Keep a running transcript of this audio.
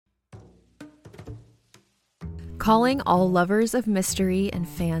Calling all lovers of mystery and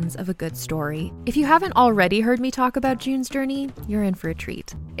fans of a good story. If you haven't already heard me talk about June's Journey, you're in for a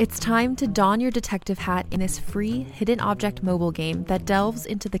treat. It's time to don your detective hat in this free hidden object mobile game that delves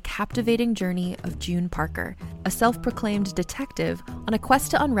into the captivating journey of June Parker, a self-proclaimed detective on a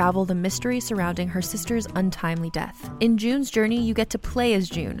quest to unravel the mystery surrounding her sister's untimely death. In June's Journey, you get to play as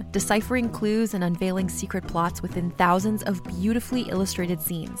June, deciphering clues and unveiling secret plots within thousands of beautifully illustrated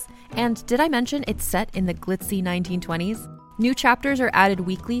scenes. And did I mention it's set in the glitzy 1920s? New chapters are added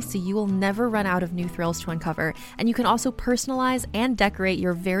weekly, so you will never run out of new thrills to uncover, and you can also personalize and decorate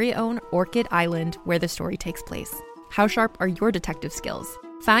your very own Orchid Island where the story takes place. How sharp are your detective skills?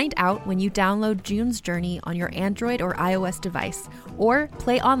 Find out when you download June's Journey on your Android or iOS device, or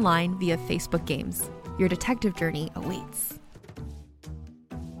play online via Facebook Games. Your detective journey awaits.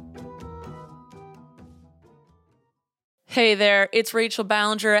 Hey there, it's Rachel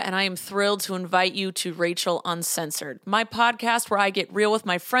Ballinger, and I am thrilled to invite you to Rachel Uncensored, my podcast where I get real with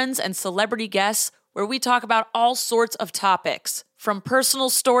my friends and celebrity guests, where we talk about all sorts of topics. From personal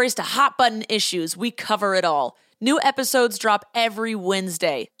stories to hot-button issues, we cover it all. New episodes drop every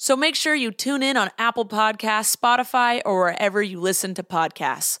Wednesday, so make sure you tune in on Apple Podcasts, Spotify, or wherever you listen to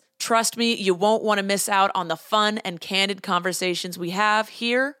podcasts. Trust me, you won't want to miss out on the fun and candid conversations we have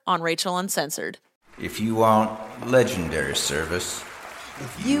here on Rachel Uncensored. If you want legendary service,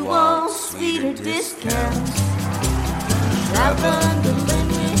 if you want sweeter discounts, shop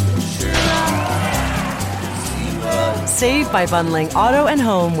unlimited insurance. Save by bundling auto and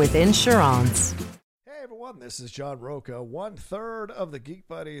home with insurance. Hey everyone, this is John Roca, 1/3 of the Geek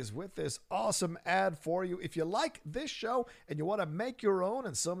Buddies, with this awesome ad for you. If you like this show and you want to make your own,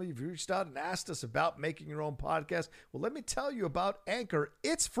 and some of you have reached out and asked us about making your own podcast, well, let me tell you about Anchor.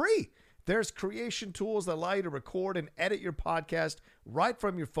 It's free. There's creation tools that allow you to record and edit your podcast right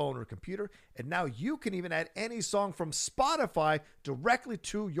from your phone or computer. And now you can even add any song from Spotify directly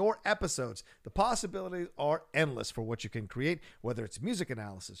to your episodes. The possibilities are endless for what you can create, whether it's music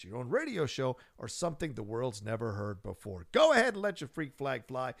analysis, your own radio show, or something the world's never heard before. Go ahead and let your freak flag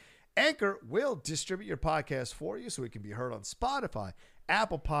fly. Anchor will distribute your podcast for you so it can be heard on Spotify,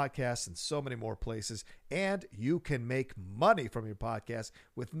 Apple Podcasts, and so many more places. And you can make money from your podcast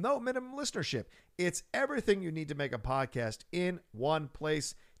with no minimum listenership. It's everything you need to make a podcast in one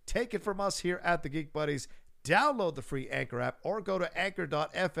place. Take it from us here at the Geek Buddies. Download the free Anchor app or go to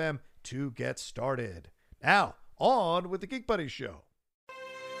anchor.fm to get started. Now, on with the Geek Buddies show.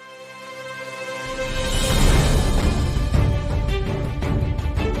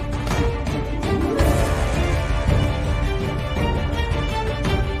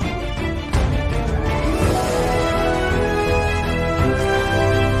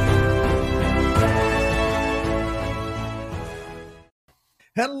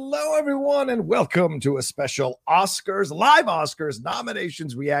 Hello, everyone, and welcome to a special live Oscars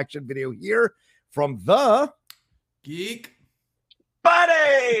nominations reaction video here from the Geek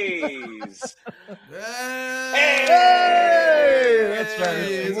Buddies. Hey! That's right.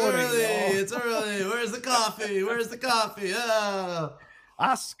 It's early. Where's the coffee? Oh.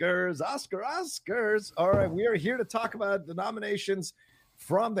 Oscars. All right, we are here to talk about the nominations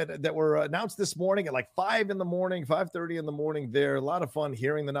from that were announced this morning at like 5:30 in the morning there. A lot of fun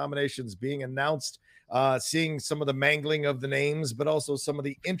hearing the nominations being announced, seeing some of the mangling of the names, but also some of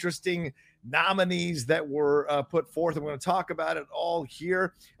the interesting nominees that were put forth. And we're going to talk about it all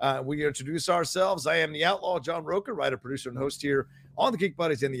here. We introduce ourselves. I am the Outlaw, John Roca, writer, producer, and host here on the Geek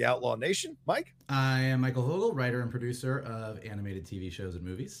Buddies in the Outlaw Nation. Mike? I am Michael Vogel, writer and producer of animated TV shows and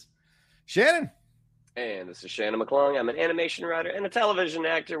movies. Shannon? And this is Shannon McClung. I'm an animation writer and a television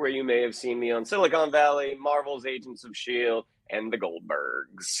actor where you may have seen me on Silicon Valley, Marvel's Agents of S.H.I.E.L.D., and the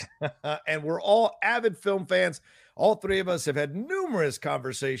Goldbergs. And we're all avid film fans. All three of us have had numerous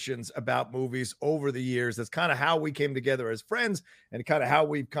conversations about movies over the years. That's kind of how we came together as friends, and kind of how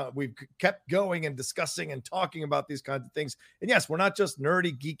we've kept going and discussing and talking about these kinds of things. And yes, we're not just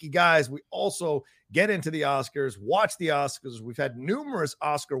nerdy, geeky guys. We also get into the Oscars, watch the Oscars. We've had numerous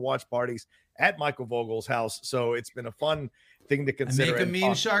Oscar watch parties at Michael Vogel's house. So it's been a fun thing to consider. And make a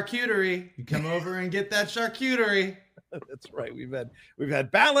mean charcuterie. You come over and get that charcuterie. That's right. We've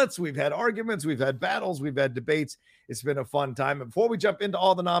had ballots, we've had arguments, we've had battles, we've had debates. It's been a fun time. And before we jump into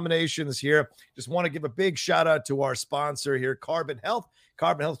all the nominations here, just want to give a big shout out to our sponsor here, Carbon Health.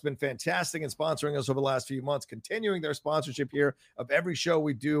 Carbon Health's been fantastic in sponsoring us over the last few months, continuing their sponsorship here of every show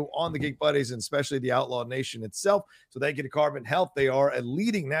we do on the Geek Buddies, and especially the Outlaw Nation itself. So thank you to Carbon Health. They are a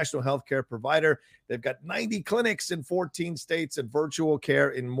leading national healthcare provider. They've got 90 clinics in 14 states and virtual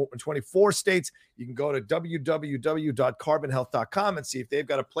care in 24 states. You can go to www.carbonhealth.com www.carbonhealth.com and see if they've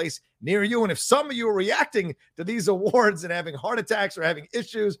got a place near you. And if some of you are reacting to these awards and having heart attacks or having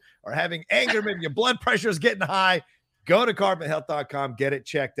issues or having anger, maybe your blood pressure is getting high, go to carbonhealth.com, get it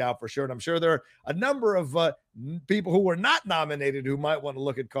checked out for sure. And I'm sure there are a number of people who were not nominated who might want to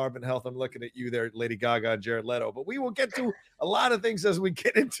look at Carbon Health. I'm looking at you there, Lady Gaga and Jared Leto. But we will get to a lot of things as we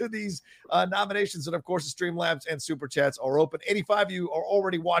get into these nominations. And, of course, the Streamlabs and Super Chats are open. 85 of you are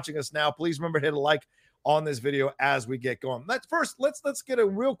already watching us now. Please remember to hit a like on this video as we get going. Let's get a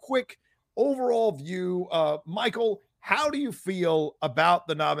real quick overall view. Michael, how do you feel about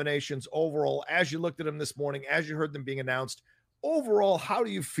the nominations overall as you looked at them this morning, as you heard them being announced? Overall, how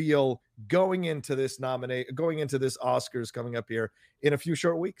do you feel going into this Oscars coming up here in a few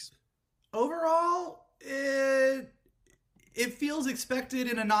short weeks? Overall, it feels expected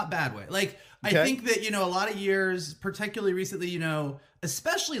in a not bad way. Like, okay. I think that, a lot of years, particularly recently,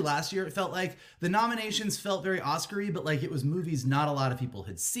 especially last year, it felt like the nominations felt very Oscar-y, but like it was movies not a lot of people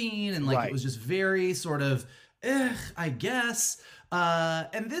had seen. And like, It was just very sort of, I guess.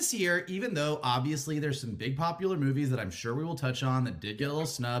 And this year, even though obviously there's some big popular movies that I'm sure we will touch on that did get a little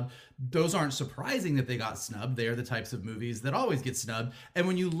snubbed, those aren't surprising that they got snubbed. They are the types of movies that always get snubbed. And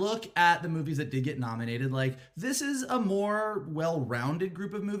when you look at the movies that did get nominated, like this is a more well-rounded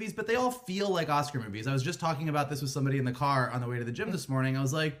group of movies, but they all feel like Oscar movies. I was just talking about this with somebody in the car on the way to the gym this morning. I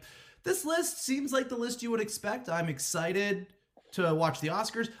was like, this list seems like the list you would expect. I'm excited to watch the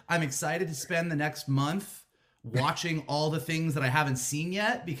Oscars. I'm excited to spend the next month watching all the things that I haven't seen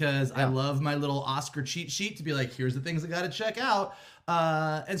yet because I love my little Oscar cheat sheet to be like, here's the things I got to check out.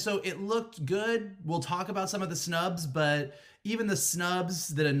 And so it looked good. We'll talk about some of the snubs, but even the snubs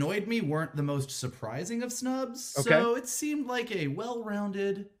that annoyed me weren't the most surprising of snubs. Okay. So it seemed like a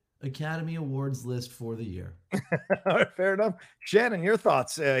well-rounded Academy Awards list for the year. All right, fair enough. Shannon, your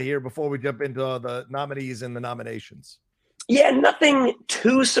thoughts here before we jump into the nominees and the nominations. Yeah, nothing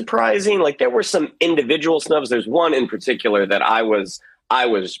too surprising. Like there were some individual snubs. There's one in particular that I was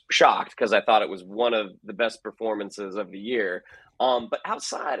shocked because I thought it was one of the best performances of the year. But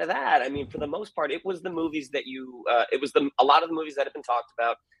outside of that, I mean, for the most part, it was the movies that a lot of the movies that have been talked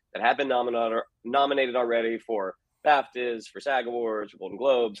about that have been nominated already for BAFTAs, for SAG Awards, for Golden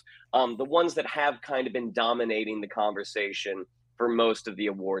Globes. The ones that have kind of been dominating the conversation for most of the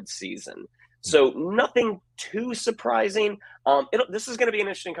awards season. So nothing too surprising. This is going to be an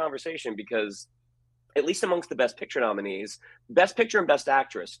interesting conversation because at least amongst the Best Picture nominees, Best Picture and Best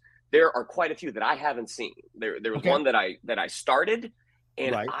Actress, there are quite a few that I haven't seen. There was one that I started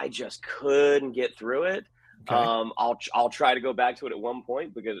and I just couldn't get through it. Okay. I'll try to go back to it at one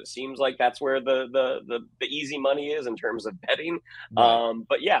point because it seems like that's where the easy money is in terms of betting. Right.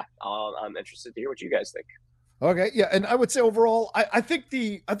 But yeah, I'm interested to hear what you guys think. Okay, yeah, and I would say overall, I think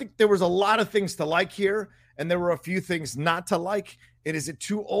there was a lot of things to like here, and there were a few things not to like. And is it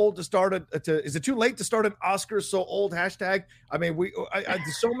too old to start is it too late to start an Oscars so old hashtag? I mean,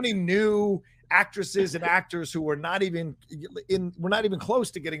 there's so many new actresses and actors who were not even close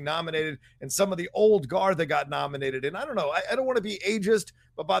to getting nominated, and some of the old guard that got nominated. And I don't know, I don't want to be ageist,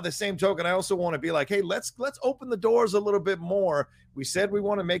 but by the same token, I also want to be like, hey, let's open the doors a little bit more. We said we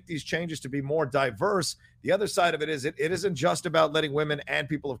want to make these changes to be more diverse. The other side of it is it isn't just about letting women and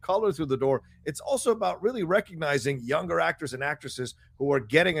people of color through the door. It's also about really recognizing younger actors and actresses who are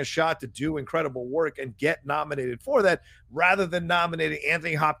getting a shot to do incredible work and get nominated for that, rather than nominating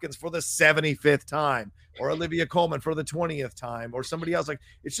Anthony Hopkins for the 75th time or Olivia Colman for the 20th time or somebody else. Like,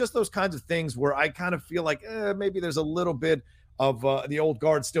 it's just those kinds of things where I kind of feel like maybe there's a little bit of the old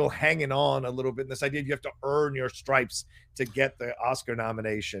guard still hanging on a little bit in this idea you have to earn your stripes to get the Oscar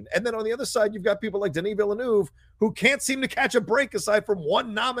nomination. And then on the other side, you've got people like Denis Villeneuve who can't seem to catch a break aside from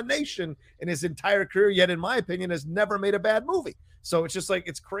one nomination in his entire career, yet in my opinion has never made a bad movie. So it's just like,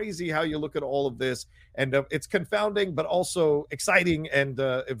 it's crazy how you look at all of this, and it's confounding but also exciting and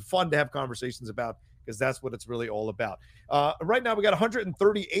fun to have conversations about, because that's what it's really all about. Right now we got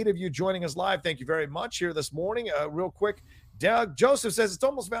 138 of you joining us live. Thank you very much here this morning. Real quick, Doug Joseph says it's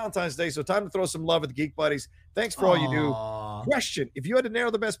almost Valentine's Day, so time to throw some love at the Geek Buddies. Thanks for all you do. Question: if you had to narrow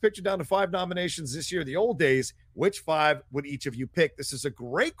the Best Picture down to 5 nominations this year, the old days, which 5 would each of you pick? This is a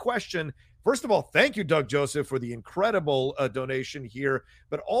great question. First of all, thank you, Doug Joseph, for the incredible donation here.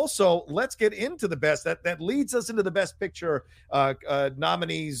 But also, let's get into the best. That leads us into the Best Picture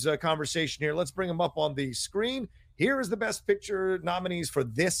nominees conversation here. Let's bring them up on the screen. Here is the Best Picture nominees for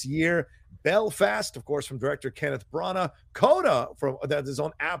this year. Belfast, of course, from director Kenneth Branagh. Coda, that is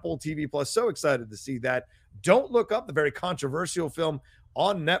on Apple TV Plus. So excited to see that. Don't Look Up, the very controversial film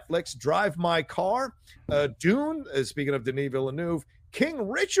on Netflix. Drive My Car. Dune, speaking of Denis Villeneuve. King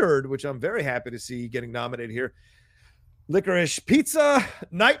Richard, which I'm very happy to see getting nominated here. Licorice Pizza,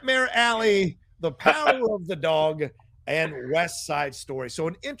 Nightmare Alley, The Power of the Dog, and West Side Story. So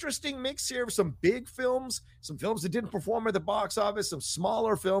an interesting mix here of some big films, some films that didn't perform at the box office, some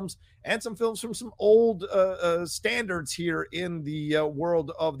smaller films, and some films from some old standards here in the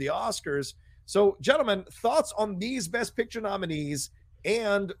world of the Oscars. So, gentlemen, thoughts on these Best Picture nominees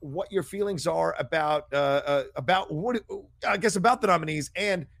and what your feelings are about what, I guess, about the nominees,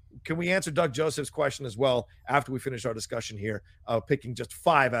 and can we answer Doug Joseph's question as well after we finish our discussion here, picking just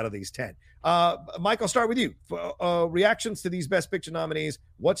 5 out of these 10? Mike, I'll start with you. Reactions to these Best Picture nominees.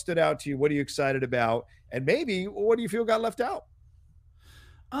 What stood out to you? What are you excited about? And maybe what do you feel got left out?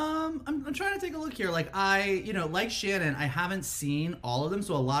 I'm trying to take a look here. Like like Shannon, I haven't seen all of them,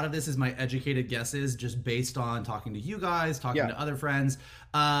 so a lot of this is my educated guesses just based on talking to you guys, talking to other friends.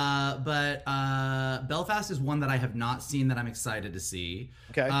 But Belfast is one that I have not seen that I'm excited to see.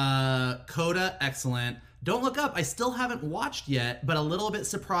 Okay. Coda, excellent. Don't Look Up, I still haven't watched yet, but a little bit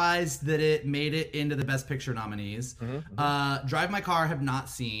surprised that it made it into the Best Picture nominees. Drive My Car, have not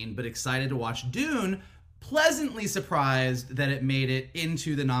seen, but excited to watch. Dune, pleasantly surprised that it made it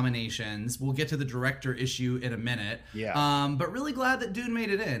into the nominations. We'll get to the director issue in a minute. But really glad that Dune made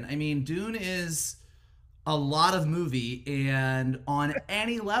it in. I mean, Dune is a lot of movie, and on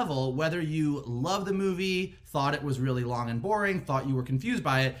any level, whether you love the movie, thought it was really long and boring, thought you were confused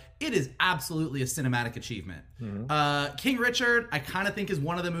by it, it is absolutely a cinematic achievement. King Richard, I kind of think is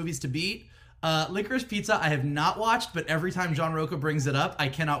one of the movies to beat. Licorice Pizza, I have not watched, but every time John Rocca brings it up, I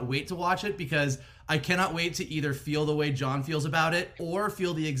cannot wait to watch it because I cannot wait to either feel the way John feels about it or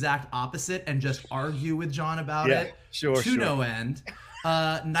feel the exact opposite and just argue with John about it to no end.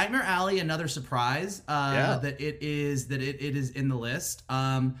 Nightmare Alley, another surprise that it is in the list.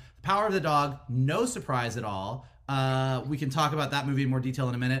 Power of the Dog, no surprise at all. We can talk about that movie in more detail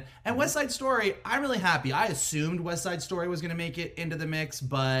in a minute. And West Side Story, I'm really happy. I assumed West Side Story was going to make it into the mix,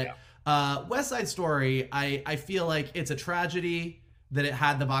 but West Side Story, I feel like it's a tragedy that it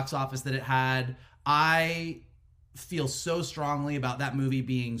had the box office that it had. I feel so strongly about that movie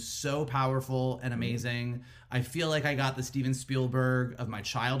being so powerful and amazing. I feel like I got the Steven Spielberg of my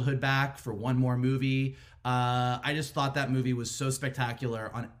childhood back for one more movie. I just thought that movie was so spectacular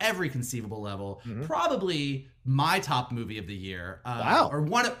on every conceivable level. Probably my top movie of the year. Wow. Or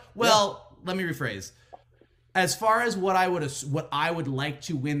one of, let me rephrase. As far as what I would like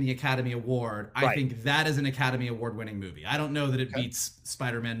to win the Academy Award, I think that is an Academy Award winning movie. I don't know that it beats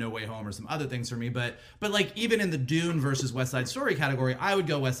Spider-Man No Way Home or some other things for me, but like even in the Dune versus West Side Story category, I would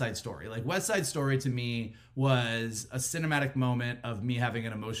go West Side Story. Like West Side Story to me was a cinematic moment of me having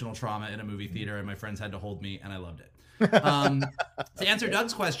an emotional trauma in a movie theater, and my friends had to hold me, and I loved it. To answer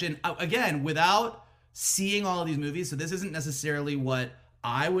Doug's question, again, without seeing all of these movies, so this isn't necessarily what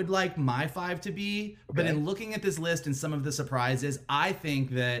I would like my 5 to be, but in looking at this list and some of the surprises, I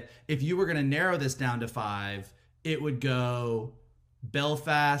think that if you were going to narrow this down to 5, it would go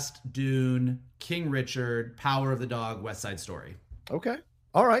Belfast, Dune, King Richard, Power of the Dog, West Side Story. Okay.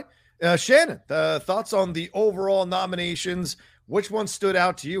 All right. Shannon, thoughts on the overall nominations? Which one stood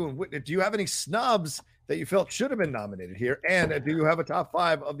out to you? And do you have any snubs that you felt should have been nominated here? And do you have a top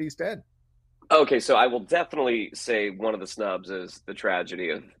 5 of these 10? Okay, so I will definitely say one of the snubs is The Tragedy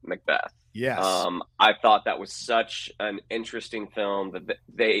of Macbeth. Yes. I thought that was such an interesting film that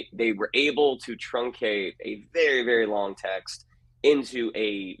they were able to truncate a very, very long text into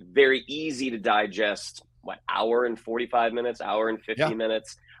a very easy to digest, hour and 45 minutes, hour and 50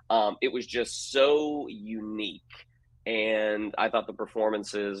 minutes. It was just so unique. And I thought the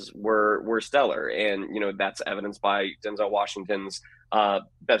performances were stellar. And, that's evidenced by Denzel Washington's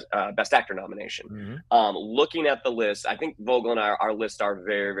Best Actor nomination. Looking at the list, I think Vogel and our lists are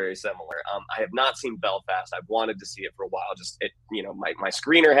very, very similar. I have not seen Belfast. I've wanted to see it for a while. My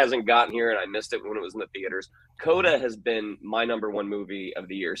screener hasn't gotten here, and I missed it when it was in the theaters. Coda has been my number 1 movie of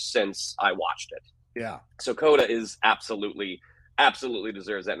the year since I watched it. Yeah. So Coda is absolutely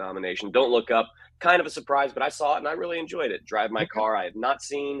deserves that nomination. Don't Look Up, kind of a surprise, but I saw it and I really enjoyed it. Drive My Car, I have not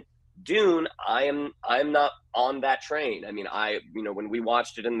seen. Dune, I'm not on that train. I mean, when we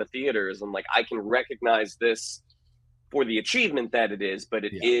watched it in the theaters, I'm like, I can recognize this for the achievement that it is, but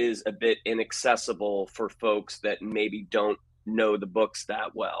it is a bit inaccessible for folks that maybe don't know the books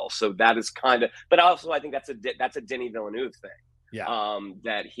that well. So that is kind of, but also I think that's a Denis Villeneuve thing. Yeah.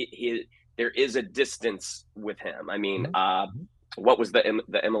 That he there is a distance with him. I mean, what was the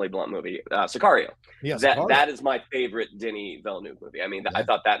Emily Blunt movie? Sicario. Yeah, that is my favorite Denis Villeneuve movie. I mean, I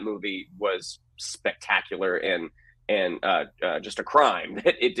thought that movie was spectacular and just a crime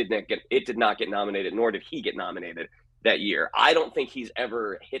that it did not get nominated, nor did he get nominated that year. I don't think he's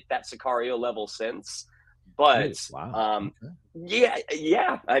ever hit that Sicario level since, But wow.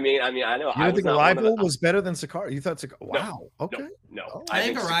 yeah. I mean, I know. You don't think Arrival was better than Sicario? You thought Sicario? Wow. No, okay. No. Oh. I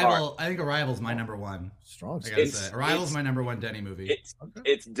think Arrival's my number one. Strong. I gotta say, Arrival's my number one Denny movie.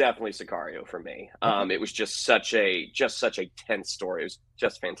 It's definitely Sicario for me. It was just such a tense story. It was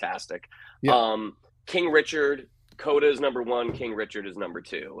just fantastic. Yeah. King Richard, Coda is number one. King Richard is number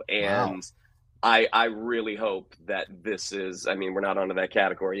two, and. Wow. I really hope that this is, I mean, we're not onto that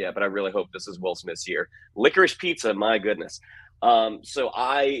category yet, but I really hope this is Will Smith's year. Licorice Pizza, my goodness. So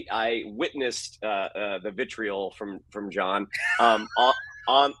I witnessed the vitriol from John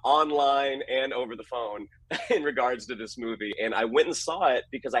online and over the phone in regards to this movie. And I went and saw it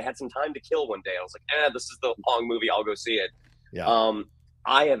because I had some time to kill one day. I was like, this is the long movie. I'll go see it. Yeah.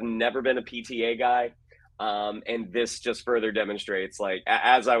 I have never been a PTA guy. And this just further demonstrates, like,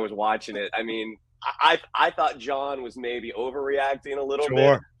 as I was watching it, I mean, I thought John was maybe overreacting a little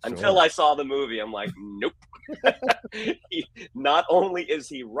bit until I saw the movie. I'm like, nope. Not only is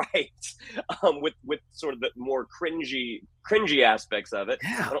he right with sort of the more cringy aspects of it,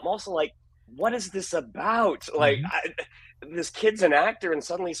 but I'm also like, what is this about? Like, this kid's an actor and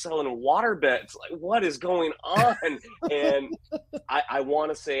suddenly selling water beds. Like, what is going on? And I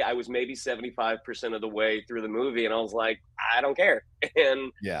want to say I was maybe 75% of the way through the movie, and I was like, I don't care.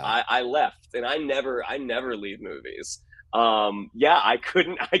 And I left. And I never leave movies. I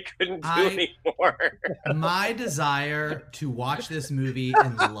couldn't do anymore. My desire to watch this movie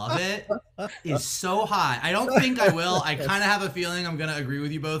and love it is so high. I don't think I will. I kind of have a feeling I'm gonna agree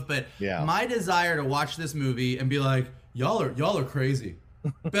with you both, but my desire to watch this movie and be like, y'all are crazy.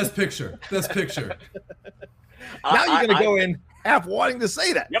 Best picture. Now you're gonna go in half wanting to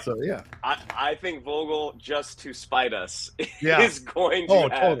say that. Yep. So I think Vogel, just to spite us, is going to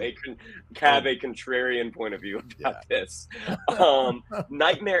have a contrarian point of view about this.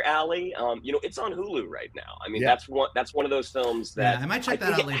 Nightmare Alley, it's on Hulu right now. I mean, that's one of those films that I might check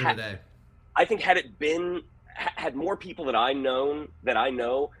that out later today. I think had more people that I know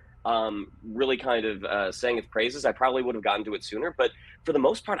really kind of sang its praises, I probably would have gotten to it sooner. But for the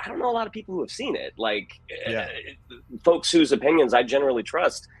most part, I don't know a lot of people who have seen it. Like folks whose opinions I generally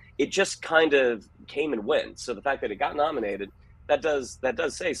trust. It just kind of came and went. So the fact that it got nominated, that does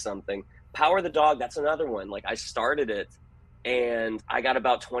say something. Power of the Dog, that's another one. Like, I started it and I got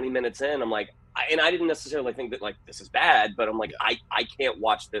about 20 minutes in. I'm like, I didn't necessarily think that like this is bad, but I'm like, I can't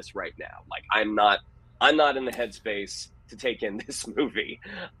watch this right now. Like, I'm not in the headspace to take in this movie.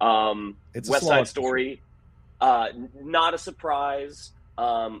 West Side Story, not a surprise,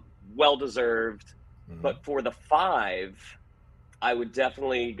 well deserved. But for the 5, I would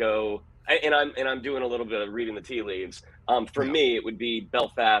definitely go. And I'm doing a little bit of reading the tea leaves. For me, it would be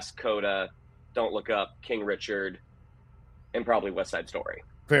Belfast, Coda, Don't Look Up, King Richard, and probably West Side Story.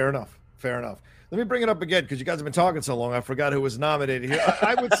 Fair enough. Let me bring it up again because you guys have been talking so long. I forgot who was nominated here.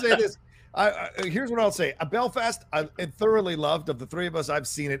 I would say this. Here's what I'll say. Belfast, I thoroughly loved. Of the three of us, I've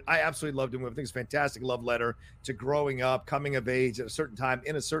seen it. I absolutely loved it. I think it's a fantastic love letter to growing up, coming of age at a certain time,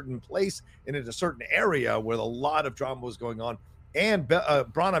 in a certain place, and in a certain area where a lot of drama was going on. And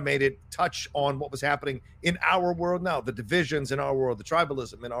Brana made it touch on what was happening in our world now, the divisions in our world, the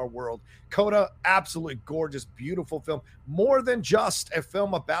tribalism in our world. Coda, absolutely gorgeous, beautiful film. More than just a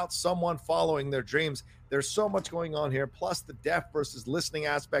film about someone following their dreams. There's so much going on here. Plus, the deaf versus listening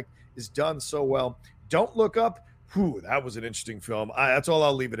aspect is done so well. Don't Look Up. That was an interesting film. That's all.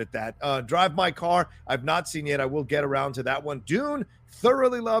 I'll leave it at that. Drive My Car, I've not seen yet. I will get around to that one. Dune,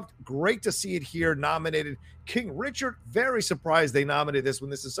 thoroughly loved. Great to see it here nominated. King Richard, very surprised they nominated this one.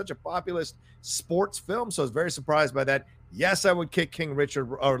 This is such a populist sports film, so I was very surprised by that. Yes, I would kick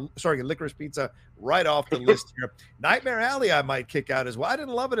Licorice Pizza right off the list here. Nightmare Alley I might kick out as well. I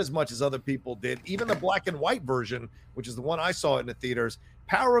didn't love it as much as other people did. Even the black and white version, which is the one I saw in the theaters.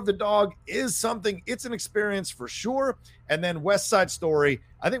 Power of the Dog is something. It's an experience for sure. And then West Side Story.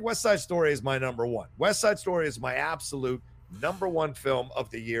 I think West Side Story is my number one. West Side Story is my absolute number one film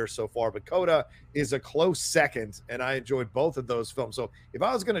of the year so far. But Coda is a close second, and I enjoyed both of those films. So if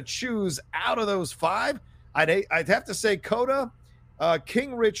I was going to choose out of those 5, I'd have to say Coda,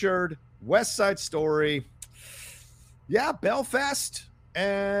 King Richard, West Side Story, Belfast,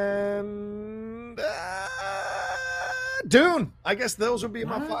 and Dune. I guess those would be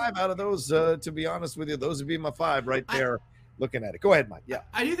my 5 out of those. To be honest with you, those would be my 5 right there. Looking at it. Go ahead, Mike. Yeah.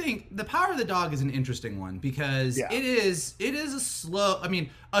 I do think The Power of the Dog is an interesting one because it is a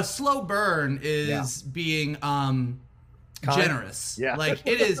slow burn is being generous. Yeah. Like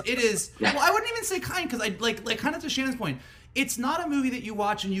it is. Well, I wouldn't even say kind, because I like kind of to Shannon's point. It's not a movie that you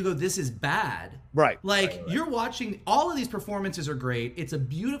watch and you go, this is bad. Right. Like you're watching, all of these performances are great. It's a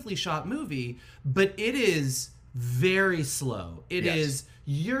beautifully shot movie, but it is very slow. It is,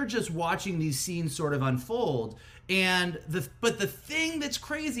 you're just watching these scenes sort of unfold. And but the thing that's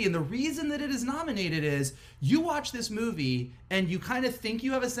crazy, and the reason that it is nominated, is you watch this movie and you kind of think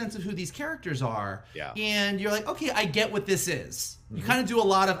you have a sense of who these characters are. Yeah. And you're like, okay, I get what this is. You kind of do a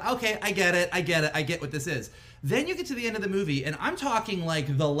lot of, okay, I get it, I get what this is. Then you get to the end of the movie, and I'm talking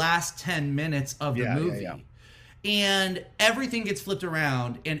like the last 10 minutes of the movie. And everything gets flipped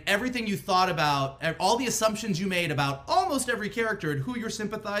around, and everything you thought about, all the assumptions you made about almost every character and who you're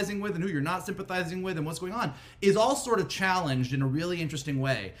sympathizing with and who you're not sympathizing with and what's going on is all sort of challenged in a really interesting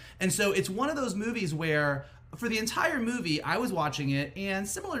way. And so it's one of those movies where for the entire movie, I was watching it, and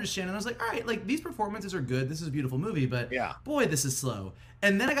similar to Shannon, I was like, all right, like these performances are good. This is a beautiful movie, but boy, this is slow.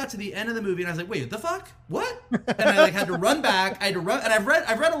 And then I got to the end of the movie, and I was like, wait, the fuck? What? And I like had to run back. I had to run, and I've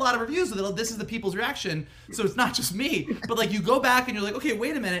read a lot of reviews with it. This is the people's reaction, so it's not just me. But like you go back and you're like, okay,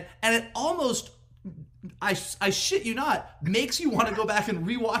 wait a minute, and it almost, I shit you not, makes you want to go back and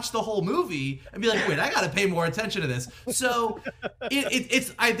rewatch the whole movie and be like, wait, I got to pay more attention to this. So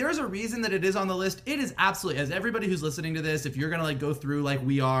there's a reason that it is on the list. It is absolutely, as everybody who's listening to this, if you're going to like go through like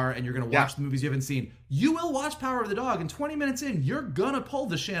we are and you're going to watch the movies you haven't seen, you will watch Power of the Dog, and 20 minutes in, you're going to pull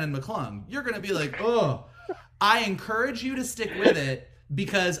the Shannon McClung. You're going to be like, oh. I encourage you to stick with it,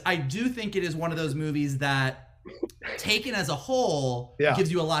 because I do think it is one of those movies that, taken as a whole,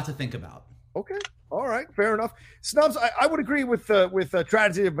 gives you a lot to think about. Okay. All right, fair enough. Snubs, I would agree with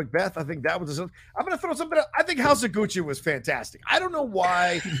Tragedy of Macbeth. I think that was I'm going to throw something out. I think House of Gucci was fantastic. I don't know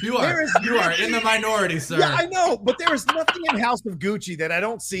why. You are in the minority, sir. Yeah, I know, but there is nothing in House of Gucci that I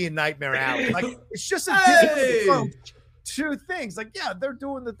don't see in Nightmare Alley. Like, it's just a different approach to things. Like, yeah, they're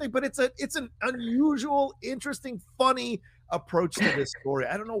doing the thing, but it's an unusual, interesting, funny approach to this story.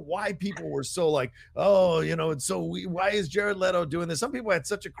 I don't know why people were so like, oh, and so why is Jared Leto doing this? Some people had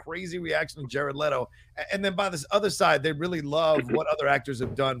such a crazy reaction to Jared Leto, and then by this other side, they really love what other actors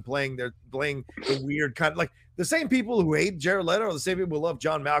have done, playing the weird kind of, like, the same people who hate Jared Leto are the same people who love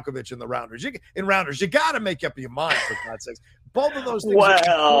John Malkovich in The Rounders. You got to make up your mind, for God's sakes. Both of those things.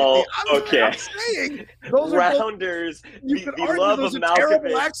 Well, okay. I'm saying those Rounders. The love of Malkovich.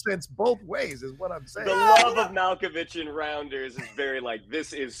 Terrible accents both ways is what I'm saying. The love of Malkovich in Rounders is very like,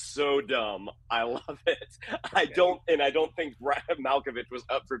 this is so dumb. I love it. I don't think Malkovich was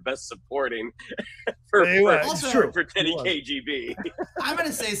up for Best Supporting for Teddy KGB. I'm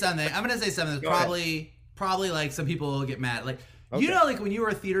gonna say something. That's probably like some people will get mad. Like like when you were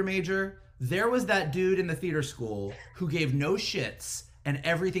a theater major, there was that dude in the theater school who gave no shits, and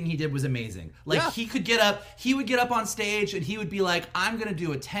everything he did was amazing. Like he would get up on stage and he would be like, I'm going to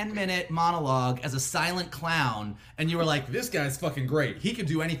do a 10-minute monologue as a silent clown. And you were like, this guy's fucking great. He can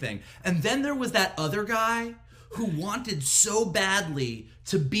do anything. And then there was that other guy who wanted so badly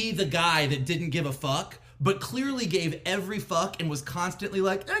to be the guy that didn't give a fuck, but clearly gave every fuck and was constantly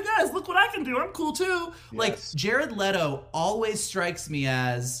like, hey guys, look what I can do. I'm cool too. Yes. Like Jared Leto always strikes me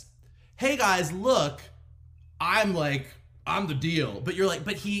as, hey guys, look, I'm the deal. But you're like,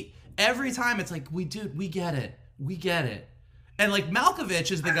 every time it's like, we get it. And like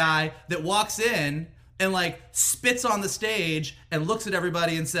Malkovich is the guy that walks in and like spits on the stage and looks at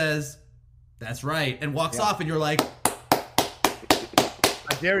everybody and says, that's right, and walks off, and you're like,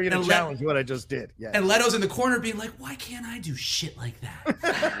 I dare you to challenge what I just did. Yeah. And Leto's in the corner being like, why can't I do shit like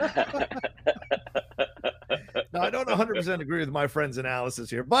that? Now, I don't 100% agree with my friend's analysis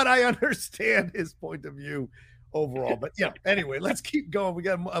here, but I understand his point of view overall. But yeah, anyway, let's keep going. We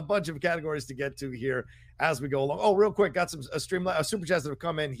got a bunch of categories to get to here as we go along. Oh, real quick, got some super chats that have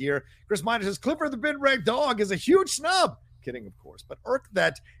come in here. Chris Miner says, Clifford the Big Red Dog is a huge snub. Kidding, of course. But irked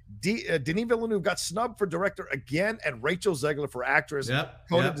that Denis Villeneuve got snubbed for director again and Rachel Zegler for actress.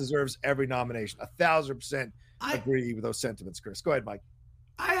 Coda deserves every nomination. 1,000% agree with those sentiments, Chris. Go ahead, Mike.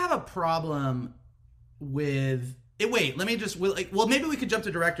 I have a problem with it. Wait, let me just maybe we could jump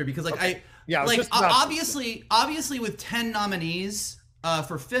to director, because obviously with 10 nominees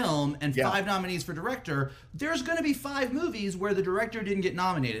for film and 5 nominees for director, there's going to be 5 movies where the director didn't get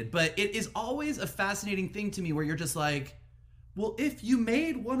nominated. But it is always a fascinating thing to me where you're just like, well, if you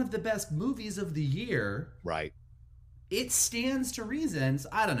made one of the best movies of the year, right, it stands to reasons.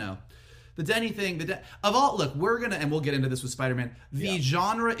 I don't know. The Denny thing, look, we'll get into this with Spider-Man, the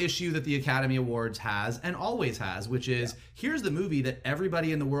genre issue that the Academy Awards has and always has, which is, here's the movie that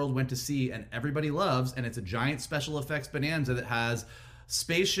everybody in the world went to see and everybody loves, and it's a giant special effects bonanza that has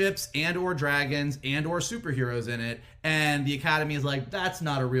spaceships and or dragons and or superheroes in it, and the Academy is like, that's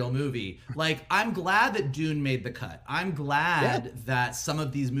not a real movie. Like, I'm glad that Dune made the cut. I'm glad that some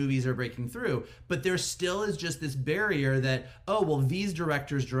of these movies are breaking through, but there still is just this barrier that, oh, well, these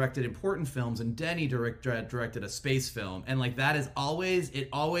directors directed important films and Denny directed a space film, and like that is always,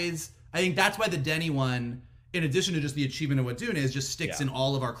 I think that's why the Denny one, in addition to just the achievement of what Dune is, just sticks in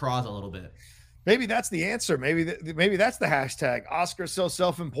all of our craws a little bit. Maybe that's the answer. Maybe that's the hashtag. Oscar's so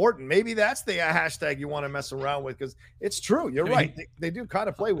self-important. Maybe that's the hashtag you want to mess around with, because it's true. You're right. They do kind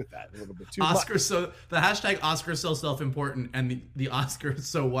of play with that a little bit too much. The hashtag Oscar's so self-important and the Oscar is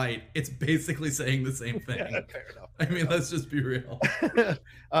so white, it's basically saying the same thing. Yeah, fair enough. I mean, let's just be real.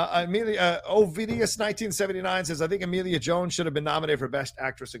 Ovidius 1979 says, I think Emilia Jones should have been nominated for Best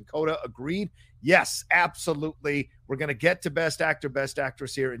Actress in Coda. Agreed. Yes, absolutely. We're going to get to Best Actor, Best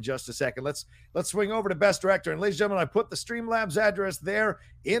Actress here in just a second. Let's swing over to Best Director. And ladies and gentlemen, I put the Streamlabs address there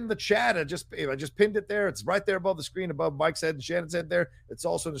in the chat. I just pinned it there. It's right there above the screen, above Mike's head and Shannon's head there. It's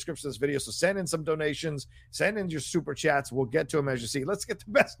also in the description of this video. So send in some donations. Send in your super chats. We'll get to them as you see. Let's get to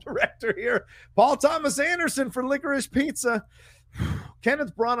Best Director here. Paul Thomas Anderson for Licorice Pizza.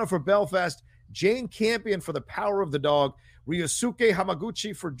 Kenneth Branagh for Belfast. Jane Campion for The Power of the Dog. Ryosuke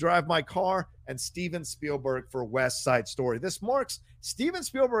Hamaguchi for Drive My Car, and Steven Spielberg for West Side Story. This marks Steven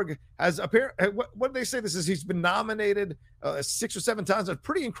Spielberg has what did they say this is? He's been nominated 6 or 7 times. It's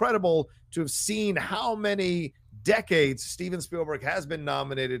pretty incredible to have seen how many decades Steven Spielberg has been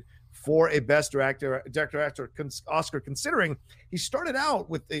nominated for a Best Director Oscar, considering he started out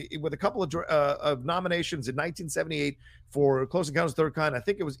with a couple of nominations in 1978 for Close Encounters of the Third Kind. I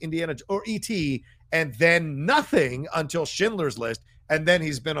think it was Indiana or E.T., and then nothing until Schindler's List, and then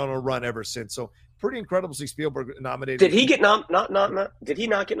he's been on a run ever since. So pretty incredible to see Spielberg nominated. Did he get Did he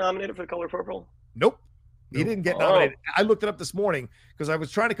not get nominated for The Color Purple? Nope. He didn't get nominated. I looked it up this morning because I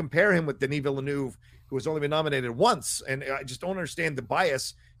was trying to compare him with Denis Villeneuve, who has only been nominated once, and I just don't understand the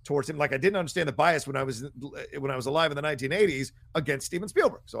bias towards him. Like I didn't understand the bias when I was alive in the 1980s against Steven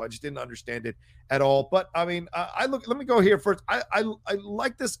Spielberg. So I just didn't understand it at all. But I mean, let me go here first. I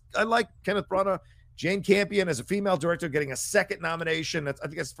like this. I like Kenneth Branagh. Jane Campion as a female director getting a second nomination. I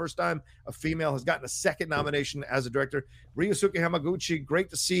think that's the first time a female has gotten a second nomination as a director. Ryosuke Hamaguchi, great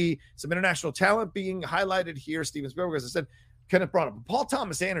to see some international talent being highlighted here. Steven Spielberg, as I said, Kenneth Branagh, but Paul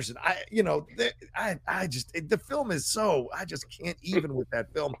Thomas Anderson. The film is so, I just can't even with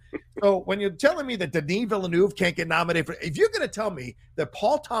that film. So when you're telling me that Denis Villeneuve can't get nominated for, if you're going to tell me that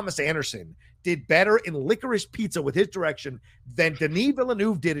Paul Thomas Anderson did better in Licorice Pizza with his direction than Denis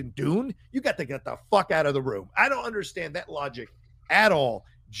Villeneuve did in Dune, you got to get the fuck out of the room. I don't understand that logic at all.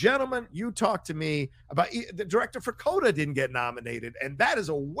 Gentlemen, you talk to me about the director for Coda didn't get nominated, and that is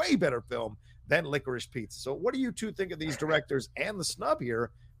a way better film than Licorice Pizza. So what do you two think of these directors and the snub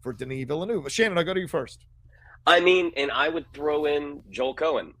here for Denis Villeneuve? Shannon, I'll go to you first. I mean, and I would throw in Joel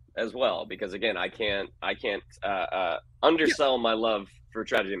Cohen as well, because again, I can't undersell my love for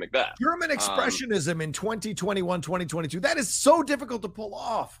Tragedy of Macbeth. German expressionism in 2021, 2022. That is so difficult to pull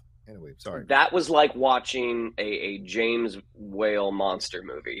off. Anyway, sorry. That was like watching a James Whale monster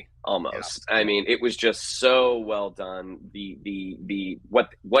movie almost. Yeah. I mean, it was just so well done. The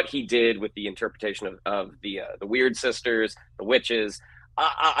what he did with the interpretation of the Weird Sisters, the witches.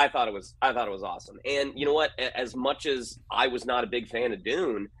 I thought it was awesome. And you know what? As much as I was not a big fan of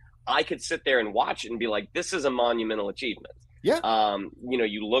Dune, I could sit there and watch it and be like, this is a monumental achievement. Yeah.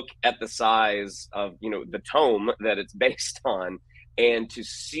 You look at the size of, the tome that it's based on, and to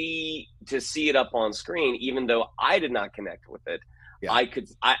see it up on screen, even though I did not connect with it, yeah. I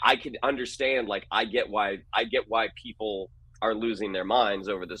could understand, like, I get why people are losing their minds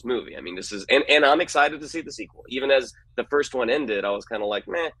over this movie. I mean, this is, and I'm excited to see the sequel. Even as the first one ended, I was kind of like,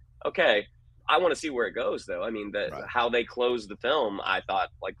 meh, okay. I want to see where it goes, though. I mean, how they closed the film, I thought,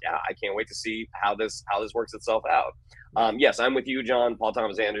 like, yeah, I can't wait to see how this works itself out. Yes, I'm with you, John. Paul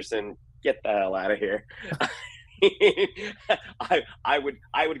Thomas Anderson, get the hell out of here. I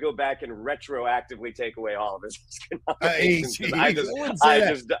would go back and retroactively take away all of his nominations. I just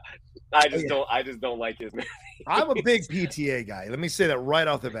don't like his movie. I'm a big PTA guy. Let me say that right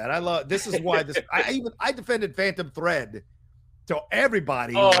off the bat. This is why I defended Phantom Thread to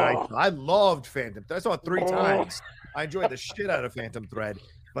everybody. Oh. I loved Phantom. I saw it 3 times. I enjoyed the shit out of Phantom Thread.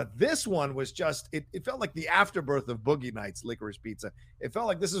 But this one was just, it felt like the afterbirth of Boogie Nights Licorice Pizza. It felt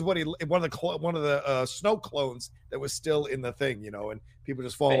like this is what one of the snow clones that was still in the thing, and people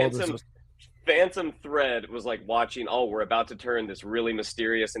just fall over. Phantom Thread was like watching, we're about to turn this really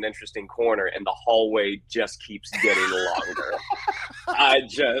mysterious and interesting corner, and the hallway just keeps getting longer.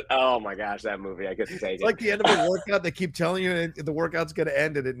 Oh my gosh, that movie, I couldn't take It's it. like the end of a workout. They keep telling you the workout's going to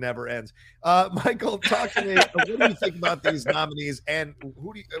end and it never ends. Michael, talk to me. What do you think about these nominees, and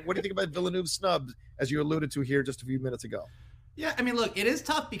what do you think about Villeneuve's snubs, as you alluded to here just a few minutes ago? Yeah, I mean, look, it is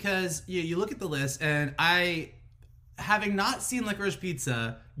tough because you look at the list, and having not seen Licorice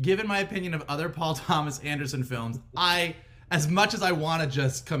Pizza, given my opinion of other Paul Thomas Anderson films, as much as I want to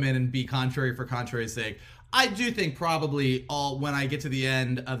just come in and be contrary for contrary's sake, I do think probably when I get to the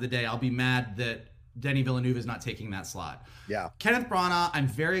end of the day, I'll be mad that Denis Villeneuve is not taking that slot. Yeah. Kenneth Branagh, I'm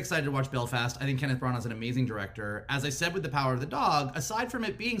very excited to watch Belfast. I think Kenneth Branagh is an amazing director. As I said with The Power of the Dog, aside from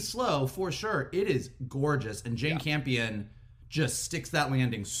it being slow, for sure, it is gorgeous. And Jane Campion just sticks that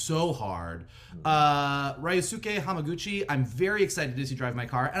landing so hard. Ryosuke Hamaguchi, I'm very excited to see Drive My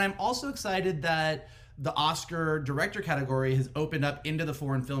Car. And I'm also excited that the Oscar director category has opened up into the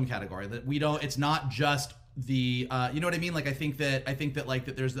foreign film category. That it's not just the, you know what I mean? Like, I think that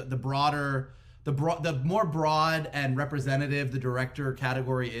there's the more broad and representative the director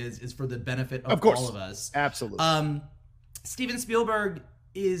category is for the benefit of all of us. Absolutely. Steven Spielberg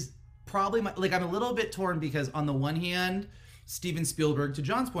is probably I'm a little bit torn because on the one hand, Steven Spielberg, to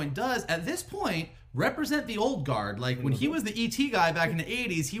John's point, does at this point represent the old guard. Like when he was the E.T. guy back in the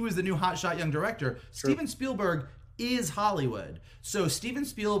 80s, he was the new hotshot young director. Steven Spielberg is Hollywood. So Steven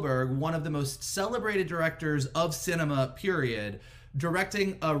Spielberg, one of the most celebrated directors of cinema, period,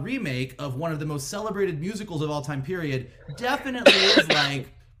 directing a remake of one of the most celebrated musicals of all time, period, definitely is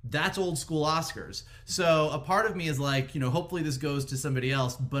like, that's old school Oscars. So a part of me is like, hopefully this goes to somebody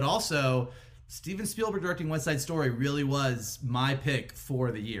else. But also, Steven Spielberg directing West Side Story really was my pick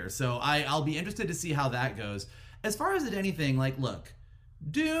for the year. So I'll be interested to see how that goes. As far as anything, look,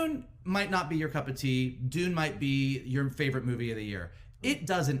 Dune might not be your cup of tea. Dune might be your favorite movie of the year. It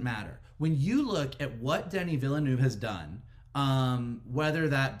doesn't matter. When you look at what Denis Villeneuve has done, whether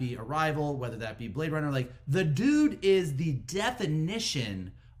that be Arrival, whether that be Blade Runner, the dude is the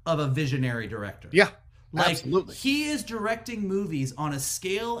definition of a visionary director. Yeah, absolutely. He is directing movies on a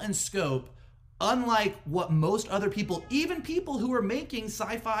scale and scope unlike what most other people, even people who are making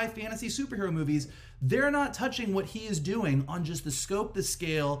sci-fi, fantasy, superhero movies, they're not touching what he is doing on just the scope, the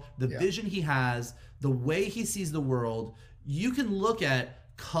scale, the vision he has, the way he sees the world. You can look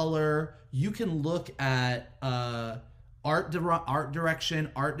at color, you can look at art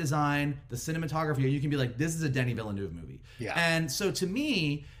direction, art design, the cinematography, and you can be like, this is a Denis Villeneuve movie. Yeah. And so to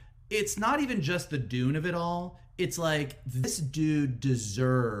me, it's not even just the Dune of it all. It's like, this dude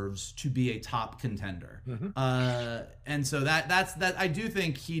deserves to be a top contender. And so that's I do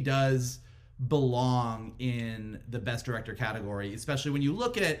think he does belong in the best director category, especially when you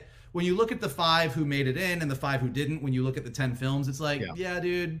look at the 5 who made it in and the 5 who didn't. When you look at the 10 films, it's like, yeah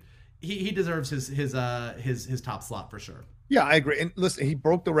dude, he deserves his top slot for sure. Yeah, I agree. And listen, he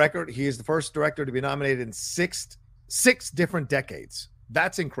broke the record. He is the first director to be nominated in six different decades.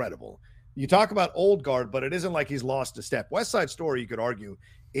 That's incredible. You talk about old guard, but it isn't like he's lost a step. West Side Story, you could argue,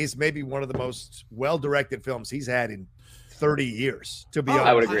 is maybe one of the most well-directed films he's had in 30 years, to be honest.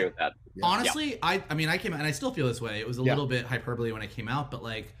 I would agree with that. Honestly, I mean, I came out, and I still feel this way. It was a little bit hyperbole when I came out, but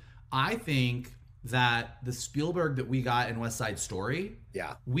I think that the Spielberg that we got in West Side Story,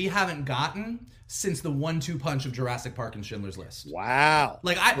 we haven't gotten since the 1-2 punch of Jurassic Park and Schindler's List. Wow.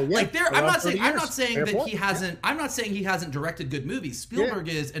 I'm not saying he hasn't directed good movies. Spielberg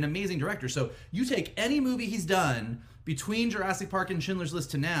is an amazing director. So you take any movie he's done between Jurassic Park and Schindler's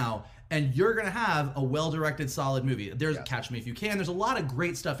List to now, and you're going to have a well-directed, solid movie. There's Catch Me If You Can. There's a lot of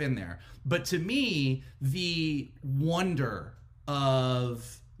great stuff in there. But to me, the wonder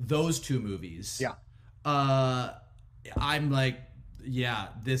of those two movies, I'm like,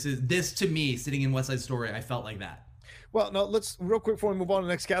 this to me, sitting in West Side Story, I felt like that. Well, no, let's real quick before we move on to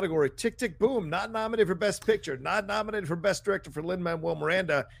the next category. Tick, Tick, Boom, not nominated for Best Picture, not nominated for Best Director for Lin-Manuel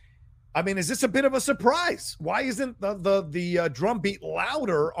Miranda. I mean, is this a bit of a surprise? Why isn't the drumbeat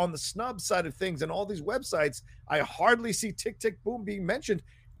louder on the snub side of things and all these websites? I hardly see Tick, Tick, Boom being mentioned.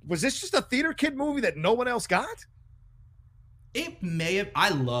 Was this just a theater kid movie that no one else got? It may have. I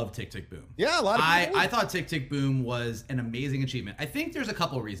love Tick, Tick, Boom. Yeah, a lot of people. I thought Tick, Tick, Boom was an amazing achievement. I think there's a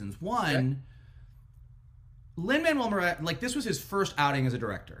couple of reasons. One, Lin-Manuel Miranda, this was his first outing as a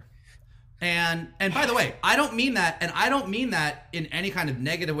director. And by the way, I don't mean that, and I don't mean that in any kind of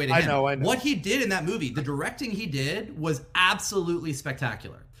negative way to him. I know. What he did in that movie, the directing he did, was absolutely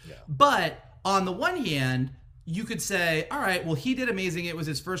spectacular. Yeah. But on the one hand, you could say, all right, well, he did amazing. It was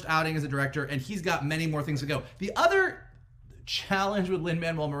his first outing as a director, and he's got many more things to go. The other challenge with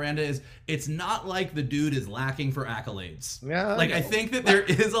Lin-Manuel Miranda is it's not like the dude is lacking for accolades. Yeah, I think that there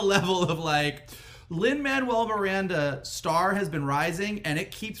is a level of Lin-Manuel Miranda star has been rising, and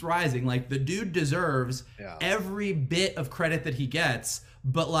it keeps rising. Like, the dude deserves every bit of credit that he gets,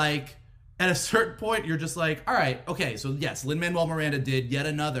 but like at a certain point you're just like, all right, okay, so yes, Lin-Manuel Miranda did yet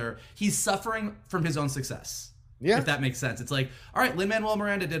another. He's suffering from his own success. Yeah. If that makes sense. It's like, all right, Lin-Manuel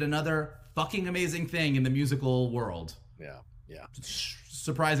Miranda did another fucking amazing thing in the musical world. Yeah. Yeah.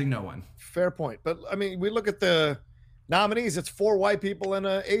 Surprising no one. Fair point. But I mean, we look at the nominees, it's 4 white people and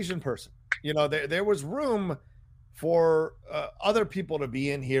an Asian person. You know, there was room for other people to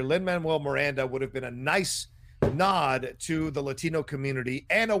be in here. Lin-Manuel Miranda would have been a nice nod to the Latino community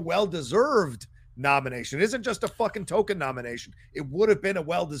and a well-deserved nomination. It isn't just a fucking token nomination. It would have been a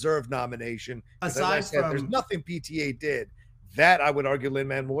well-deserved nomination. Aside from, there's nothing PTA did that I would argue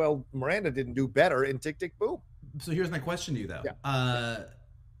Lin-Manuel Miranda didn't do better in Tick, Tick, Boom. So here's my question to you, though. Yeah.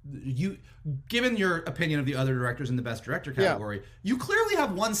 You, given your opinion of the other directors in the best director category, you clearly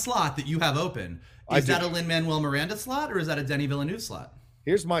have one slot that you have open. Is that a Lin-Manuel Miranda slot, or is that a Denis Villeneuve slot?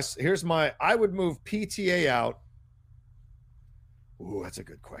 Here's my I would move PTA out. Ooh, that's a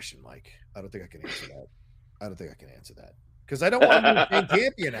good question, Mike. I don't think I can answer that. Because I don't want to move Jane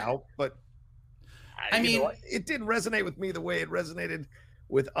Campion out, but I mean, it didn't resonate with me the way it resonated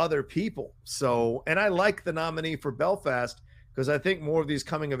with other people. So, and I like the nominee for Belfast, because I think more of these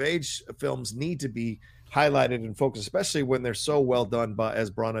coming of age films need to be highlighted and focused, especially when they're so well done by,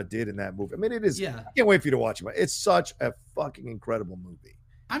 as Brana did in that movie. I mean, it is, I can't wait for you to watch it. It's such a fucking incredible movie.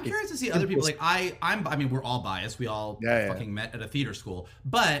 I'm curious to see other people. Like I mean, we're all biased. We all fucking met at a theater school,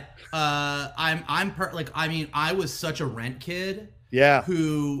 but I was such a Rent kid. Yeah.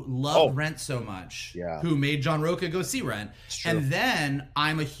 Who loved Rent so much. Yeah. Who made John Roca go see Rent. And then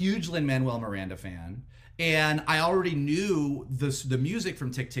I'm a huge Lin-Manuel Miranda fan. And I already knew the music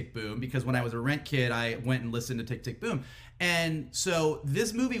from Tick, Tick, Boom, because when I was a Rent kid, I went and listened to Tick, Tick, Boom. And so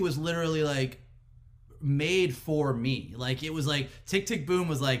this movie was literally like made for me. Like, it was like Tick, Tick, Boom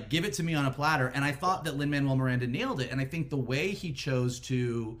was like, give it to me on a platter. And I thought that Lin-Manuel Miranda nailed it. And I think the way he chose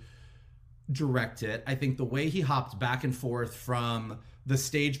to direct it, I think the way he hopped back and forth from the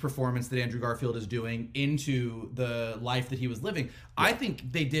stage performance that Andrew Garfield is doing into the life that he was living, I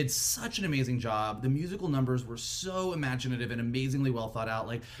think they did such an amazing job. The musical numbers were so imaginative and amazingly well thought out.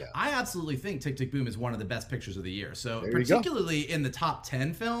 Like, I absolutely think Tick, Tick, Boom is one of the best pictures of the year. So particularly in the top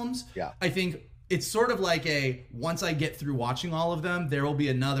 10 films, I think it's sort of like once I get through watching all of them, there will be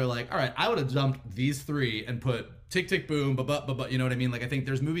another like, all right, I would have dumped these 3 and put Tick, Tick, Boom, you know what I mean? Like, I think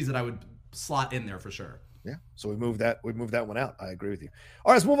there's movies that I would slot in there for sure. Yeah, so we moved that one out. I agree with you.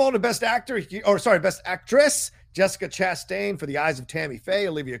 All right, let's move on to Best Actress. Jessica Chastain for The Eyes of Tammy Faye,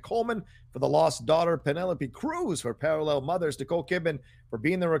 Olivia Colman for The Lost Daughter, Penelope Cruz for Parallel Mothers, Nicole Kidman for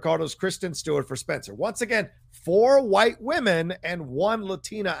Being the Ricardos, Kristen Stewart for Spencer. Once again, 4 white women and 1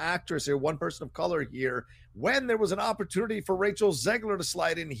 Latina actress here, 1 person of color here. When there was an opportunity for Rachel Zegler to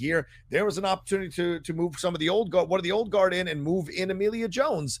slide in here, there was an opportunity to move some of the old guard in and move in Amelia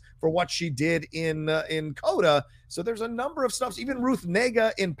Jones for what she did in Coda. So there's a number of snubs. Even Ruth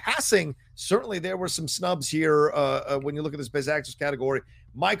Negga in Passing. Certainly there were some snubs here when you look at this Best Actress category.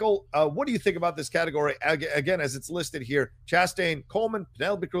 Michael, what do you think about this category? Again, as it's listed here, Chastain, Coleman,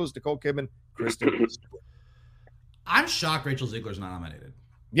 Penelope Cruz, Nicole Kidman, Kristen Stewart. I'm shocked Rachel Zegler's not nominated.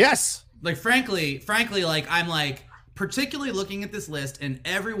 Yes. Like, frankly, like, I'm like, particularly looking at this list, and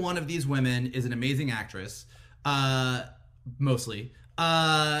every one of these women is an amazing actress, mostly.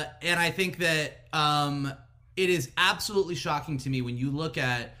 And I think that it is absolutely shocking to me when you look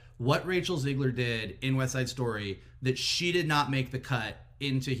at what Rachel Zegler did in West Side Story that she did not make the cut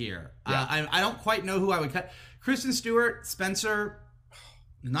into here. Yeah. I don't quite know who I would cut. Kristen Stewart, Spencer,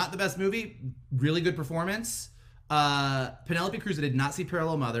 not the best movie, really good performance. Penelope Cruz, I did not see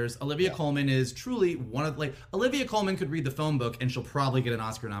Parallel Mothers. Olivia Colman is truly one of, like, Olivia Colman could read the phone book and she'll probably get an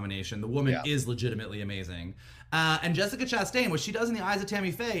Oscar nomination. The woman is legitimately amazing. And Jessica Chastain, what she does in The Eyes of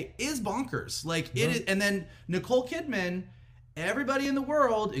Tammy Faye is bonkers. Like, it is. And then Nicole Kidman, everybody in the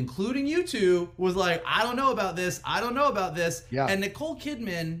world, including you two, was like, I don't know about this. Yeah. And Nicole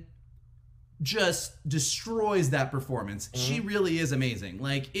Kidman just destroys that performance. She really is amazing.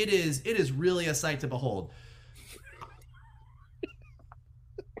 Like, it is really a sight to behold.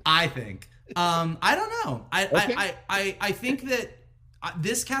 I think. I don't know. I think that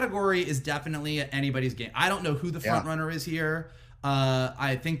this category is definitely anybody's game. I don't know who the front runner is here.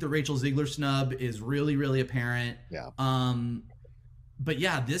 I think the Rachel Zegler snub is really, really apparent. Yeah. But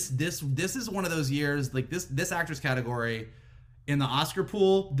yeah, this is one of those years, like this actress category in the Oscar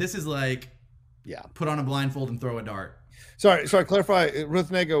pool. This is like, put on a blindfold and throw a dart. Sorry, clarify.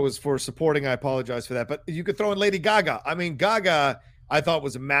 Ruth Negga was for supporting. I apologize for that. But you could throw in Lady Gaga. I mean, Gaga, I thought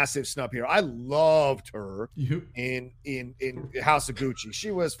was a massive snub here. I loved her in House of Gucci.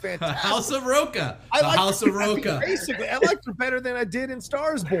 She was fantastic. House of Roca. House of Roca. Basically, I liked her better than I did in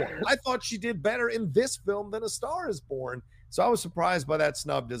Star is Born. I thought she did better in this film than A Star is Born. So I was surprised by that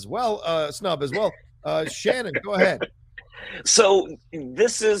snub as well. Shannon, go ahead. So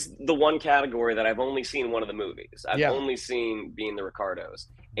this is the one category that I've only seen one of the movies. I've only seen Being the Ricardos.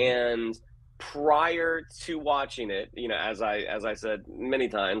 And prior to watching it, as I said many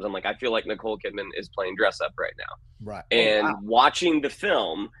times, I'm like, I feel like Nicole Kidman is playing dress up right now. Right. And watching the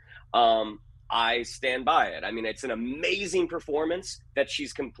film, I stand by it. I mean, it's an amazing performance that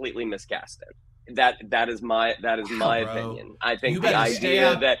she's completely miscast in. That is my opinion. I think the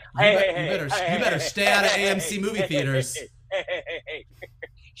idea that you better stay out of AMC movie theaters. Hey.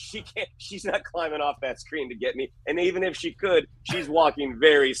 She's not climbing off that screen to get me. And even if she could, she's walking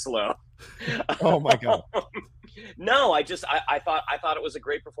very slow. Oh my God. No, I thought it was a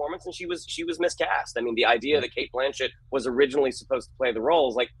great performance, and she was miscast. I mean, the idea that Cate Blanchett was originally supposed to play the role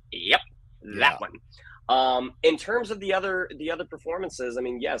is like, yep, that one. In terms of the other performances, I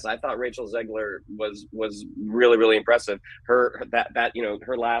mean, yes, I thought Rachel Zegler was really, really impressive. Her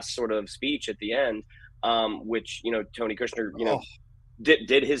her last sort of speech at the end, which Tony Kushner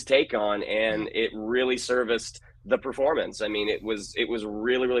did his take on, and it really serviced the performance. I mean, it was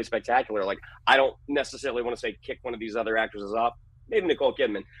really, really spectacular. Like, I don't necessarily want to say kick one of these other actresses off, maybe Nicole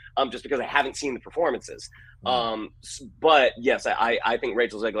Kidman, just because I haven't seen the performances. But yes, I think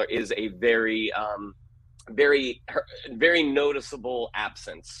Rachel Zegler is a very very noticeable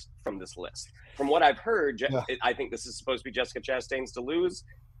absence from this list. From what I've heard, I think this is supposed to be Jessica Chastain's to lose,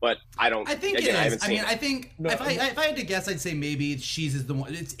 but I don't. I think again, it is. I think if I had to guess, I'd say maybe she's is the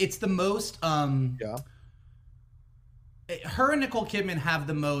one. It's the most. Her and Nicole Kidman have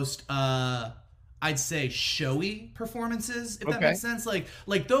the most. I'd say showy performances, if that makes sense.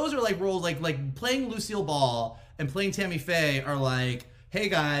 Like those are like roles like playing Lucille Ball and playing Tammy Faye are like, hey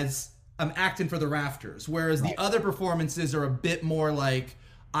guys, I'm acting for the rafters. Whereas the other performances are a bit more like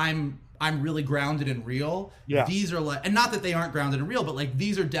I'm really grounded and real. Yeah. These are like, and not that they aren't grounded and real, but like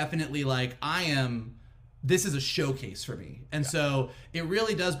these are definitely like this is a showcase for me. And so it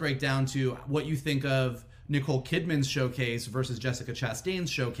really does break down to what you think of Nicole Kidman's showcase versus Jessica Chastain's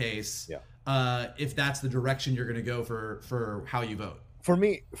showcase. Yeah. If that's the direction you're going to go for how you vote. For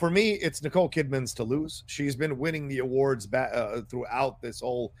me, it's Nicole Kidman's to lose. She's been winning the awards throughout this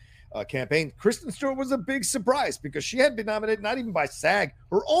whole campaign. Kristen Stewart was a big surprise because she had been nominated not even by SAG.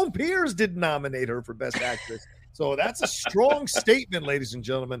 Her own peers didn't nominate her for Best Actress. So that's a strong statement, ladies and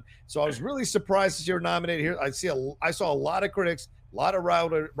gentlemen. So I was really surprised to see her nominated here. I saw a lot of critics, a lot of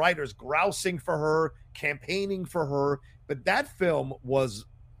writers grousing for her, campaigning for her. But that film was,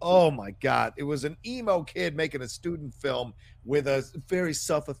 oh my God, it was an emo kid making a student film with a very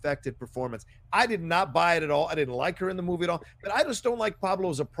self-affected performance. I did not buy it at all. I didn't like her in the movie at all. But I just don't like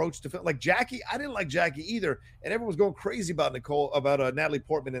Pablo's approach to film. Like Jackie, I didn't like Jackie either. And everyone was going crazy about Natalie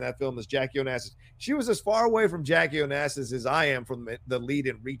Portman in that film as Jackie Onassis. She was as far away from Jackie Onassis as I am from the lead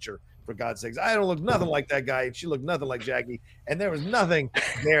in Reacher, for God's sakes. I don't look nothing like that guy, and she looked nothing like Jackie. And there was nothing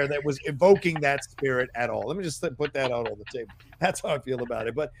there that was evoking that spirit at all. Let me just put that out on the table. That's how I feel about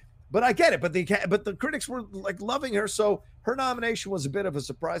it. But I get it. But the critics were like loving her, so her nomination was a bit of a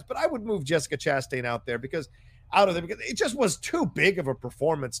surprise. But I would move Jessica Chastain because it just was too big of a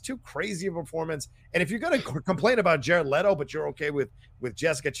performance, too crazy of a performance. And if you're going to complain about Jared Leto, but you're okay with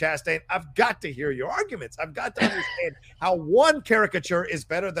Jessica Chastain, I've got to hear your arguments. I've got to understand how one caricature is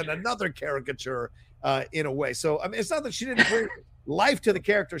better than another caricature in a way. So I mean, it's not that she didn't bring life to the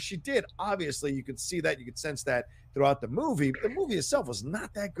character. She did. Obviously, you could see that, you could sense that throughout the movie. But the movie itself was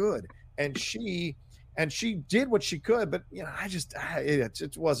not that good, and she did what she could, but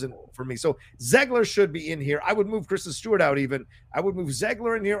it wasn't for me. So Zegler should be in here. I would move Kristen Stewart out even. I would move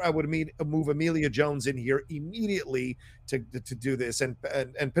Zegler in here. I would move Amelia Jones in here immediately to do this. And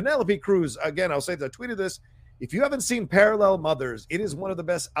Penelope Cruz, again, I'll say that I tweeted this. If you haven't seen Parallel Mothers, it is one of the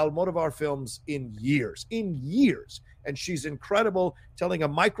best Almodovar films in years. And she's incredible, telling a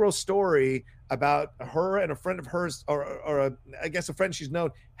micro story about her and a friend of hers, or I guess a friend she's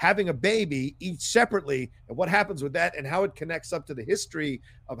known, having a baby, each separately, and what happens with that, and how it connects up to the history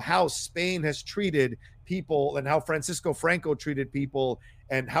of how Spain has treated people, and how Francisco Franco treated people,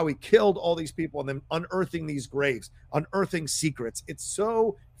 and how he killed all these people, and then unearthing these graves, unearthing secrets. It's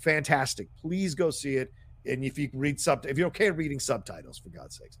so fantastic. Please go see it. And if you can if you're okay reading subtitles, for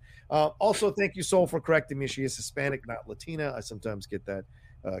God's sakes. Also, thank you, Soul, for correcting me. She is Hispanic, not Latina. I sometimes get that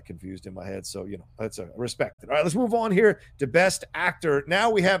confused in my head. So, that's a respect. All right, let's move on here to Best Actor. Now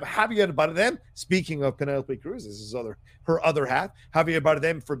we have Javier Bardem. Speaking of Penelope Cruz, this is her other half. Javier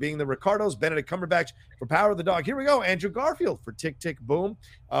Bardem for Being the Ricardos. Benedict Cumberbatch for Power of the Dog. Here we go. Andrew Garfield for Tick, Tick, Boom.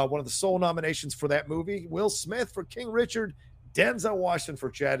 One of the sole nominations for that movie. Will Smith for King Richard. Denzel Washington for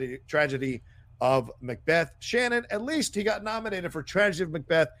Tragedy of Macbeth. Shannon, at least he got nominated for Tragedy of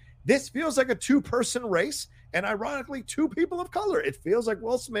Macbeth. This feels like a two-person race, and ironically, two people of color. It feels like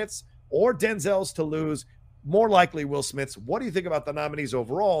Will Smith's or Denzel's to lose. More likely Will Smith's. What do you think about the nominees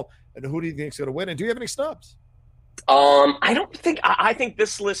overall, and who do you think is going to win? And do you have any snubs? I think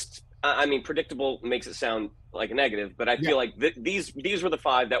this list, predictable makes it sound like a negative, but I feel like these were the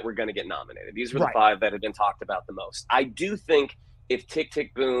 5 that were going to get nominated. These were the 5 that had been talked about the most. I do think if Tick,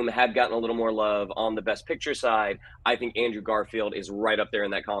 Tick, Boom had gotten a little more love on the Best Picture side, I think Andrew Garfield is right up there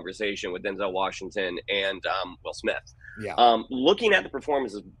in that conversation with Denzel Washington and Will Smith. Yeah. Looking at the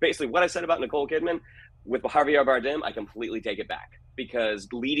performances, basically what I said about Nicole Kidman, with Javier Bardem, I completely take it back, because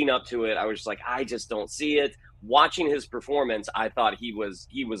leading up to it, I was just like, I just don't see it. Watching his performance, I thought he was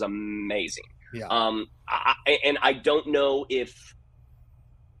amazing. Yeah. I don't know if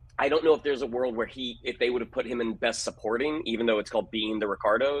there's a world where if they would have put him in Best Supporting, even though it's called Being the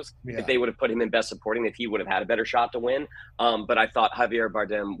Ricardos, if they would have put him in Best Supporting, if he would have had a better shot to win. But I thought Javier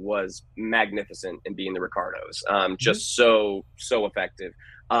Bardem was magnificent in Being the Ricardos. Just so effective.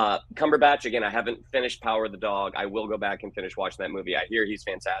 Cumberbatch, again, I haven't finished Power of the Dog. I will go back and finish watching that movie. I hear he's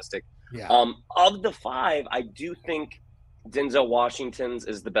fantastic. Yeah. Of the 5, I do think Denzel Washington's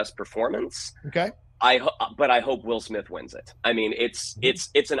is the best performance. Okay. But I hope Will Smith wins it. I mean, it's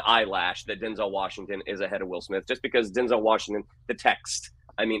an eyelash that Denzel Washington is ahead of Will Smith, just because Denzel Washington, the text,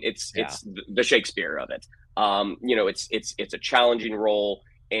 I mean, it's the Shakespeare of it. It's a challenging role,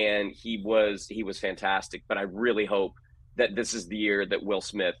 and he was fantastic. But I really hope that this is the year that Will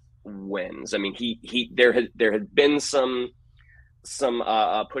Smith wins. I mean, there had been some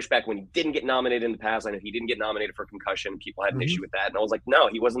pushback when he didn't get nominated in the past. I know he didn't get nominated for Concussion. People had an issue with that, and I was like, no,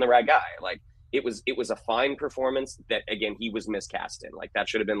 he wasn't the right guy. Like, it was a fine performance that, again, he was miscast in. Like, that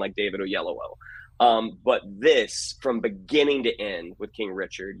should have been like David Oyelowo. But this, from beginning to end with King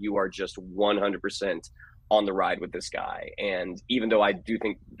Richard, you are just 100% on the ride with this guy. And even though I do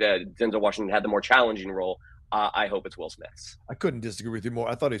think that Denzel Washington had the more challenging role, I hope it's Will Smith's. I couldn't disagree with you more.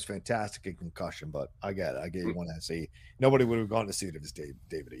 I thought he was fantastic in Concussion, but I get it. I gave you one to see. Nobody would have gone to see it if it's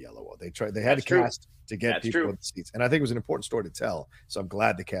David Oyelowo. They had to cast to get people in the seats, and I think it was an important story to tell. So I'm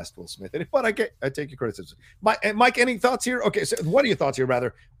glad to cast Will Smith. But I take your criticism. Mike, any thoughts here? Okay, so what are your thoughts here,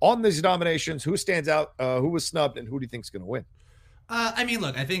 rather, on these nominations? Who stands out? Who was snubbed, and who do you think is going to win?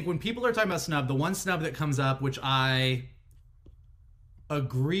 Look, I think when people are talking about snub, the one snub that comes up, which I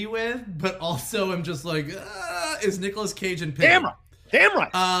agree with, but also I'm just like, is Nicolas Cage and Pig. Damn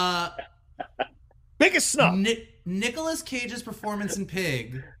right. Biggest snub. Nicolas Cage's performance in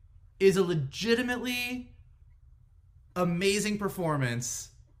Pig is a legitimately amazing performance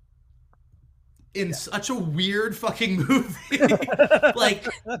in such a weird fucking movie. Like,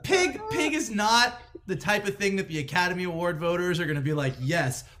 Pig is not the type of thing that the Academy Award voters are going to be like,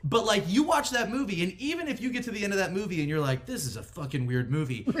 yes. But, like, you watch that movie, and even if you get to the end of that movie and you're like, this is a fucking weird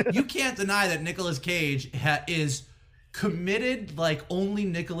movie, you can't deny that Nicolas Cage is committed like only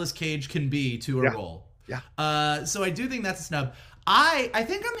Nicolas Cage can be to a role. Yeah. So I do think that's a snub. I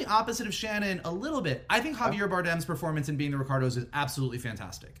think I'm the opposite of Shannon a little bit. I think Javier Bardem's performance in Being the Ricardos is absolutely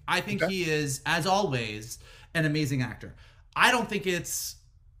fantastic. I think he is, as always, an amazing actor. I don't think it's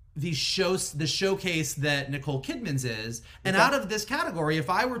the showcase that Nicole Kidman's is. And out of this category, if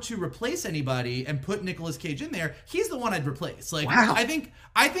I were to replace anybody and put Nicolas Cage in there, he's the one I'd replace. Like, I think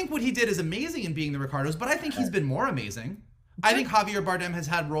what he did is amazing in Being the Ricardos, but I think he's been more amazing. I think Javier Bardem has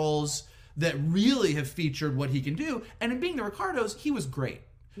had roles that really have featured what he can do. And in Being the Ricardos, he was great.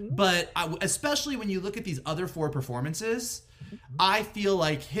 But especially when you look at these other 4 performances, I feel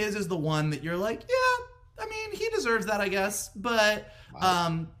like his is the one that you're like, yeah, I mean, he deserves that, I guess. But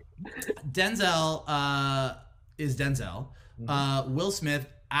Denzel is Denzel. Will Smith,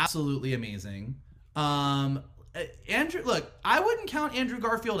 absolutely amazing. Andrew, look, I wouldn't count Andrew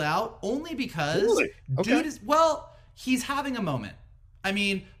Garfield out only because dude is, he's having a moment. I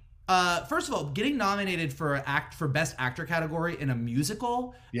mean, first of all, getting nominated for Best Actor category in a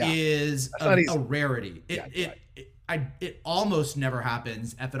musical is a rarity. It almost never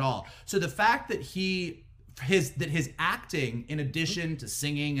happens at all. So the fact that his acting, in addition to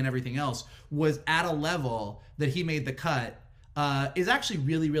singing and everything else, was at a level that he made the cut is actually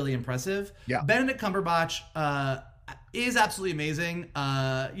really, really impressive. Yeah. Benedict Cumberbatch is absolutely amazing.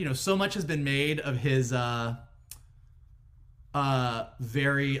 So much has been made of his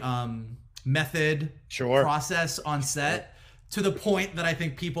very method process on set. To the point that I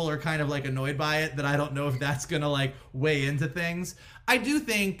think people are kind of like annoyed by it, that I don't know if that's gonna like weigh into things. I do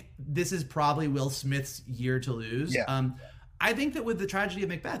think this is probably Will Smith's year to lose. I think that with the tragedy of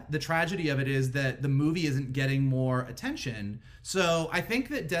Macbeth, the tragedy of it is that the movie isn't getting more attention. So I think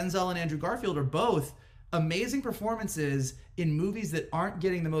that Denzel and Andrew Garfield are both amazing performances in movies that aren't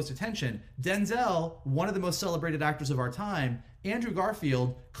getting the most attention. Denzel, one of the most celebrated actors of our time. Andrew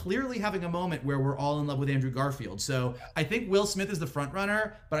Garfield, clearly having a moment where we're all in love with Andrew Garfield. So I think Will Smith is the front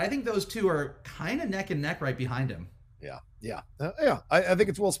runner, but I think those two are kind of neck and neck right behind him. I think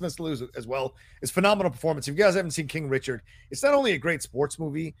it's Will Smith's to lose as well. It's a phenomenal performance. If you guys haven't seen King Richard, it's not only a great sports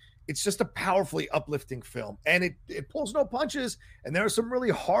movie, it's just a powerfully uplifting film. And it pulls no punches. And there are some really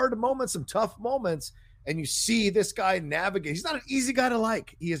hard moments, some tough moments. And you see this guy navigate. He's not an easy guy to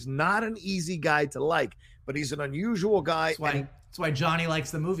like. He is not an easy guy to like, but he's an unusual guy. That's why Johnny likes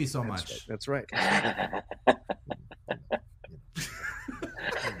the movie so much. That's right.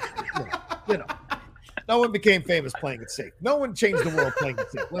 No one became famous playing it safe. No one changed the world playing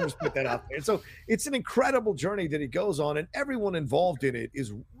it safe. Let me just put that out there. And so it's an incredible journey that he goes on, and everyone involved in it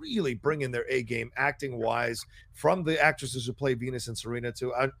is really bringing their A game, acting wise, from the actresses who play Venus and Serena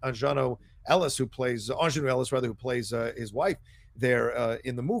to Aunjanue Ellis, who plays his wife there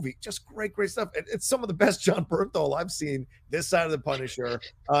in the movie. Just great stuff. It's some of the best John Bernthal I've seen this side of the Punisher.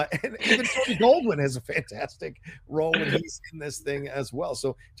 And even Tony Goldwyn has a fantastic role when he's in this thing as well.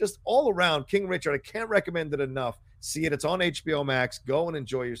 So just all around, King Richard, I can't recommend it enough. See it. It's on HBO Max. Go and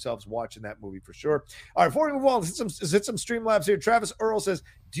enjoy yourselves watching that movie for sure. All right, before we move on, let's hit some Streamlabs here. Travis Earl says,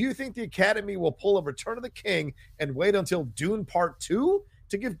 do you think the Academy will pull a Return of the King and wait until Dune Part 2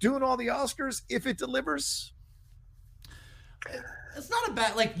 to give Dune all the Oscars if it delivers? It's not a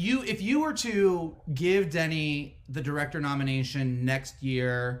bad, like, if you were to give Denny the director nomination next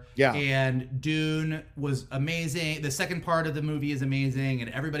year, and Dune was amazing, the second part of the movie is amazing,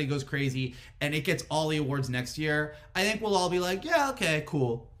 and everybody goes crazy, and it gets all the awards next year, I think we'll all be like, yeah, okay,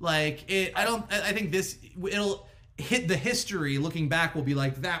 cool. Like, I think it'll hit the history, looking back, will be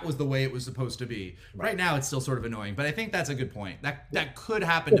like, that was the way it was supposed to be. Right now it's still sort of annoying, but I think that's a good point. That could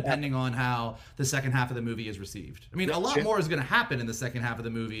happen depending on how the second half of the movie is received. I mean, a lot more is going to happen in the second half of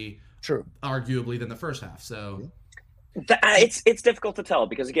the movie, arguably, than the first half. So it's difficult to tell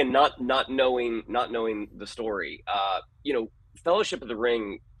because, again, not knowing the story. Fellowship of the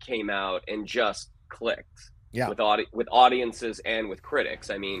Ring came out and just clicked. With audiences and with critics.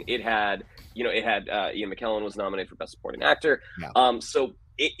 I mean, it had Ian McKellen was nominated for Best Supporting Actor. So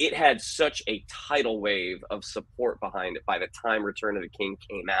it had such a tidal wave of support behind it by the time Return of the King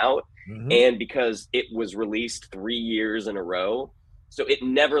came out. And because it was released 3 years in a row, so it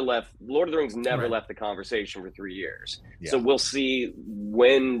never left, Lord of the Rings never left the conversation for 3 years. So we'll see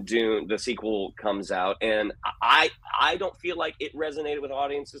when Dune, the sequel, comes out. And I don't feel like it resonated with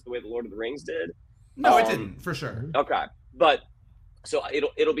audiences the way the Lord of the Rings did. No, it didn't, for sure. Okay, but so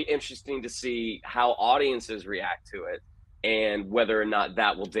it'll be interesting to see how audiences react to it, and whether or not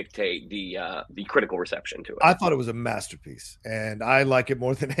that will dictate the critical reception to it. I thought it was a masterpiece, and I like it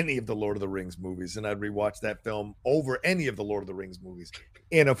more than any of the Lord of the Rings movies, and I'd rewatch that film over any of the Lord of the Rings movies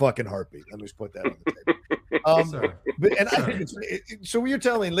in a fucking heartbeat. Let me just put that on the table. I think so you're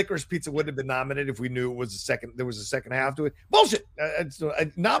telling Licorice Pizza wouldn't have been nominated if we knew there was a second half to it? Bullshit.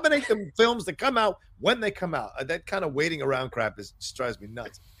 I nominate them films that come out when they come out. That kind of waiting around crap just drives me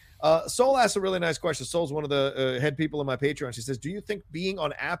nuts. Soul asked a really nice question. Soul's one of the head people in my Patreon. She says, do you think being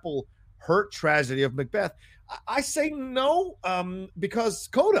on Apple hurt tragedy of Macbeth? I say no, because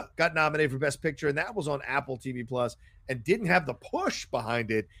Coda got nominated for Best Picture, and that was on Apple TV Plus and didn't have the push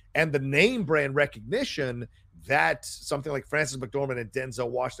behind it and the name brand recognition that something like Frances McDormand and Denzel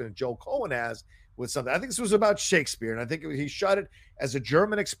Washington and Joel Coen has with something. I think this was about Shakespeare, and I think he shot it as a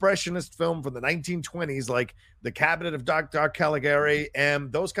German expressionist film from the 1920s, like The Cabinet of Dr. Caligari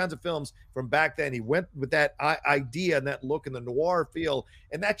and those kinds of films from back then. He went with that idea and that look and the noir feel,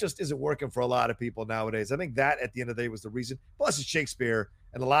 and that just isn't working for a lot of people nowadays. I think that at the end of the day was the reason. Plus, it's Shakespeare,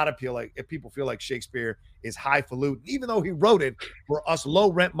 and a lot of people feel like Shakespeare is highfalutin, even though he wrote it for us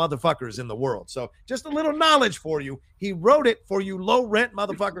low-rent motherfuckers in the world. So just a little knowledge for you. He wrote it for you low-rent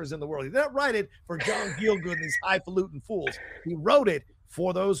motherfuckers in the world. He didn't write it for John Gielgud and these highfalutin fools. He wrote it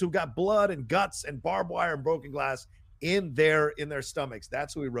for those who got blood and guts and barbed wire and broken glass in their stomachs.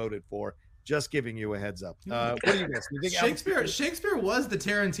 That's who he wrote it for. Just giving you a heads up. What do you guys think? Shakespeare was the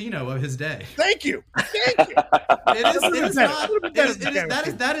Tarantino of his day. Thank you. That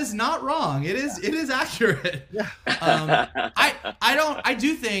is not wrong. It is accurate. Yeah. I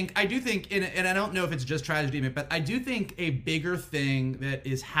do think, and I don't know if it's just tragedy, but I do think a bigger thing that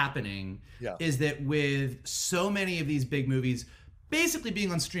is happening is that with so many of these big movies basically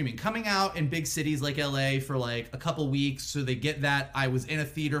being on streaming, coming out in big cities like LA for like a couple weeks, so they get that I was in a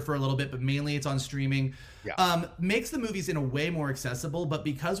theater for a little bit, but mainly it's on streaming, makes the movies in a way more accessible. But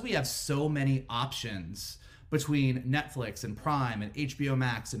because we have so many options between Netflix and Prime and HBO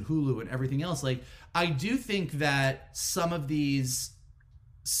Max and Hulu and everything else, like I do think that some of these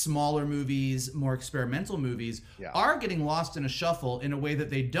smaller movies, more experimental movies are getting lost in a shuffle in a way that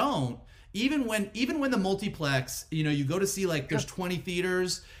they don't. Even when the multiplex, you go to see like there's 20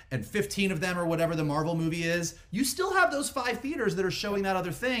 theaters and 15 of them or whatever the Marvel movie is, you still have those 5 theaters that are showing that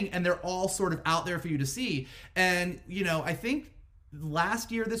other thing, and they're all sort of out there for you to see. And, I think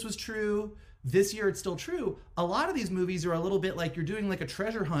last year this was true. This year it's still true. A lot of these movies are a little bit like you're doing like a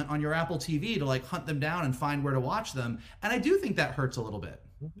treasure hunt on your Apple TV to like hunt them down and find where to watch them. And I do think that hurts a little bit.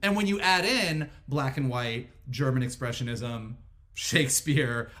 And when you add in black and white, German expressionism,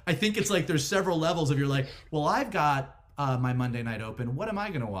 Shakespeare, I think it's like there's several levels of you're like, well, I've got my Monday night open. What am I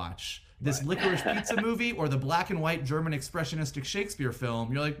going to watch? This Licorice Pizza movie or the black and white German expressionistic Shakespeare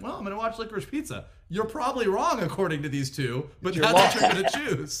film? You're like, well, I'm going to watch Licorice Pizza. You're probably wrong according to these two, but that's what you're going to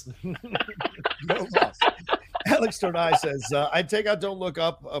choose. You're lost. Alex Tornai says, I'd take out Don't Look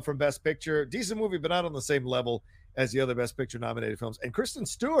Up from Best Picture. Decent movie, but not on the same level as the other Best Picture nominated films. And Kristen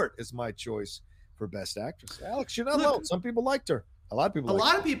Stewart is my choice for Best Actress. Alex, you're not alone. Some people liked her. A lot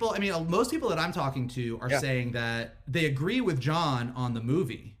of people. I mean, most people that I'm talking to are saying that they agree with John on the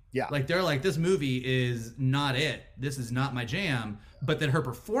movie. Yeah. Like they're like, this movie is not it. This is not my jam. But that her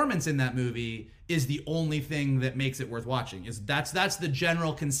performance in that movie is the only thing that makes it worth watching. That's the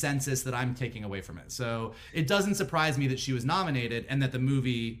general consensus that I'm taking away from it. So it doesn't surprise me that she was nominated and that the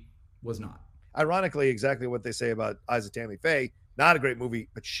movie was not. Ironically, exactly what they say about Isa Tammy Faye. Not a great movie,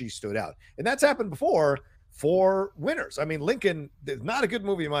 but she stood out. And that's happened before for winners. I mean, Lincoln is not a good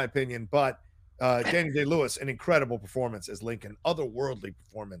movie in my opinion, but Daniel Day-Lewis, an incredible performance as Lincoln, otherworldly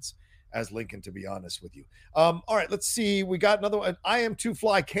performance as Lincoln, to be honest with you. All right, let's see. We got another one. I Am Too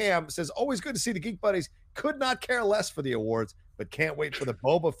Fly Cam says, always good to see the Geek Buddies. Could not care less for the awards, but can't wait for the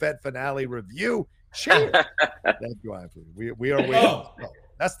Boba Fett finale review. Cheers. Thank you, I Am Too. We are waiting. Oh,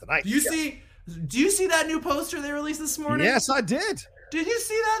 that's the night. Do you see that new poster they released this morning? Yes, I did. Did you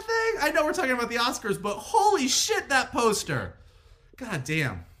see that thing? I know we're talking about the Oscars, but holy shit, that poster. God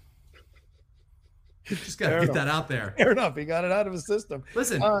damn. Just got to get that out there. Fair enough. He got it out of his system.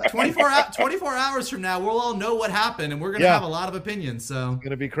 Listen, 24 hours from now, we'll all know what happened, and we're going to have a lot of opinions. So it's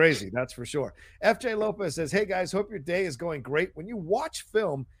going to be crazy. That's for sure. FJ Lopez says, hey, guys, hope your day is going great. When you watch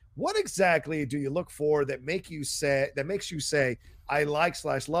film, what exactly do you look for that makes you say, I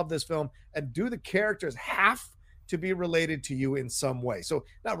like/love this film? And do the characters have to be related to you in some way? So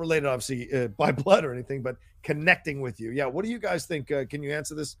not related, obviously, by blood or anything, but connecting with you. Yeah. What do you guys think? Can you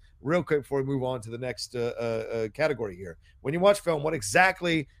answer this real quick before we move on to the next category here? When you watch film, what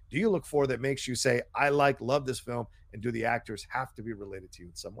exactly do you look for that makes you say, I love this film? And do the actors have to be related to you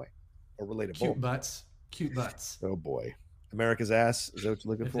in some way or relatable? Cute butts. Oh boy. America's ass. Is that what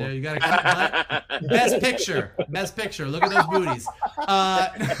you're looking for? There, you got a cute butt. Best picture. Look at those booties.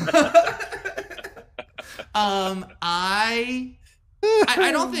 I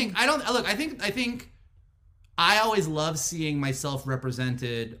think I always love seeing myself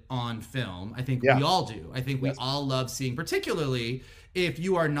represented on film. I think we all do. I think we all love seeing, particularly if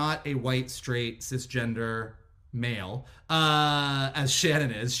you are not a white, straight, cisgender male, as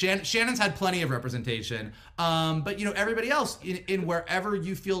Shannon is. Shannon's had plenty of representation. But everybody else in wherever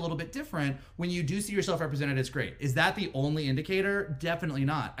you feel a little bit different, when you do see yourself represented, it's great. Is that the only indicator? Definitely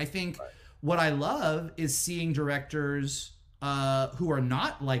not. I think what I love is seeing directors who are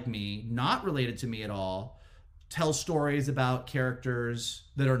not like me, not related to me at all, tell stories about characters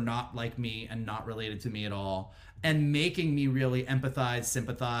that are not like me and not related to me at all, and making me really empathize,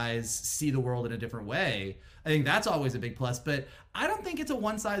 sympathize, see the world in a different way. I think that's always a big plus, but I don't think it's a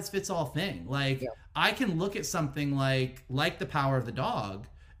one-size-fits-all thing. I can look at something like The Power of the Dog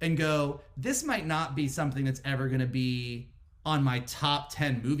and go, this might not be something that's ever going to be on my top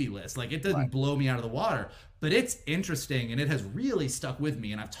 10 movie list. It doesn't blow me out of the water, but it's interesting and it has really stuck with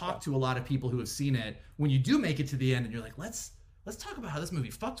me. And I've talked to a lot of people who have seen it. When you do make it to the end and you're like, let's talk about how this movie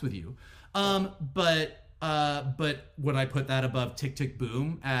fucked with you. But would I put that above Tick, Tick,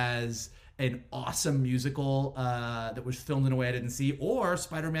 Boom as an awesome musical that was filmed in a way I didn't see, or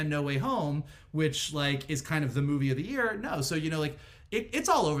Spider-Man No Way Home, which like is kind of the movie of the year. No, so like it's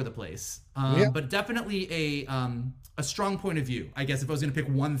all over the place. But definitely a strong point of view. I guess if I was going to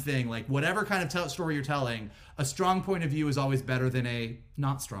pick one thing, like whatever kind of story you're telling, a strong point of view is always better than a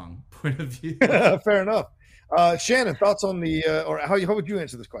not strong point of view. Fair enough. Shannon, thoughts on the or how would you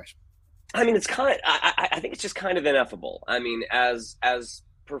answer this question? I mean, it's I think it's just kind of ineffable. I mean, as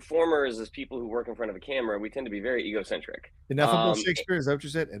performers, as people who work in front of a camera, we tend to be very egocentric. Ineffable Shakespeare, is that what you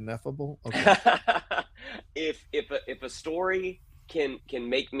said? Ineffable? Okay. If a story can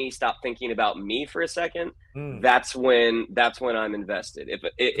make me stop thinking about me for a second, that's when I'm invested.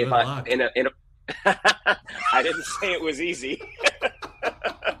 If I in a I didn't say it was easy.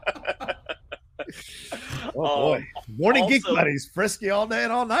 Oh boy. Morning Geek Buddies, frisky all day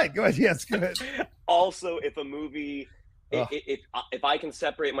and all night. Go ahead. Yes, go ahead. Also, if a movie, if I can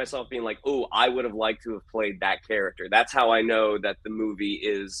separate myself being like, oh, I would have liked to have played that character, that's how I know that the movie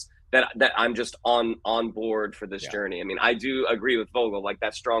is that I'm just on board for this journey. I mean, I do agree with Vogel, like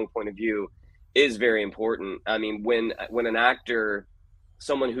that strong point of view is very important. I mean, when an actor,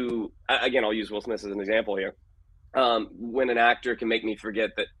 someone who, again, I'll use Will Smith as an example here, when an actor can make me forget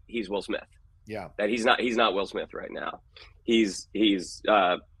that he's Will Smith. Yeah, that he's not Will Smith right now. He's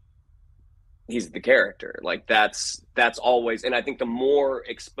the character. Like that's always, and I think the more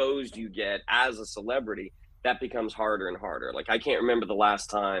exposed you get as a celebrity, that becomes harder and harder. Like I can't remember the last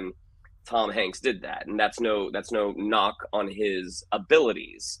time Tom Hanks did that, and that's no knock on his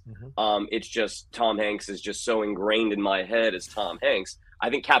abilities. It's just Tom Hanks is just so ingrained in my head as Tom Hanks. I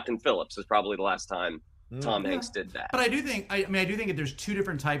think Captain Phillips is probably the last time Tom Hanks did that. But I do think that there's two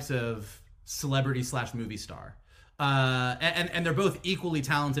different types of celebrity / movie star, and they're both equally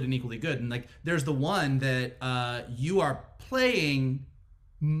talented and equally good. And like there's the one that you are playing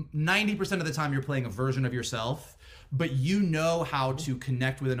 90% of the time, you're playing a version of yourself, but you know how to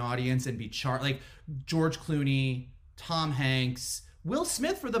connect with an audience and be like George Clooney, Tom Hanks, Will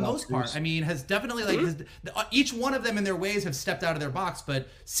Smith for the most part. I mean, has definitely each one of them in their ways have stepped out of their box. But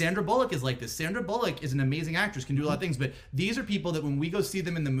Sandra Bullock is like this. Sandra Bullock is an amazing actress, can do a lot of things. But these are people that when we go see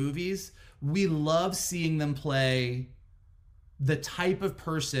them in the movies, we love seeing them play the type of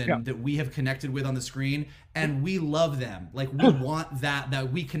person that we have connected with on the screen, and we love them. Like we want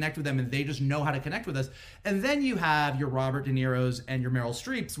that we connect with them, and they just know how to connect with us. And then you have your Robert De Niro's and your Meryl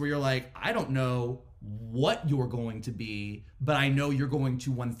Streeps, where you're like, I don't know what you're going to be, but I know you're going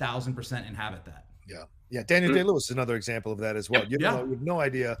to 1000% inhabit that. Yeah. Daniel Day-Lewis is another example of that as well. You have no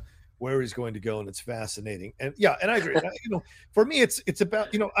idea where he's going to go, and it's fascinating. And and I agree. For me, it's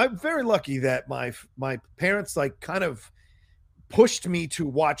about, I'm very lucky that my parents like kind of pushed me to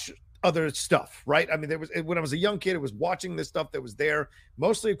watch other stuff, right? I mean, there was, when I was a young kid, it was watching this stuff that was there,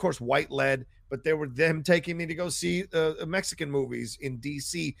 mostly, of course, white led, but they were them taking me to go see Mexican movies in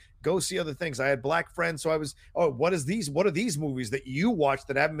DC, go see other things. I had black friends, so I was, what are these movies that you watch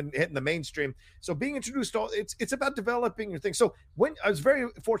that haven't been hitting the mainstream? So being introduced to it's about developing your thing. So when I was very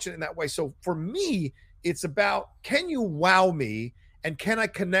fortunate in that way. So for me, it's about, can you wow me? And can I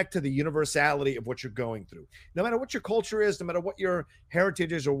connect to the universality of what you're going through? No matter what your culture is, no matter what your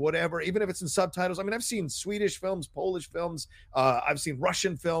heritage is or whatever, even if it's in subtitles. I mean, I've seen Swedish films, Polish films. I've seen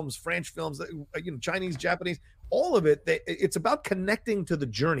Russian films, French films, Chinese, Japanese, all of it. It's about connecting to the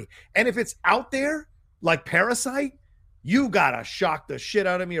journey. And if it's out there, like Parasite, you got to shock the shit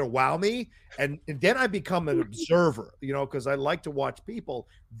out of me or wow me. And then I become an observer, because I like to watch people.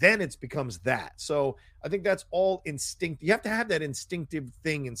 Then it becomes that. So I think that's all instinct. You have to have that instinctive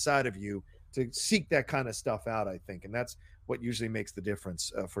thing inside of you to seek that kind of stuff out, I think. And that's what usually makes the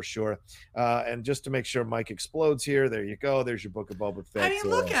difference for sure. And just to make sure Mike explodes here, there you go. There's your Book of Boba Fett. I mean,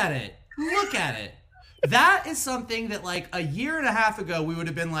 look at it. Look at it. That is something that like a year and a half ago, we would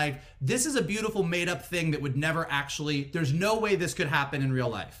have been like, this is a beautiful made up thing that would never actually, there's no way this could happen in real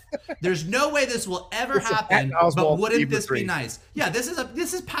life. There's no way this will ever happen, but wouldn't this be nice? Yeah, this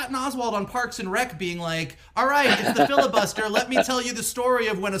is Patton Oswalt on Parks and Rec being like, all right, it's the filibuster. Let me tell you the story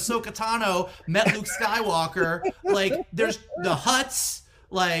of when Ahsoka Tano met Luke Skywalker. Like there's the Hutts,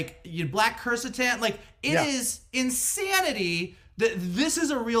 like Black Cursitan. Like it is insanity that this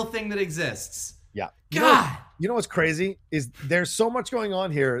is a real thing that exists. Yeah. God. You know what's crazy is there's so much going on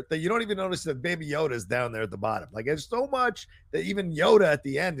here that you don't even notice that Baby Yoda is down there at the bottom. Like there's so much that even Yoda at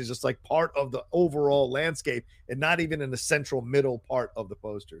the end is just like part of the overall landscape and not even in the central middle part of the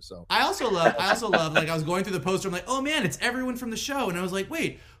poster. So I also love like I was going through the poster. I'm like, oh man, it's everyone from the show. And I was like,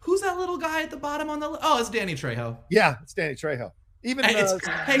 wait, who's that little guy at the bottom on the, it's Danny Trejo. Yeah. It's Danny Trejo. Even hey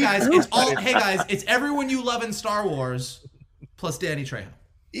guys, it's everyone you love in Star Wars plus Danny Trejo.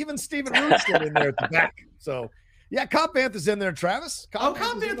 Even Stephen Root's in there at the back. So, yeah, Cobb Vanth's in there, Travis. Cobb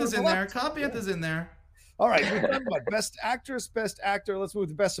Vanth's in there. Cobb Vanth's in there. All right, we've done what? Best actress, best actor. Let's move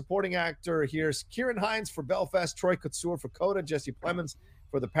to best supporting actor. Here's Kieran Hines for Belfast, Troy Kotsur for Coda, Jesse Plemons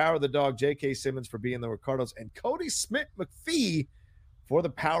for The Power of the Dog, J.K. Simmons for Being the Ricardos, and Cody Smith-McPhee for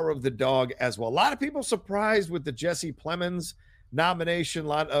The Power of the Dog as well. A lot of people surprised with the Jesse Plemons nomination.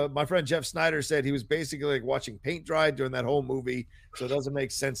 My friend Jeff Snyder said he was basically like watching paint dry during that whole movie, so it doesn't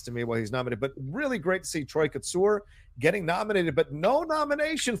make sense to me why he's nominated. But really great to see Troy Kotsur getting nominated, but no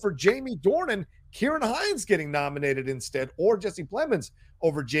nomination for Jamie Dornan. Kieran Hines getting nominated instead, or Jesse Plemons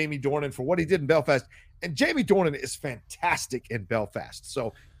over Jamie Dornan for what he did in Belfast. And Jamie Dornan is fantastic in Belfast.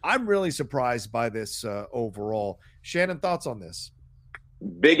 So I'm really surprised by this overall. Shannon, thoughts on this?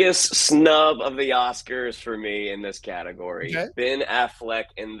 Biggest snub of the Oscars for me in this category. Okay. Ben Affleck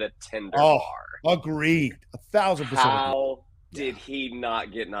in The Tender Bar. Agreed. 1,000%. How did he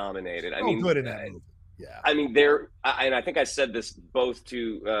not get nominated? I mean, good in that movie. Yeah. I mean, and I think I said this both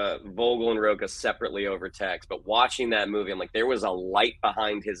to Vogel and Roca separately over text, but watching that movie, I'm like, there was a light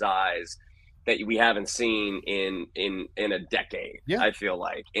behind his eyes that we haven't seen in a decade. Yeah. I feel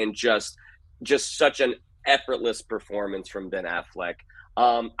like, and just such an effortless performance from Ben Affleck.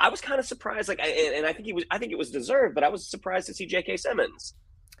 I was kind of surprised, like, and I think it was deserved, but I was surprised to see J.K. Simmons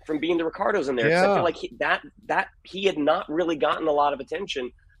from Being the Ricardos in there. Yeah. I feel like he had not really gotten a lot of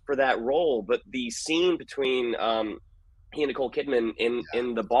attention for that role, but the scene between he and Nicole Kidman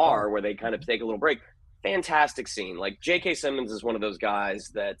in the bar where they kind of take a little break, fantastic scene. Like, J.K. Simmons is one of those guys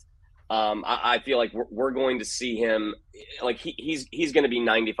that I feel like we're going to see him, like he's going to be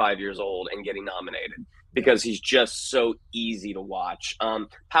 95 years old and getting nominated because he's just so easy to watch.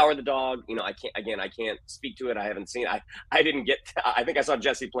 Power of the Dog, I can't speak to it. I haven't seen it. I didn't get I think I saw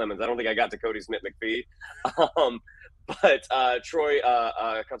Jesse Plemons. I don't think I got to Cody Smith-McPhee. But Troy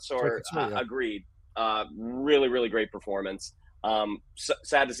Kotsur, agreed. Really, really great performance.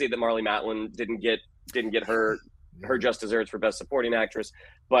 Sad to see that Marlee Matlin didn't get her just desserts for Best Supporting Actress,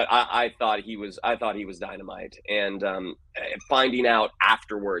 but I thought he was dynamite. And finding out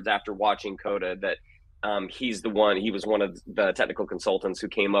afterwards, after watching Coda, that he was one of the technical consultants who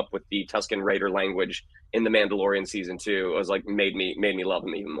came up with the Tusken Raider language in The Mandalorian season 2. It was like made me love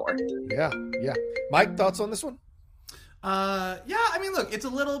him even more. Yeah. Mike, thoughts on this one? I mean, look, it's a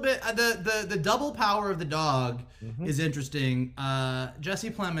little bit the double power of the dog is interesting. Jesse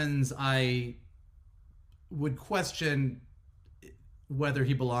Plemons, I would question whether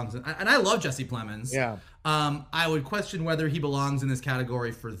he belongs in, and I love Jesse Plemons. Yeah. I would question whether he belongs in this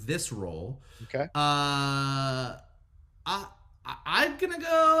category for this role. Okay. I'm gonna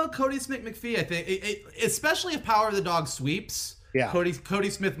go Cody Smith-McPhee. I think, especially if Power of the Dog sweeps. Yeah. Cody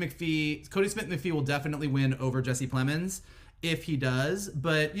Smith-McPhee will definitely win over Jesse Plemons if he does.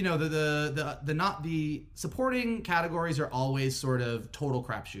 But the supporting categories are always sort of total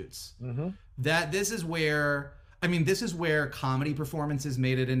crapshoots. This is where comedy performances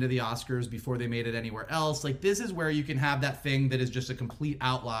made it into the Oscars before they made it anywhere else. Like, this is where you can have that thing that is just a complete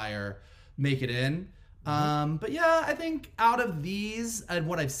outlier make it in. But yeah, I think out of these and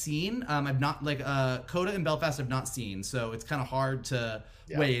what I've seen, I've not Coda and Belfast I've not seen, so it's kind of hard to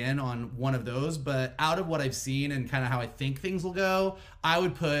weigh in on one of those. But out of what I've seen and kind of how I think things will go, I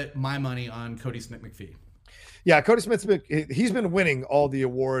would put my money on Cody Smith-McPhee. Yeah, Cody Smith-McPhee, he's been winning all the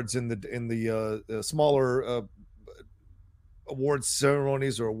awards in the smaller awards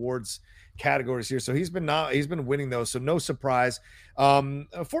ceremonies or awards categories here, so he's been winning those, so no surprise. For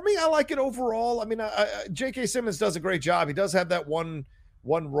me, I like it overall. I mean, J.K. Simmons does a great job. He does have that one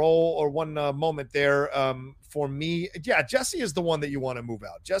role or one moment there. For me, yeah, Jesse is the one that you want to move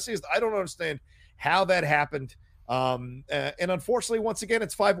out. I don't understand how that happened. And unfortunately, once again,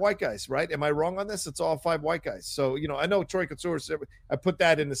 it's 5 white guys, right? Am I wrong on this? It's all 5 white guys. So, I know Troy Kotsur, I put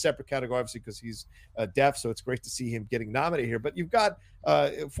that in a separate category, obviously, because he's deaf. So it's great to see him getting nominated here. But you've got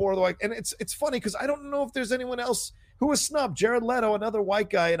 4 of the white, and it's funny because I don't know if there's anyone else who was snubbed. Jared Leto, another white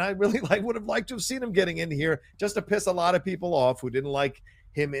guy, and I really would have liked to have seen him getting in here just to piss a lot of people off who didn't like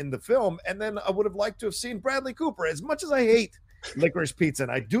him in the film. And then I would have liked to have seen Bradley Cooper. As much as I hate Licorice Pizza,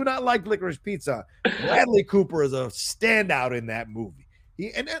 and I do not like Licorice Pizza, Bradley Cooper is a standout in that movie.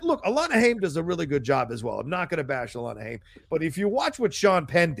 And look, Alana Haim does a really good job as well. I'm not going to bash Alana Haim, but if you watch what Sean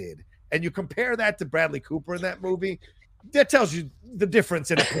Penn did and you compare that to Bradley Cooper in that movie, that tells you the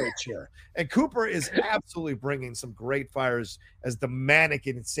difference in a pitch here. And Cooper is absolutely bringing some great fires as the manic,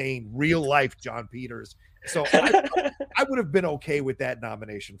 insane, real life John Peters. So I would have been okay with that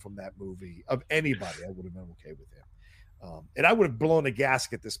nomination from that movie of anybody. I would have been okay with him. And I would have blown a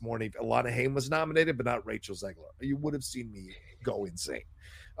gasket this morning if Alana Haim was nominated, but not Rachel Zegler. You would have seen me go insane.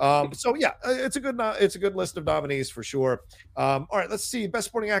 So yeah, it's a good list of nominees for sure. All right, let's see. Best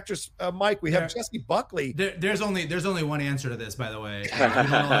Supporting Actress, Mike. We have Jessie Buckley. There's only one answer to this, by the way.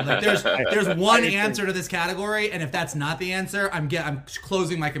 There's one answer to this category, and if that's not the answer, I'm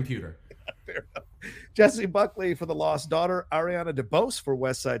closing my computer. Fair enough. Jessie Buckley for The Lost Daughter, Ariana DeBose for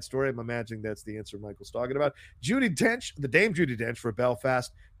West Side Story. I'm imagining that's the answer Michael's talking about. Judi Dench, the Dame Judi Dench for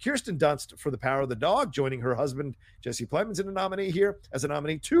Belfast. Kirsten Dunst for The Power of the Dog, joining her husband Jesse Plemons in a nominee here. As a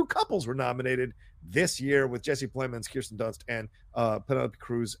nominee, 2 couples were nominated this year with Jesse Plemons, Kirsten Dunst, and Penelope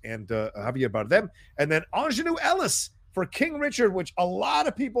Cruz and Javier Bardem. And then Ingenue Ellis for King Richard, which a lot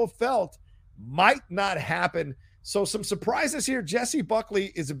of people felt might not happen. So some surprises here. Jessie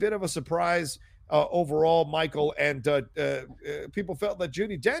Buckley is a bit of a surprise overall, Michael, and people felt that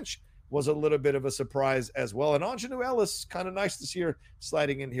Judi Dench was a little bit of a surprise as well. And Ingenue Ellis, kind of nice to see her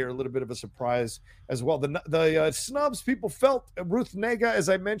sliding in here, a little bit of a surprise as well. The snubs, people felt Ruth Negga, as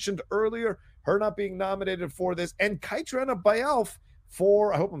I mentioned earlier, her not being nominated for this, and Kaitrana Bayalf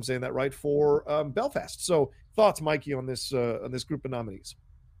for, I hope I'm saying that right, for Belfast. So thoughts, Mikey, on this group of nominees?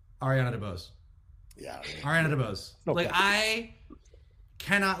 Ariana DeBose. Yeah. Ariana DeBose. Okay. I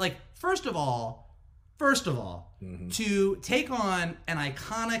cannot, first of all, to take on an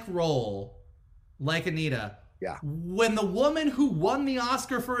iconic role like Anita, when the woman who won the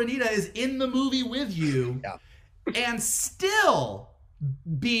Oscar for Anita is in the movie with you, and still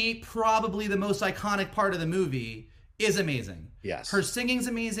be probably the most iconic part of the movie is amazing. Yes. Her singing's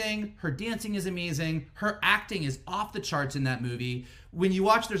amazing. Her dancing is amazing. Her acting is off the charts in that movie. When you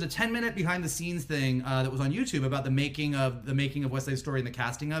watch, there's a 10-minute behind the scenes thing that was on YouTube about the making of West Side Story and the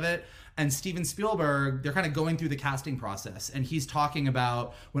casting of it. And Steven Spielberg, they're kind of going through the casting process. And he's talking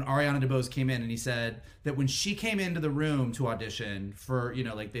about when Ariana DeBose came in, and he said that when she came into the room to audition for,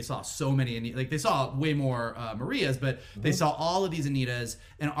 they saw so many, they saw way more Marias, but they saw all of these Anitas.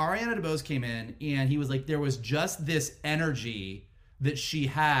 And Ariana DeBose came in, and he was like, there was just this energy that she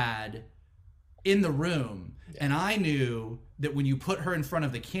had in the room. And I knew that when you put her in front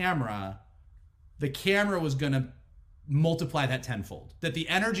of the camera was going to multiply that tenfold, that the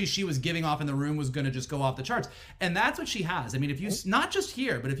energy she was giving off in the room was going to just go off the charts. And that's what she has. I mean, if you, not just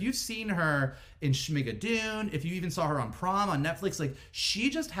here, but if you've seen her in Schmigadoon, if you even saw her on Prom on Netflix, she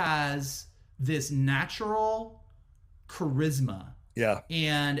just has this natural charisma. Yeah.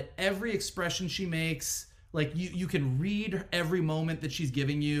 And every expression she makes, you can read every moment that she's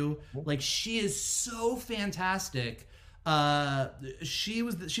giving you. She is so fantastic.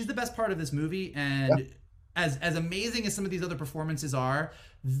 She's the best part of this movie. And as amazing as some of these other performances are,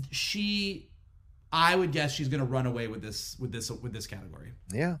 I would guess she's going to run away with this category.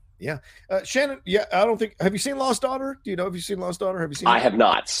 Yeah. Yeah. Shannon, I don't think, have you seen Lost Daughter? Do you know if you've seen Lost Daughter? Have you seen it? I have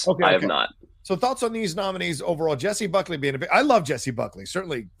not. Okay, I have not. So thoughts on these nominees overall? Jessie Buckley being I love Jessie Buckley,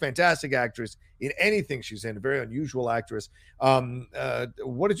 certainly fantastic actress in anything she's in, a very unusual actress.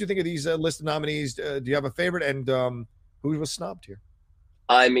 What did you think of these list of nominees? Do you have a favorite, and who was snubbed here?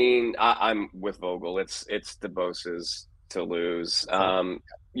 I mean, I'm with Vogel. It's DeBose's to lose.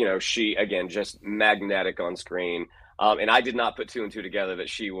 She, again, just magnetic on screen. And I did not put 2 and 2 together that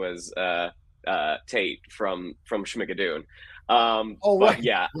she was Tate from Schmigadoon. Right.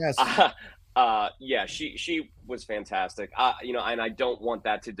 Yeah. Yes. She was fantastic. And I don't want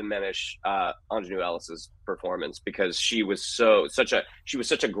that to diminish Ingenue Ellis's performance, because she was such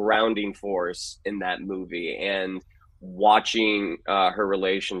a grounding force in that movie. And watching her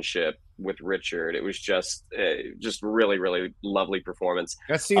relationship with Richard, it was just really, really lovely performance.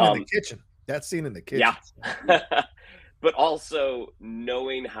 That scene in the kitchen. Yeah. But also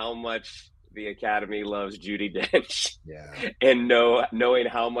knowing how much the Academy loves Judi Dench, and knowing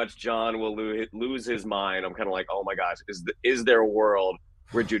how much John will lose his mind, I'm kind of like, oh my gosh, is there a world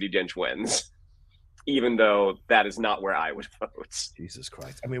where Judi Dench wins? Even though that is not where I would vote. Jesus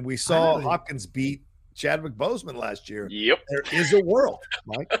Christ! I mean, we saw Hopkins beat Chadwick Boseman last year. Yep, there is a world,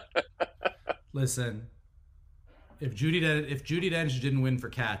 Mike. Listen, if Judi Dench didn't win for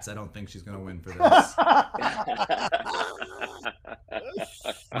Cats, I don't think she's going to win for this.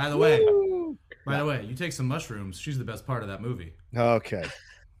 By the way, you take some mushrooms. She's the best part of that movie. Okay.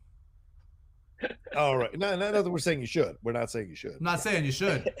 All right. No, we're saying you should. We're not saying you should. I'm not saying you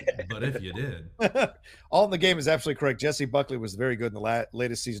should, but if you did. All in the Game is absolutely correct. Jessie Buckley was very good in the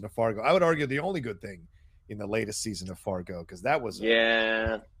latest season of Fargo. I would argue the only good thing in the latest season of Fargo, because that was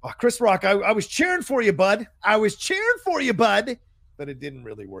Chris Rock. I was cheering for you, bud. But it didn't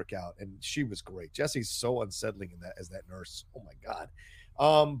really work out, and she was great. Jessie's so unsettling in that as that nurse. Oh my God.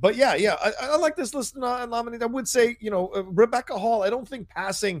 But I like this list of nominees. I would say, Rebecca Hall, I don't think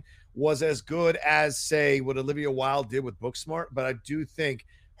Passing was as good as, say, what Olivia Wilde did with Booksmart, but I do think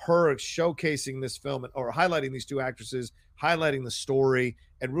her showcasing this film or highlighting these two actresses, highlighting the story.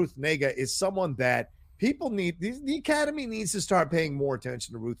 And Ruth Negga is someone that people need. The Academy needs to start paying more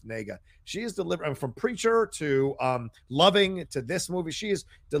attention to Ruth Negga. She is delivering from Preacher to Loving to this movie. She is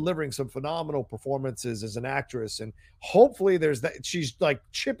delivering some phenomenal performances as an actress, and hopefully there's that she's like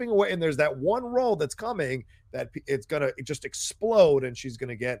chipping away. And there's that one role that's coming that it's gonna just explode, and she's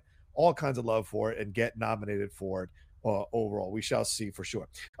gonna get all kinds of love for it and get nominated for it. Overall, we shall see for sure.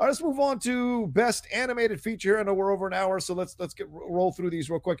 All right, let's move on to Best Animated Feature. I know we're over an hour, so let's roll through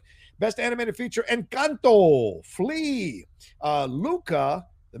these real quick. Best Animated Feature: Encanto, Flea, Luca,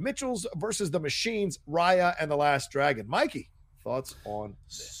 The Mitchells versus the Machines, Raya, and The Last Dragon. Mikey, thoughts on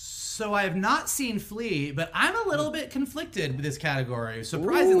this? So I have not seen Flea, but I'm a little bit conflicted with this category.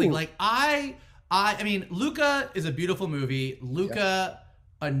 Surprisingly, like I mean, Luca is a beautiful movie. Luca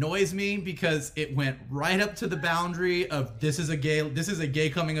annoys me because it went right up to the boundary of this is a gay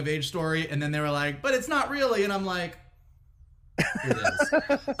coming of age story, and then they were like, but it's not really, and I'm like, it is.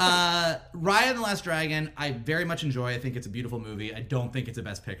 Raya and the Last Dragon, I very much enjoy. I think it's a beautiful movie. I don't think it's a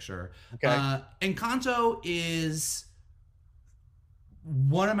Best Picture. Encanto is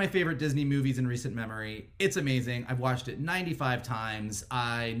one of my favorite Disney movies in recent memory. It's amazing. I've watched it 95 times.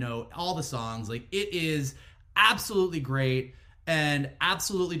 I know all the songs. Like, it is absolutely great and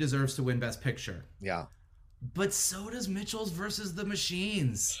absolutely deserves to win Best Picture. Yeah. But so does Mitchells versus the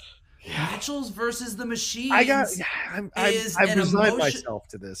Machines. Mitchells versus the Machines. I've resigned myself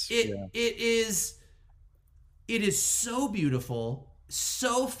to this. It is so beautiful,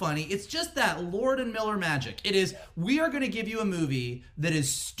 so funny. It's just that Lord and Miller magic. It is, we are going to give you a movie that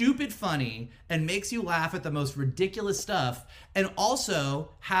is stupid funny and makes you laugh at the most ridiculous stuff, and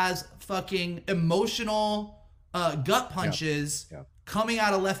also has fucking emotional gut punches coming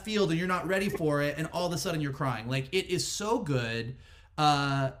out of left field, and you're not ready for it, and all of a sudden you're crying. Like, it is so good.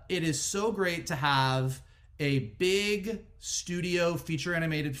 It is so great to have a big studio feature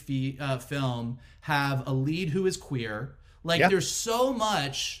animated film have a lead who is queer. Like, there's so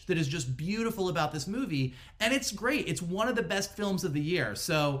much that is just beautiful about this movie, and it's great. It's one of the best films of the year.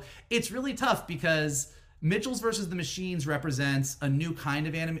 So it's really tough because Mitchells versus the Machines represents a new kind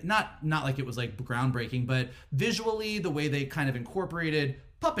of anime. Not like it was like groundbreaking, but visually the way they kind of incorporated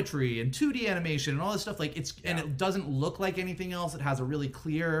puppetry and 2D animation and all this stuff, like and it doesn't look like anything else. It has a really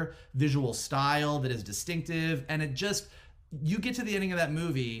clear visual style that is distinctive, and it just, you get to the ending of that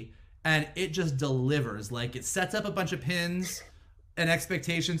movie and it just delivers. Like, it sets up a bunch of pins and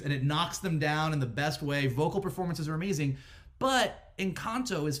expectations and it knocks them down in the best way. Vocal performances are amazing, but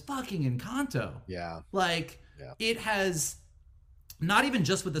Encanto is fucking Encanto. It has, not even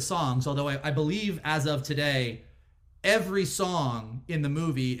just with the songs, although I believe as of today every song in the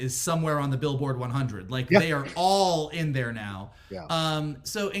movie is somewhere on the Billboard 100. Like, they are all in there now.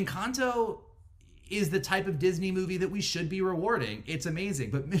 So Encanto is the type of Disney movie that we should be rewarding. It's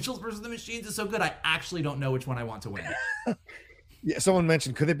amazing. But Mitchells versus the Machines is so good, I actually don't know which one I want to win. Someone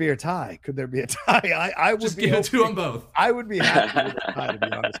mentioned, could there be a tie? Could there be a tie? I would just give it to them both. I would be happy with a tie, to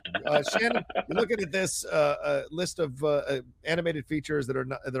be honest with you. Shannon, you're looking at this list of animated features that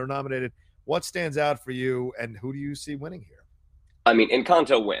are nominated. What stands out for you, and who do you see winning here? I mean,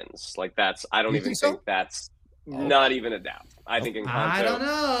 Encanto wins. Like, that's, I don't even think that's not even a doubt. I think Encanto. I don't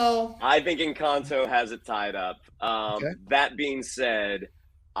know. I think Encanto has it tied up. That being said,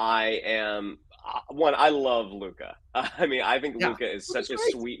 I love Luca. I mean, I think Luca is such a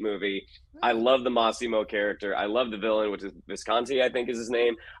sweet movie. I love the Massimo character. I love the villain, which is Visconti, I think is his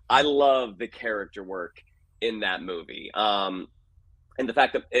name. I love the character work in that movie. And the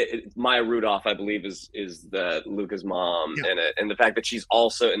fact that Maya Rudolph, I believe, is the Luca's mom in it, and the fact that she's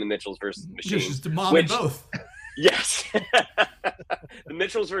also in the Mitchells versus the Machines. She's the mom in both. Yes. The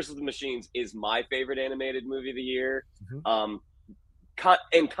Mitchells versus the Machines is my favorite animated movie of the year. And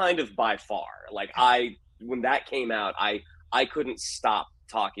kind of by far. Like, when that came out, I couldn't stop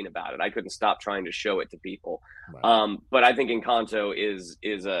talking about it. I couldn't stop trying to show it to people. Right. But I think Encanto is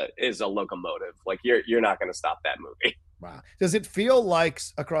a locomotive. Like, you're not going to stop that movie. Wow. Does it feel like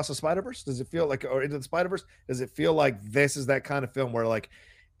Across the Spider-Verse? Does it feel like, or Into the Spider-Verse? Does it feel like this is that kind of film where, like,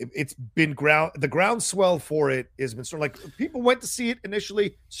 it's been the groundswell for it has been sort of like, people went to see it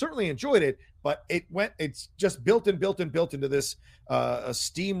initially, certainly enjoyed it, but it's just built into this a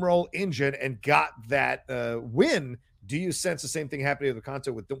steamroll engine and got that win. Do you sense the same thing happening with the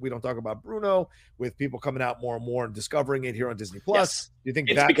content with We Don't Talk About Bruno, with people coming out more and more and discovering it here on Disney Plus? Yes. Do you think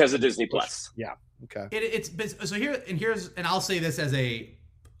it's because of Disney Plus? Yeah. Okay. Here's and I'll say this as a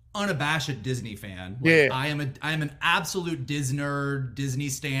unabashed Disney fan. Like, I am an absolute Disney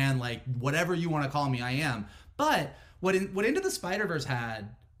stan, like, whatever you want to call me, I am. But what Into the Spider-Verse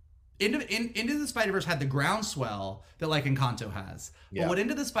had Into the Spider-Verse had the groundswell that like Encanto has. But what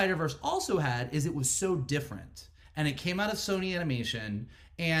Into the Spider-Verse also had is it was so different. And it came out of Sony Animation.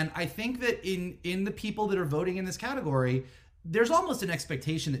 And I think that in the people that are voting in this category, there's almost an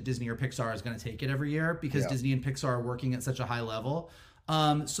expectation that Disney or Pixar is going to take it every year because Disney and Pixar are working at such a high level.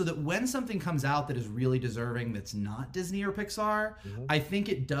 So that when something comes out that is really deserving that's not Disney or Pixar, I think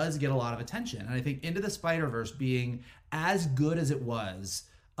it does get a lot of attention. And I think Into the Spider-Verse being as good as it was,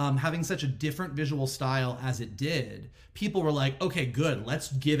 having such a different visual style as it did, people were like, okay, good,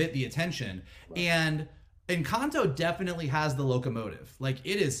 let's give it the attention. And Encanto definitely has the locomotive. Like,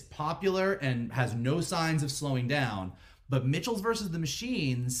 it is popular and has no signs of slowing down. But Mitchell's versus the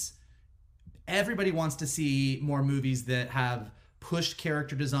Machines, everybody wants to see more movies that have pushed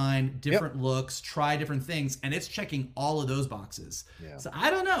character design, different looks, try different things, and it's checking all of those boxes. So I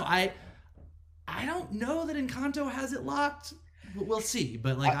don't know. I don't know that Encanto has it locked. We'll see.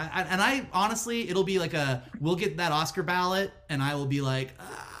 But like, I honestly, it'll be like we'll get that Oscar ballot, and I will be like,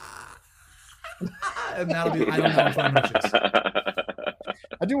 and that'll be, I don't know if I'm gonna choose.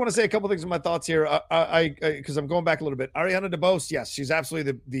 I do want to say a couple things in my thoughts here. Because I'm going back a little bit. Ariana DeBose, yes, she's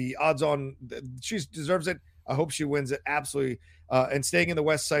absolutely the odds-on. She deserves it. I hope she wins it. Absolutely. And staying in the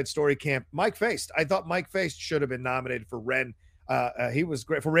West Side Story camp, Mike Faist. I thought Mike Faist should have been nominated for Ren. He was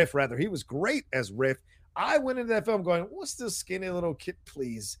great for Riff, rather. He was great as Riff. I went into that film going, "What's this skinny little kid?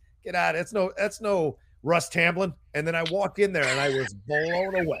 Please get out! That's no Russ Tamblyn." And then I walk in there and I was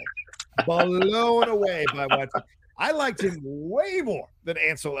blown away by what I liked him way more than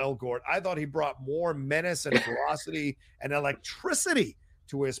Ansel Elgort. I thought he brought more menace and ferocity and electricity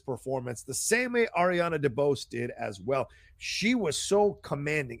to his performance, the same way Ariana DeBose did as well. She was so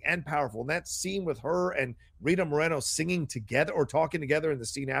commanding and powerful. And that scene with her and Rita Moreno singing together or talking together in the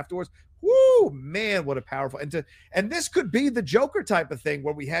scene afterwards, whoo, man, what a powerful. And this could be the Joker type of thing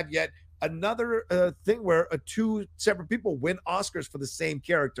where we have yet another thing where two separate people win Oscars for the same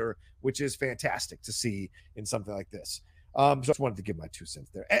character, which is fantastic to see in something like this. So I just wanted to give my 2 cents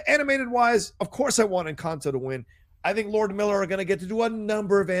there. Animated wise, of course I want Encanto to win. I think Lord and Miller are going to get to do a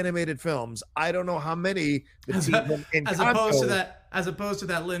number of animated films. I don't know how many the team in as opposed to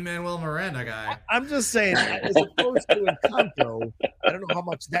that Lin-Manuel Miranda guy. I'm just saying, as opposed to Encanto, I don't know how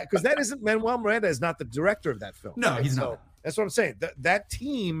much that, because that isn't, Manuel Miranda is not the director of that film. No, he's not. That's what I'm saying. That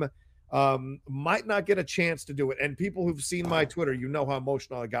team might not get a chance to do it. And people who've seen my Twitter, you know how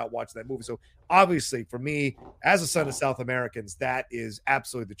emotional I got watching that movie. So obviously for me, as a son of South Americans, that is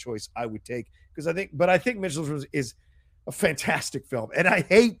absolutely the choice I would take. Because I think Mitchell's is a fantastic film. And I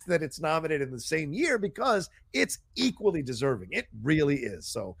hate that it's nominated in the same year because it's equally deserving. It really is.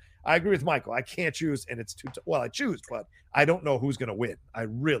 So I agree with Michael. I can't choose, and it's I choose, but I don't know who's going to win. I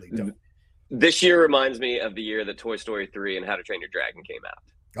really don't. This year reminds me of the year that Toy Story 3 and How to Train Your Dragon came out.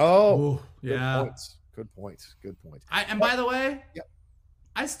 Oh, ooh, yeah. Good points. And by the way,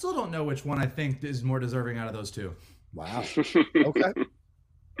 I still don't know which one I think is more deserving out of those two. Wow. Okay.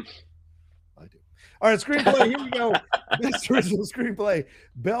 I do. All right, screenplay. Here we go. Best original screenplay.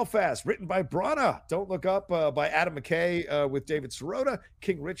 Belfast, written by Brana. Don't Look Up by Adam McKay with David Sirota.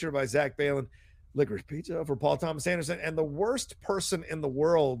 King Richard by Zach Balin. Licorice Pizza for Paul Thomas Anderson. And The Worst Person in the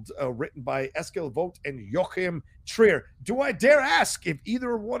World, written by Eskil Vogt and Joachim Trier. Do I dare ask if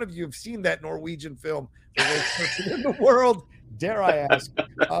either one of you have seen that Norwegian film, The Worst Person in the World? Dare I ask? But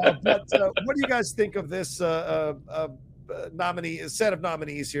what do you guys think of this set of nominees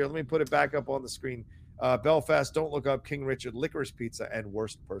here? Let me put it back up on the screen. Belfast, Don't Look Up, King Richard, Licorice Pizza, and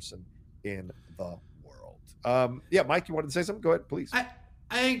Worst Person in the World. Mike, you wanted to say something? Go ahead, please.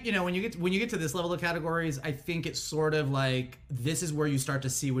 I think, when you get to this level of categories, I think it's sort of like this is where you start to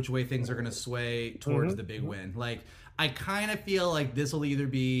see which way things are going to sway towards the big win. Like, I kind of feel like this will either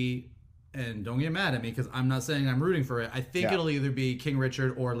be, and don't get mad at me because I'm not saying I'm rooting for it. I think it'll either be King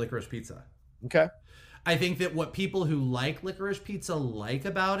Richard or Licorice Pizza. Okay. I think that what people who like Licorice Pizza like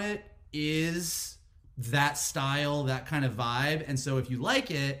about it is that style, that kind of vibe. And so if you like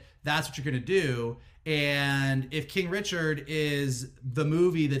it, that's what you're going to do. And if King Richard is the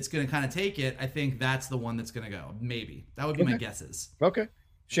movie that's going to kind of take it, I think that's the one that's going to go. Maybe. That would be my guesses. Okay.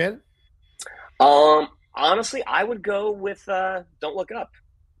 Shannon? Honestly, I would go with Don't Look Up.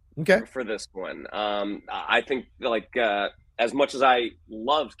 Okay. For this one. I think as much as I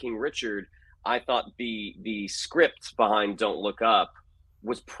loved King Richard, I thought the script behind Don't Look Up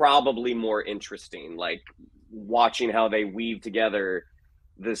was probably more interesting. Like watching how they weave together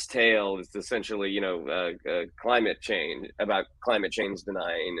this tale is essentially, climate change, about climate change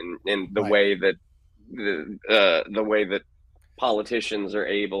denying and the way that the way that politicians are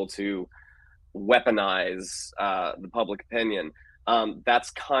able to weaponize the public opinion.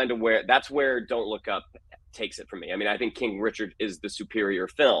 That's where Don't Look Up takes it from me. I mean, I think King Richard is the superior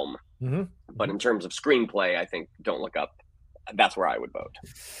film, but in terms of screenplay, I think Don't Look Up, that's where I would vote.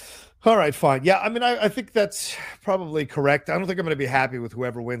 All right, fine. Yeah, I mean, I think that's probably correct. I don't think I'm going to be happy with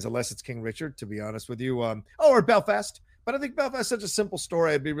whoever wins unless it's King Richard, to be honest with you. Or Belfast. But I think Belfast is such a simple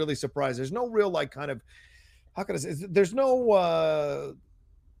story. I'd be really surprised. There's no real, like, kind of, how can I say, there's no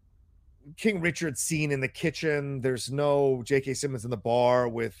King Richard scene in the kitchen. There's no J.K. Simmons in the bar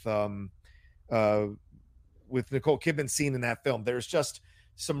with Nicole Kidman scene in that film. There's just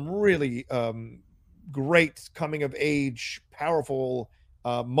some really great coming of age, powerful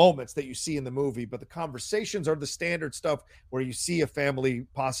moments that you see in the movie, but the conversations are the standard stuff where you see a family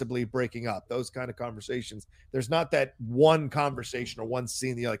possibly breaking up, those kind of conversations. There's not that one conversation or one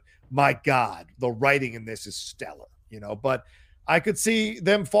scene that you're like, my God, the writing in this is stellar, but I could see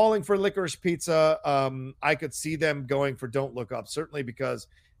them falling for Licorice Pizza. I could see them going for Don't Look Up, certainly because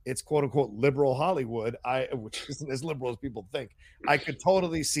it's quote unquote liberal Hollywood, which isn't as liberal as people think. I could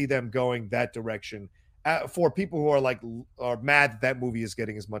totally see them going that direction. For people who are mad that movie is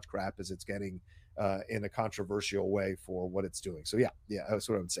getting as much crap as it's getting in a controversial way for what it's doing. So yeah, that's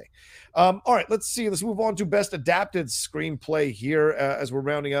what I would say. All right, let's move on to Best Adapted Screenplay here as we're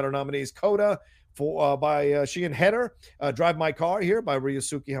rounding out our nominees. Coda by Shion Heder. Drive My Car here by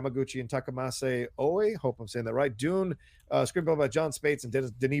Ryusuke Hamaguchi and Takamase Oe. Hope I'm saying that right. Dune, screenplay by John Spates and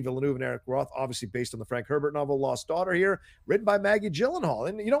Denis Villeneuve and Eric Roth, obviously based on the Frank Herbert novel Lost Daughter here, written by Maggie Gyllenhaal.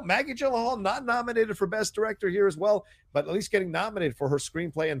 And, Maggie Gyllenhaal not nominated for Best Director here as well, but at least getting nominated for her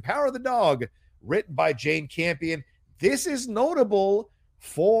screenplay. And Power of the Dog, written by Jane Campion. This is notable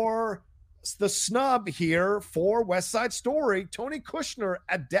for the snub here for West Side Story. Tony Kushner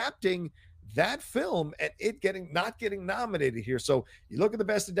adapting that film and it not getting nominated here. So you look at the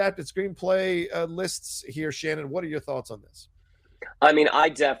Best Adapted Screenplay lists here, Shannon. What are your thoughts on this? I mean, I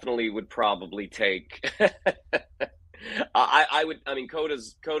definitely would probably take.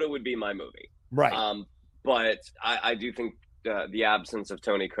 Coda would be my movie, right? But I do think the absence of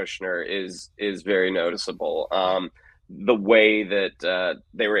Tony Kushner is very noticeable. The way that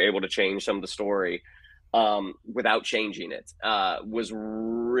they were able to change some of the story without changing it was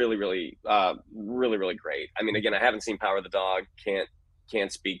really great. I mean, again, I haven't seen Power of the Dog,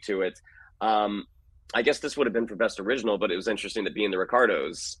 can't speak to it. I guess this would have been for Best Original, but it was interesting that Being the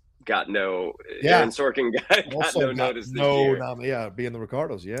Ricardos got no. Aaron Sorkin got no notice this year. Being the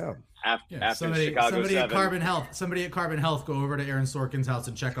Ricardos, after somebody, Chicago somebody 7. at Carbon Health, somebody at Carbon Health, go over to Aaron Sorkin's house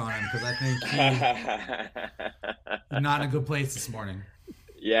and check on him because I think he's not in a good place this morning.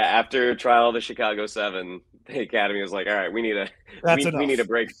 Yeah, after Trial of the Chicago 7, the Academy was like, "All right, we need a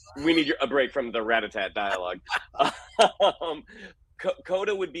break. We need a break from the rat-a-tat dialogue."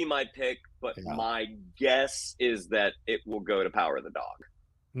 Coda would be my pick, but my guess is that it will go to Power of the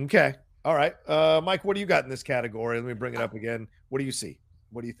Dog. Okay, all right, Mike, what do you got in this category? Let me bring it up again. What do you see?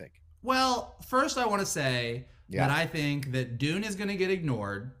 What do you think? Well, first I want to say that I think that Dune is going to get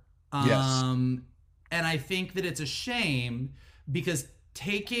ignored. And I think that it's a shame because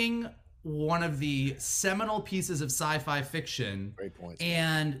taking one of the seminal pieces of sci-fi fiction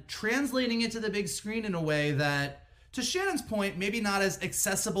and translating it to the big screen in a way that, to Shannon's point, maybe not as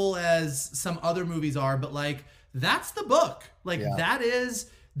accessible as some other movies are, but that's the book. That is,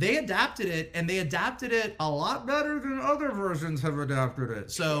 they adapted it, and they adapted it a lot better than other versions have adapted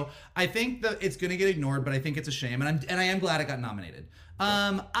it. So I think that it's going to get ignored, but I think it's a shame, and I am glad it got nominated.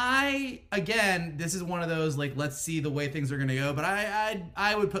 Again, this is one of those, let's see the way things are going to go, but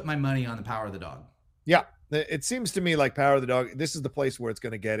I would put my money on the Power of the Dog. Yeah, it seems to me like Power of the Dog, this is the place where it's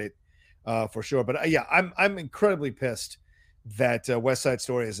going to get it for sure. But I'm incredibly pissed that West Side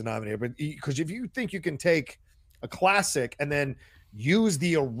Story is nominated, but because if you think you can take a classic and then use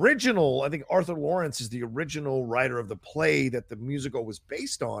the original, I think Arthur Lawrence is the original writer of the play that the musical was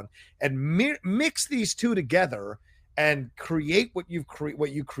based on, and mix these two together and create what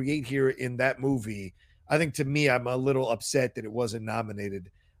you create here in that movie. I think, to me, I'm a little upset that it wasn't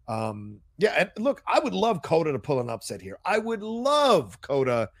nominated. And look, I would love Coda to pull an upset here. I would love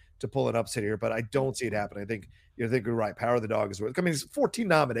Coda to pull an upset here, but I don't see it happening. I think you're right. Power of the Dog is worth. I mean, it's 14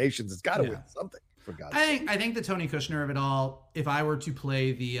 nominations. It's got to win something. For God's sake. I think the Tony Kushner of it all, if I were to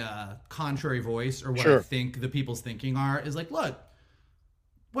play the contrary voice or what I think the people's thinking is look,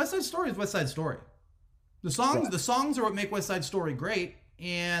 West Side Story is West Side Story. The songs are what make West Side Story great,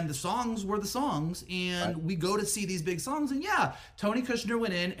 and the songs were the songs, and we go to see these big songs, and Tony Kushner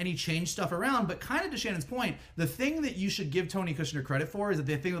went in and he changed stuff around, but kind of to Shannon's point, the thing that you should give Tony Kushner credit for is that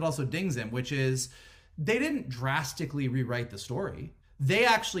the thing that also dings him, which is they didn't drastically rewrite the story. they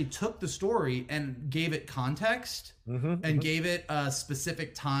actually took the story and gave it context and gave it a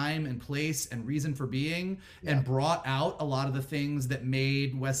specific time and place and reason for being and brought out a lot of the things that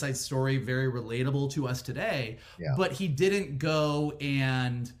made West Side Story very relatable to us today. But he didn't go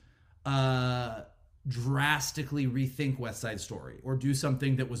and drastically rethink West Side Story or do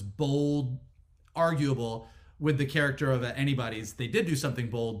something that was bold, arguable with the character of anybody's. They did do something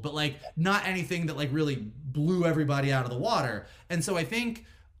bold, but like not anything that like really blew everybody out of the water. And so I think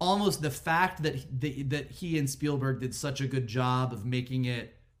almost the fact that he and Spielberg did such a good job of making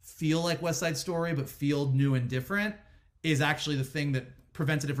it feel like West Side Story but feel new and different is actually the thing that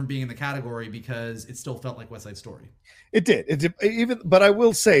prevents it from being in the category, because it still felt like West Side Story. It did. But I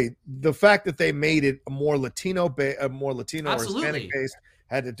will say the fact that they made it a more Latino or Hispanic based,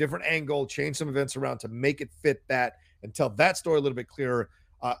 had a different angle, changed some events around to make it fit that and tell that story a little bit clearer.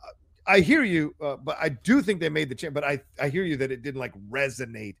 I hear you, but I do think they made the change. But I hear you that it didn't like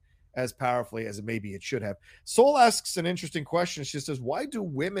resonate as powerfully as maybe it should have. Soul asks an interesting question. She says, "Why do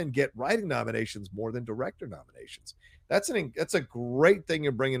women get writing nominations more than director nominations?" That's a great thing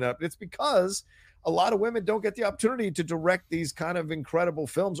you're bringing up. It's because a lot of women don't get the opportunity to direct these kind of incredible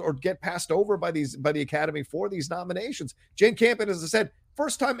films or get passed over by the Academy for these nominations. Jane Campion, as I said,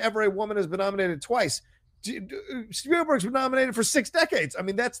 first time ever a woman has been nominated twice. Spielberg's been nominated for 6 decades. I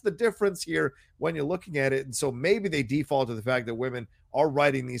mean, that's the difference here when you're looking at it. And so maybe they default to the fact that women are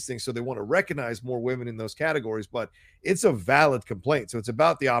writing these things, so they want to recognize more women in those categories. But it's a valid complaint. So it's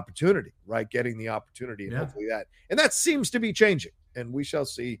about the opportunity, right? Getting the opportunity, and hopefully that seems to be changing, and we shall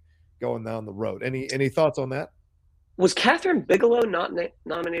see going down the road. Any thoughts on that? Was Catherine Bigelow not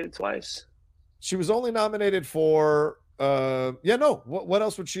nominated twice? She was only nominated for what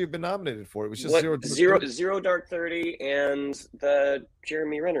else would she have been nominated for? It was just Zero Dark 30 and the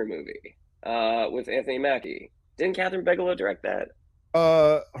Jeremy Renner movie with Anthony Mackie. Didn't Catherine Bigelow direct that?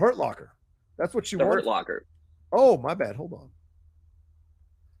 Hurt Locker. That's what she won. Hurt Locker. Oh, my bad. Hold on.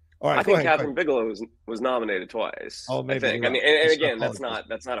 All right, I think Catherine Bigelow was nominated twice. Oh, maybe. I think. I mean, and again, that's not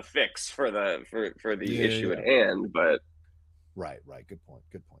a fix for the issue at hand, but right. Good point.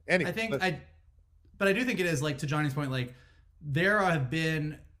 Anyway, I think but I do think it is, like, to Johnny's point, like there are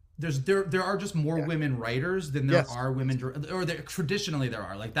just more women writers than there are women, traditionally there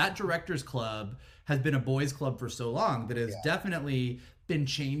are. Like, that directors club has been a boys club for so long that has definitely been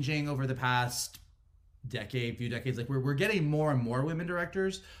changing over the past few decades. Like, we're getting more and more women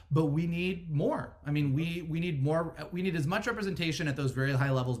directors, but we need more. I mean, we need more. We need as much representation at those very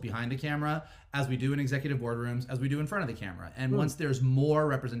high levels behind the camera as we do in executive boardrooms, as we do in front of the camera. And once there's more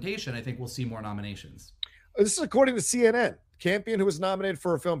representation, I think we'll see more nominations. This is according to CNN. Campion, who was nominated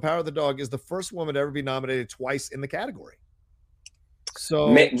for a film Power of the Dog, is the first woman to ever be nominated twice in the category. So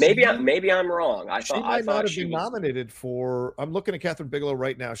maybe I'm wrong. I thought she was nominated for. I'm looking at Catherine Bigelow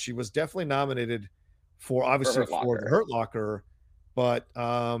right now. She was definitely nominated for the Hurt Locker, but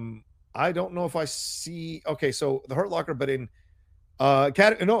I don't know if I see. Okay, so the Hurt Locker, but in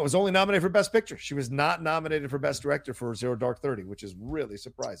it was only nominated for Best Picture. She was not nominated for Best Director for Zero Dark 30, which is really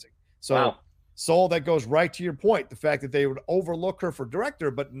surprising. So, wow. Soul, that goes right to your point, the fact that they would overlook her for director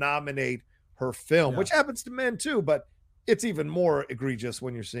but nominate her film, which happens to men too, but it's even more egregious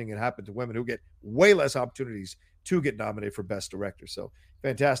when you're seeing it happen to women who get way less opportunities to get nominated for Best Director. So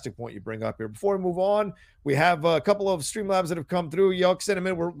fantastic point you bring up here. Before we move on, we have a couple of Streamlabs that have come through. Y'all send them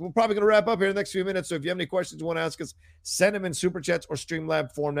in. We're probably going to wrap up here in the next few minutes. So if you have any questions you want to ask us, send them in Super Chats or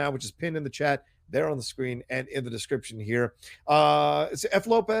Streamlab form now, which is pinned in the chat there on the screen and in the description here. It's F.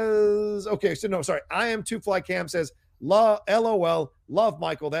 Lopez. Okay, so no, sorry. I am 2Fly Cam says, LOL, love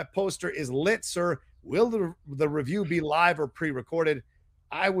Michael. That poster is lit, sir. Will the review be live or pre-recorded?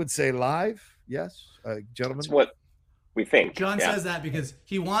 I would say live. Yes, gentlemen. That's what we think. John says that because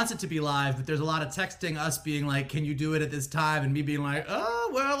he wants it to be live, but there's a lot of texting us being like, can you do it at this time? And me being like, oh,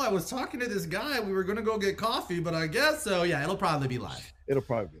 well, I was talking to this guy. We were going to go get coffee, but I guess so. Yeah, it'll probably be live. It'll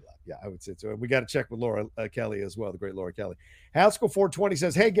probably be live. Yeah, I would say so. We got to check with Laura Kelly as well, the great Laura Kelly. Haskell 420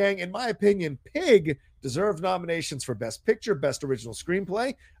 says, hey, gang, in my opinion, Pig deserves nominations for Best Picture, Best Original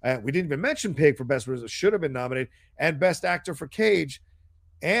Screenplay. We didn't even mention Pig for Best Original, should have been nominated, and Best Actor for Cage.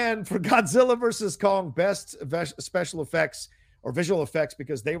 And for Godzilla versus Kong, Best Special Effects or Visual Effects,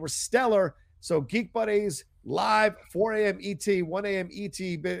 because they were stellar. So Geek Buddies live, 4 a.m. ET, 1 a.m.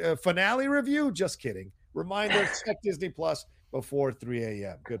 ET finale review. Just kidding. Reminder, check Disney Plus before 3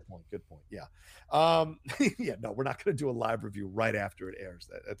 a.m. Good point. Yeah. No, we're not going to do a live review right after it airs.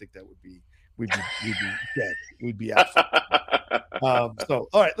 I think that would be, we'd be dead. We'd be absolutely So,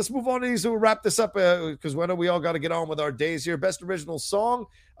 all right, let's move on to these. We'll wrap this up because I know we all got to get on with our days here. Best original song,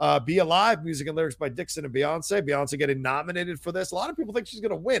 Be Alive, music and lyrics by Dixon and Beyonce. Beyonce getting nominated for this. A lot of people think she's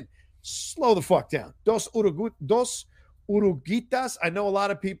going to win. Slow the fuck down. Dos Uruguitas. I know a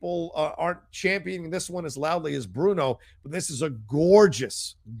lot of people aren't championing this one as loudly as Bruno, but this is a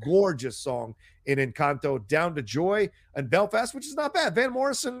gorgeous, gorgeous song in Encanto. Down to Joy and Belfast, which is not bad. Van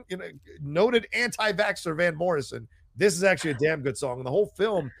Morrison, noted anti-vaxxer Van Morrison. This is actually a damn good song. And the whole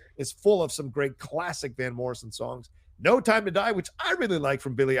film is full of some great classic Van Morrison songs. No Time to Die, which I really like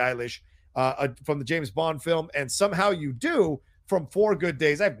from Billie Eilish from the James Bond film. And Somehow You Do from 4 Good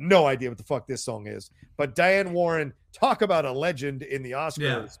Days. I have no idea what the fuck this song is. But Diane Warren, talk about a legend in the Oscars.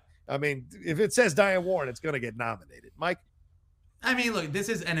 Yeah. I mean, if it says Diane Warren, it's going to get nominated. Mike? I mean, look, this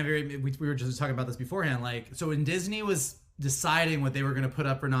is, we were just talking about this beforehand. Like, so when Disney was deciding what they were going to put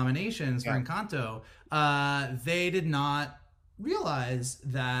up for nominations for Encanto, they did not realize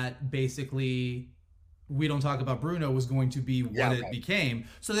that basically We Don't Talk About Bruno was going to be what it became.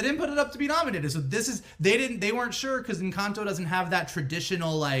 So they didn't put it up to be nominated. So they weren't sure because Encanto doesn't have that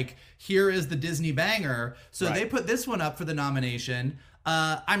traditional, like, here is the Disney banger. So they put this one up for the nomination.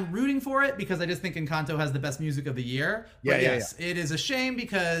 I'm rooting for it because I just think Encanto has the best music of the year. But it is a shame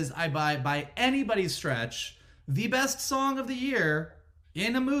because by anybody's stretch, the best song of the year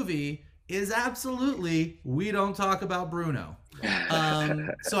in a movie is absolutely We Don't Talk About Bruno.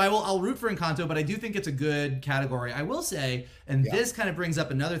 So I'll root for Encanto, but I do think it's a good category. I will say, and this kind of brings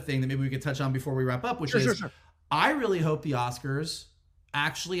up another thing that maybe we could touch on before we wrap up, which is I really hope the Oscars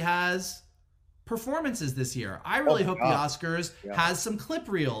actually has performances this year. I really hope the Oscars has some clip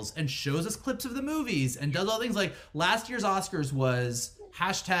reels and shows us clips of the movies and does all things. Like last year's Oscars was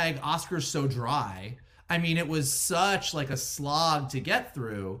 #Oscars so dry. I mean, it was such like a slog to get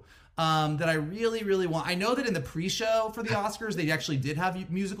through that I really, really want. I know that in the pre-show for the Oscars, they actually did have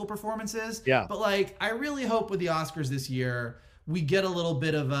musical performances. Yeah. But like, I really hope with the Oscars this year, we get a little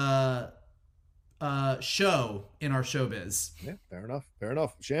bit of a show in our showbiz. Yeah, fair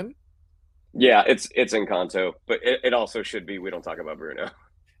enough. Shin? Yeah, it's Encanto, but it also should be We Don't Talk About Bruno.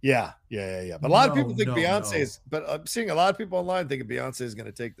 Yeah. But a lot of people think Beyonce is, but I'm seeing a lot of people online thinking Beyonce is going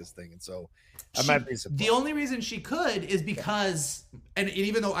to take this thing. And so I might be surprised. The only reason she could is because, and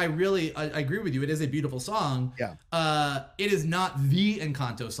even though I agree with you, it is a beautiful song. Yeah. It is not the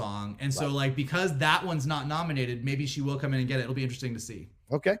Encanto song. And so like, because that one's not nominated, maybe she will come in and get it. It'll be interesting to see.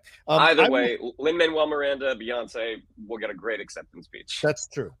 Okay. Either way, Lin-Manuel Miranda, Beyonce will get a great acceptance speech. That's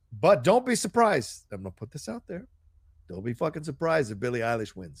true. But don't be surprised. I'm going to put this out there. Don't be fucking surprised if Billie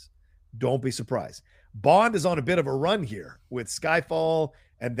Eilish wins. Don't be surprised. Bond is on a bit of a run here with Skyfall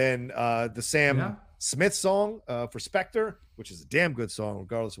and then the Sam Smith song for Spectre, which is a damn good song,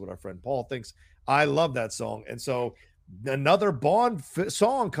 regardless of what our friend Paul thinks. I love that song. And so another Bond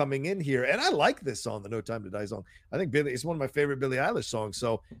song coming in here. And I like this song, the No Time to Die song. I think it's one of my favorite Billie Eilish songs.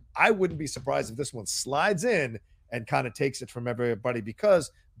 So I wouldn't be surprised if this one slides in and kind of takes it from everybody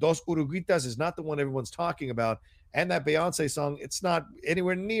because Dos Uruguitas is not the one everyone's talking about. And that Beyonce song, it's not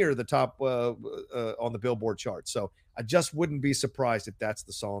anywhere near the top on the Billboard chart. So I just wouldn't be surprised if that's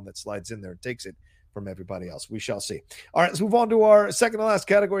the song that slides in there and takes it from everybody else. We shall see. All right, let's move on to our second to last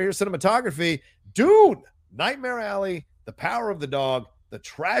category here, cinematography. Dune, Nightmare Alley, The Power of the Dog, The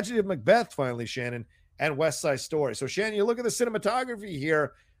Tragedy of Macbeth, finally, Shannon, and West Side Story. So, Shannon, you look at the cinematography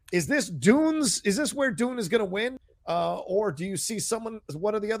here. Is this where Dune is going to win? Or do you see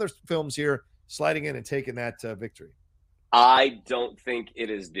what are the other films here sliding in and taking that victory? I don't think it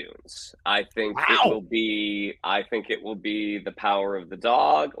is Dunes. I think it will be The Power of the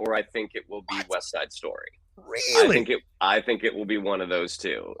Dog, or I think it will be West Side Story. Really? I think it will be one of those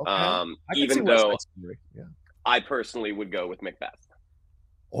two. Okay. Even though I personally would go with Macbeth.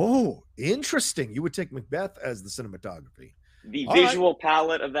 Oh, interesting. You would take Macbeth as the cinematography. The visual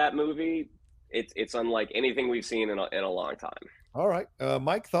palette of that movie, it's unlike anything we've seen in a long time. All right.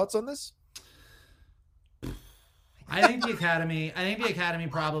 Mike, thoughts on this? I think the Academy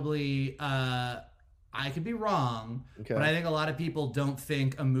probably, I could be wrong, but I think a lot of people don't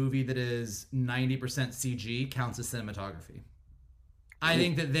think a movie that is 90% CG counts as cinematography. I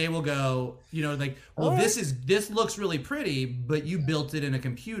think that they will go, this looks really pretty, but you built it in a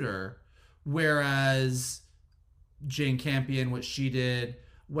computer, whereas Jane Campion, what she did,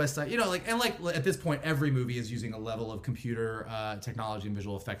 West Side, at this point, every movie is using a level of computer technology and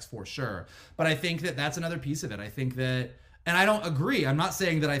visual effects for sure. But I think that that's another piece of it. I think that, and I don't agree. I'm not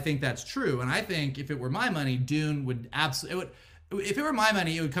saying that I think that's true. And I think if it were my money, Dune would absolutely, if it were my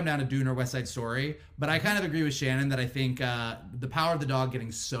money, it would come down to Dune or West Side Story. But I kind of agree with Shannon that I think The Power of the Dog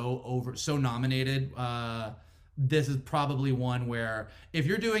getting so nominated this is probably one where if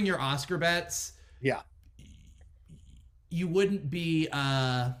you're doing your Oscar bets, it would be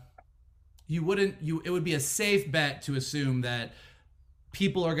a safe bet to assume that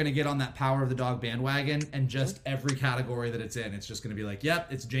people are going to get on that Power of the Dog bandwagon, and just every category that it's in, it's just going to be like,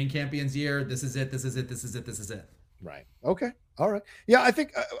 yep, it's Jane Campion's year. This is it. This is it. This is it. This is it. Right. Okay. All right. Yeah, I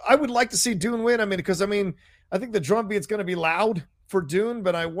think I would like to see Dune win. I mean, because I think the drumbeat's going to be loud for Dune,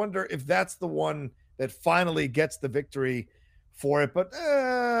 but I wonder if that's the one that finally gets the victory for it. But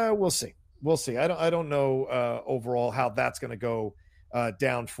we'll see. We'll see. I don't know overall how that's going to go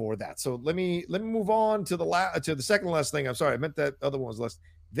down for that. So let me move on to the second last thing. I'm sorry, I meant that other one was last.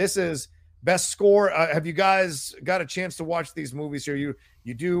 This is best score. Have you guys got a chance to watch these movies here?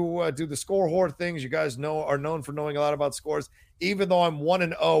 You do the score horde things. You guys are known for knowing a lot about scores, even though I'm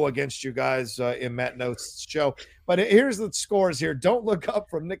 1-0 against you guys in Matt Notes' show. But here's the scores here. Don't Look Up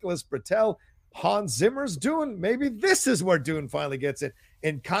from Nicholas Britell. Hans Zimmer's Dune. Maybe this is where Dune finally gets it.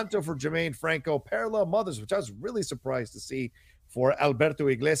 Encanto for Jermaine Franco. Parallel Mothers, which I was really surprised to see, for Alberto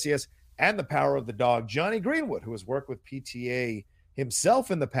Iglesias. And The Power of the Dog. Johnny Greenwood, who has worked with PTA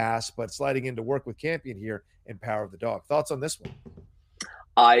himself in the past, but sliding into work with Campion here in Power of the Dog. Thoughts on this one?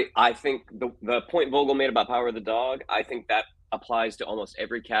 I think the point Vogel made about Power of the Dog, I think that applies to almost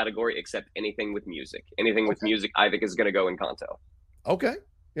every category except anything with music. Anything with music, I think, is going to go Encanto. Okay.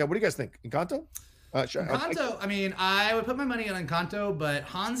 Yeah, what do you guys think? Encanto? Sure. Encanto, I mean, I would put my money on Encanto, but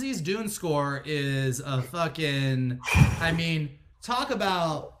Hansi's Dune score is a fucking, I mean, talk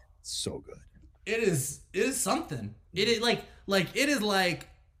about so good. It is something. It is like it is like,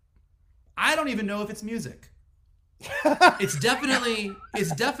 I don't even know if it's music. It's definitely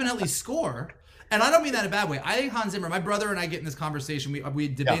score. And I don't mean that in a bad way. I think Hans Zimmer, my brother and I get in this conversation. We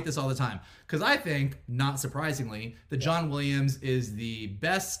debate this all the time. Because I think, not surprisingly, that John Williams is the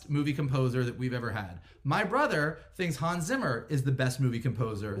best movie composer that we've ever had. My brother thinks Hans Zimmer is the best movie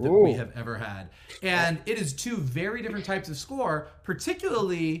composer that we have ever had. And it is two very different types of score,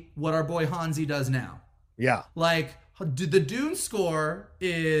 particularly what our boy Hansi does now. Yeah. Like, the Dune score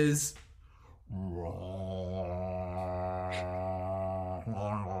is...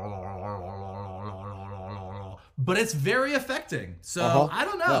 but it's very affecting. So I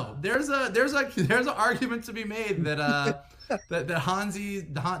don't know. There's an argument to be made that that Hansi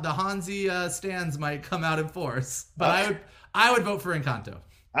the Hansi stands might come out in force. But I would vote for Encanto.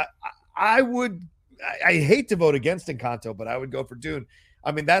 I hate to vote against Encanto, but I would go for Dune.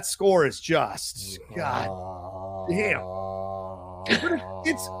 I mean, that score is just God damn.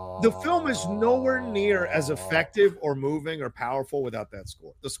 It's the film is nowhere near as effective or moving or powerful without that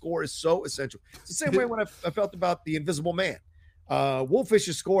score. The score is so essential. It's the same way when I felt about The Invisible Man.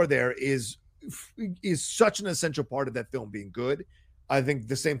 Wolfish's score there is such an essential part of that film being good. I think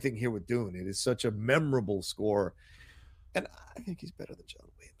the same thing here with Dune. It is such a memorable score, and I think he's better than John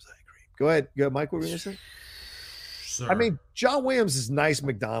Williams. I agree. Go ahead, Mike. What were you going to say? Sir. I mean, John Williams is nice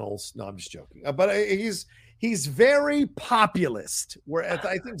McDonald's. No, I'm just joking. But he's very populist, whereas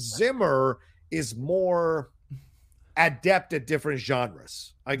I think Zimmer is more adept at different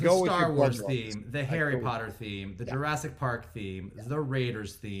genres. The Star Wars theme, the Harry Potter theme, the Jurassic Park theme, the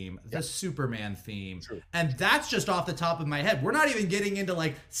Raiders theme, the Superman theme. True. And that's just off the top of my head. We're not even getting into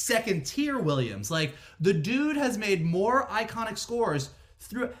like second tier Williams. Like, the dude has made more iconic scores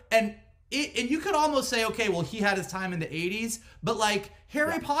through, and you could almost say, okay, well, he had his time in the 80s, but like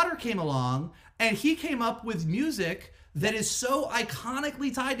Harry Potter came along and he came up with music that is so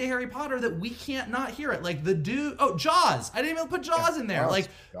iconically tied to Harry Potter that we can't not hear it. Like the dude, Jaws. I didn't even put Jaws in there. Jaws.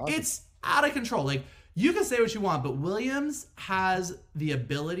 It's out of control. Like, you can say what you want, but Williams has the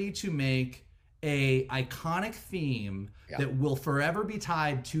ability to make a iconic theme that will forever be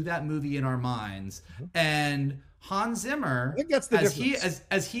tied to that movie in our minds. And Hans Zimmer, I think that's the difference.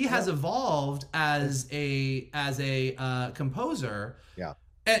 As he has evolved as a composer,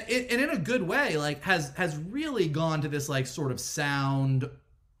 and in a good way, like has really gone to this like sort of sound,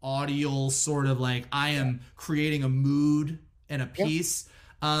 audio sort of like, I am creating a mood and a piece.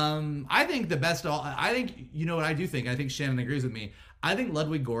 I think the best. I think, you know what I do think. I think Shannon agrees with me. I think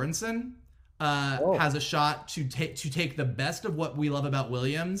Ludwig Göransson has a shot to take the best of what we love about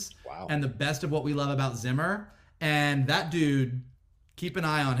Williams and the best of what we love about Zimmer. And that dude, keep an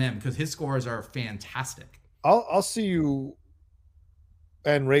eye on him because his scores are fantastic. I'll see you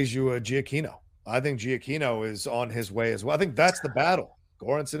and raise you a Giacchino. I think Giacchino is on his way as well. I think that's the battle,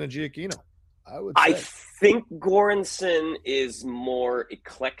 Göransson and Giacchino. I think Göransson is more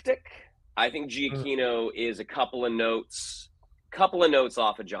eclectic. I think Giacchino is a couple of notes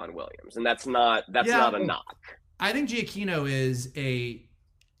off of John Williams, and that's not a knock. I think Giacchino is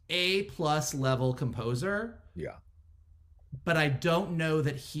a plus level composer. Yeah. But I don't know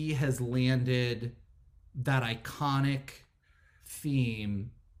that he has landed that iconic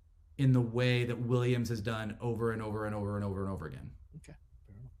theme in the way that Williams has done over and over and over and over and over again. Okay.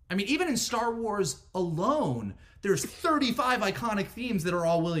 I mean, even in Star Wars alone, there's 35 iconic themes that are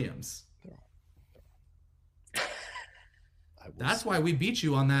all Williams. That's why we beat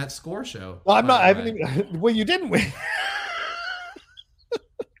you on that score show. Well, I'm not. I haven't even. Well, you didn't win.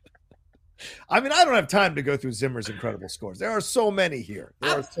 I mean, I don't have time to go through Zimmer's incredible scores. There are so many here.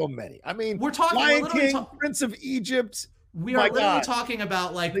 There are so many. I mean, we're talking Lion King, Prince of Egypt. We are literally talking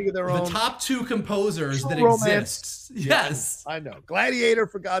about like the top 2 composers that exist. Yes. I know. Gladiator,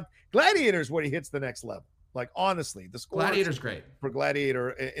 for God. Gladiator is where he hits the next level. Like, honestly, the score. Gladiator's great. For Gladiator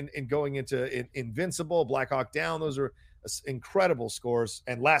and going into Invincible, Black Hawk Down, those are incredible scores.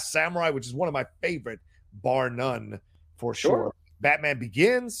 And Last Samurai, which is one of my favorite, bar none, for sure. Batman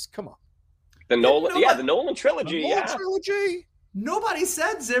Begins. Come on. The Nolan trilogy. The Nolan trilogy. Nobody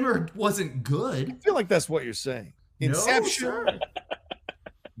said Zimmer wasn't good. I feel like that's what you're saying. Inception,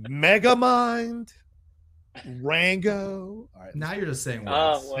 no, Megamind, Rango. All right, now you're just saying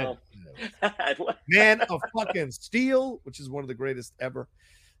words. Man of fucking Steel, which is one of the greatest ever.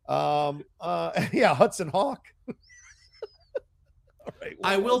 Hudson Hawk. All right,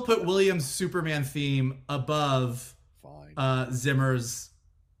 I will put Williams' Superman theme above Zimmer's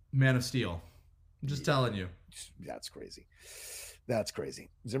Man of Steel. I'm just telling you. That's crazy. That's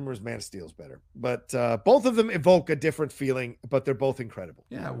crazy. Zimmer's Man of Steel is better. But both of them evoke a different feeling, but they're both incredible.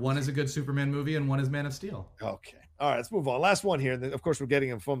 Yeah, one is a good Superman movie and one is Man of Steel. Okay. All right, let's move on. Last one here. And then, of course, we're getting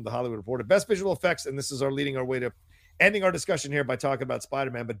them from The Hollywood Reporter. Best visual effects, and this is leading our way to ending our discussion here by talking about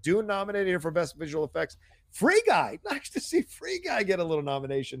Spider-Man. But Dune nominated here for Best Visual Effects. Free Guy. Nice to see Free Guy get a little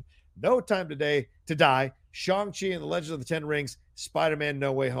nomination. No Time to Die. Shang-Chi and the Legend of the Ten Rings. Spider-Man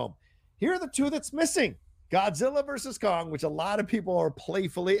No Way Home. Here are the 2 that's missing. Godzilla versus Kong, which a lot of people are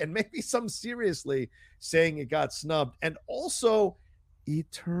playfully and maybe some seriously saying it got snubbed, and also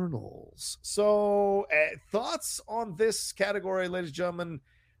Eternals. So thoughts on this category, ladies and gentlemen?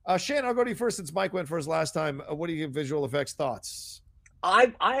 Shane, I'll go to you first since Mike went first last time. What do you give visual effects thoughts?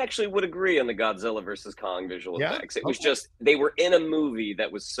 I actually would agree on the Godzilla versus Kong visual effects. It was just, they were in a movie that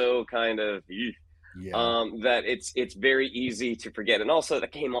was so kind of... that it's very easy to forget, and also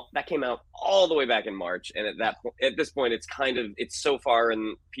that came out all the way back in March, and at this point it's so far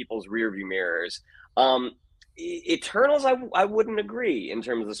in people's rearview mirrors. Eternals, I wouldn't agree in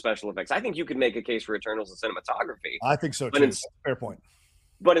terms of the special effects. I think you could make a case for Eternals in cinematography. I think so too. Fair point.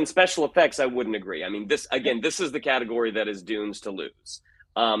 But in special effects, I wouldn't agree. I mean, this is the category that is Dune's to lose.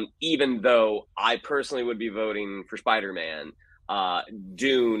 Even though I personally would be voting for Spider-Man.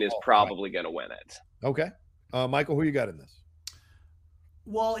 Dune is probably going to win it. Okay. Michael, who you got in this?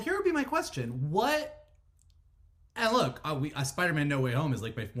 Well, here would be my question. And look, Spider-Man No Way Home is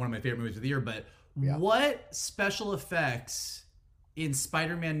like one of my favorite movies of the year, but what special effects in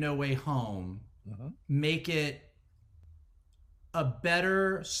Spider-Man No Way Home make it a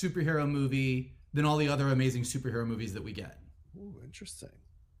better superhero movie than all the other amazing superhero movies that we get? Ooh, interesting.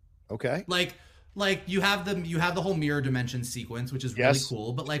 Okay. Like you have the whole mirror dimension sequence, which is really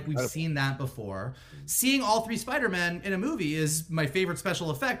cool, but like we've seen that before. Seeing all 3 Spider-Men in a movie is my favorite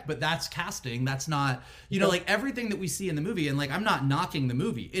special effect, but that's casting. That's not, like everything that we see in the movie, and like I'm not knocking the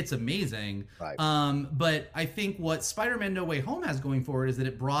movie. It's amazing. Right. But I think what Spider-Man No Way Home has going for it is that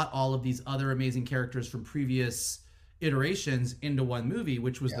it brought all of these other amazing characters from previous iterations into one movie,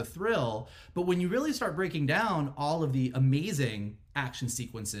 which was the thrill. But when you really start breaking down all of the amazing action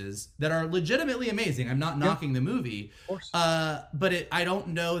sequences that are legitimately amazing, I'm not knocking the movie, but I don't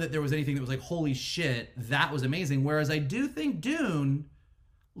know that there was anything that was like, holy shit, that was amazing. Whereas I do think Dune,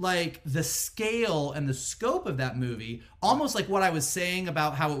 like the scale and the scope of that movie, almost like what I was saying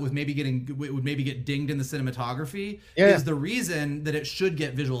about how it would maybe get dinged in the cinematography, is the reason that it should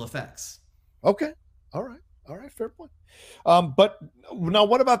get visual effects. Okay. All right, fair point. But now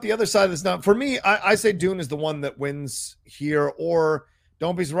what about the other side of this? Now, for me, I say Dune is the one that wins here, or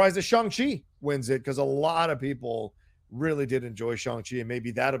don't be surprised if Shang-Chi wins it, because a lot of people really did enjoy Shang-Chi, and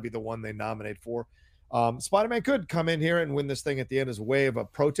maybe that'll be the one they nominate for. Spider-Man could come in here and win this thing at the end as a way of a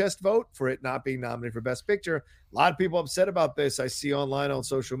protest vote for it not being nominated for Best Picture. A lot of people upset about this, I see online on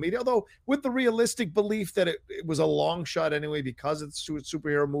social media, although with the realistic belief that it was a long shot anyway because it's a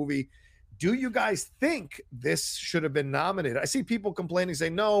superhero movie. Do you guys think this should have been nominated? I see people complaining,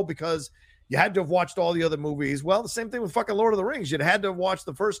 saying no, because you had to have watched all the other movies. Well, the same thing with fucking Lord of the Rings. You'd had to have watched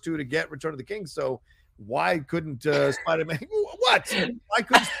the first 2 to get Return of the King. So why couldn't Spider-Man? What? Why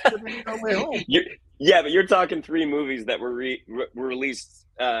couldn't Spider-Man No Way Home? But you're talking 3 movies that were released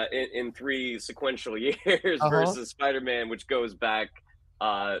in 3 sequential years versus Spider-Man, which goes back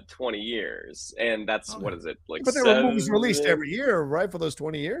 20 years, and that's what is it like? But there were movies released every year, right? For those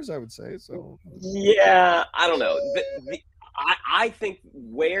 20 years, I would say. So yeah, I don't know. I think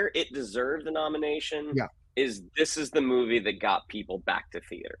where it deserved the nomination is this is the movie that got people back to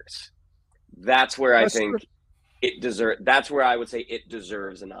theaters. That's where I think it deserves. That's where I would say it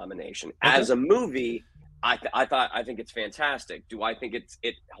deserves a nomination. As a movie, I think it's fantastic. Do I think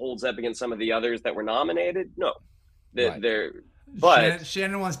it holds up against some of the others that were nominated? No, but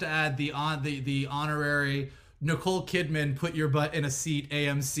Shannon wants to add the honorary Nicole Kidman "Put Your Butt in a Seat"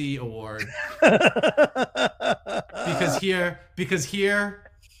 AMC award because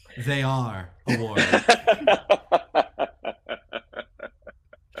here they are award.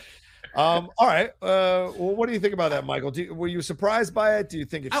 All right. Well, what do you think about that, Michael? Were you surprised by it? Do you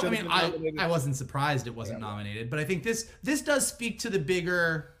think it should have been nominated? I wasn't surprised it wasn't nominated, but I think this does speak to the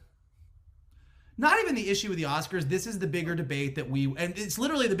bigger, not even the issue with the Oscars. This is the bigger debate and it's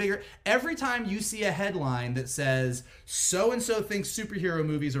literally the bigger. Every time you see a headline that says so and so thinks superhero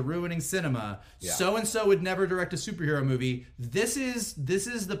movies are ruining cinema, so and so would never direct a superhero movie. This is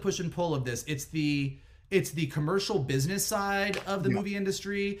the push and pull of this. It's the commercial business side of the movie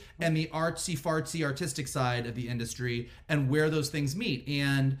industry and the artsy fartsy artistic side of the industry, and where those things meet.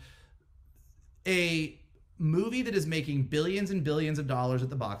 And a movie that is making billions and billions of dollars at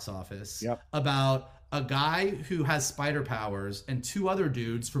the box office about a guy who has spider powers and 2 other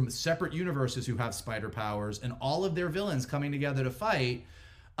dudes from separate universes who have spider powers and all of their villains coming together to fight.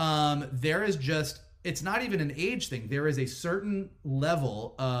 There is it's not even an age thing. There is a certain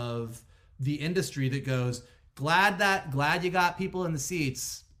level of the industry that goes, glad you got people in the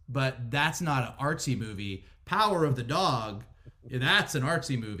seats, but that's not an artsy movie. Power of the Dog, that's an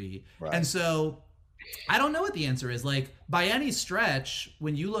artsy movie. Right. And so I don't know what the answer is. Like, by any stretch,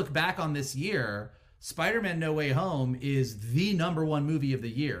 when you look back on this year, Spider-Man No Way Home is the #1 movie of the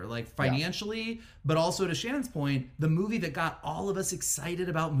year, like financially, but also, to Shannon's point, the movie that got all of us excited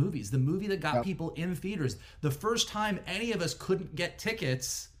about movies, the movie that got people in theaters. The first time any of us couldn't get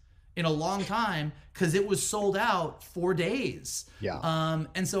tickets in a long time because it was sold out for days.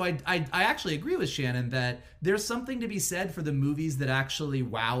 And so I actually agree with Shannon that there's something to be said for the movies that actually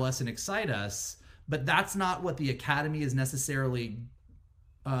wow us and excite us, but that's not what the Academy is necessarily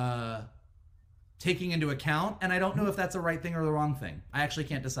taking into account. And I don't know if that's a right thing or the wrong thing. I actually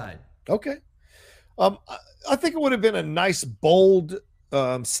can't decide. Okay. I think it would have been a nice, bold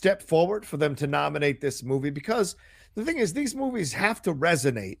step forward for them to nominate this movie, because the thing is, these movies have to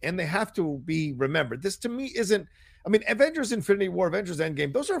resonate and they have to be remembered. This, to me, isn't, I mean, Avengers Infinity War, Avengers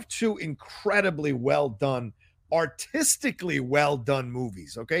Endgame, those are 2 incredibly well done, artistically well done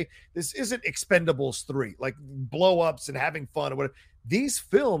movies, okay? This isn't Expendables 3, like blow-ups and having fun or whatever. These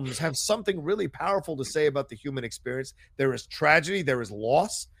films have something really powerful to say about the human experience. There is tragedy, there is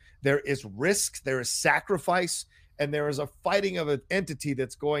loss, there is risk, there is sacrifice, and there is a fighting of an entity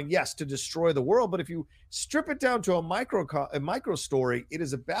that's going, yes, to destroy the world. But if you strip it down to a micro story, it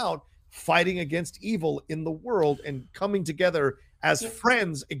is about fighting against evil in the world and coming together as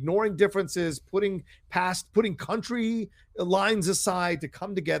friends, ignoring differences, putting country lines aside to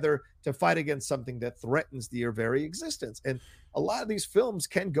come together to fight against something that threatens their very existence. And a lot of these films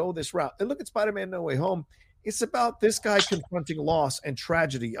can go this route. And look at Spider-Man No Way Home. It's about this guy confronting loss and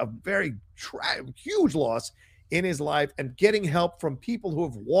tragedy, a very huge loss in his life, and getting help from people who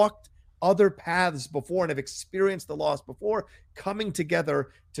have walked other paths before and have experienced the loss before, coming together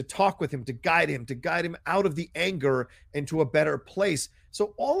to talk with him, to guide him out of the anger into a better place.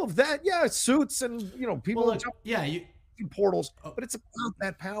 So all of that, suits and, people portals, but it's about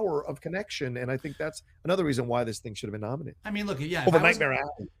that power of connection. And I think that's another reason why this thing should have been nominated. I mean, look, Nightmare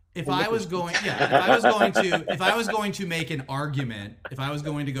Alley. If I was going to make an argument, if I was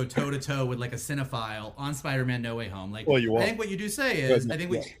going to go toe to toe with like a cinephile on Spider-Man No Way Home, like, I think what you do say is, I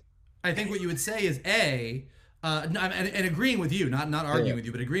think what you would say is and agreeing with you, not arguing with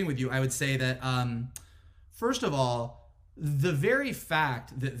you, but agreeing with you, I would say that first of all, the very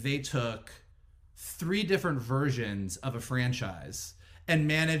fact that they took 3 different versions of a franchise and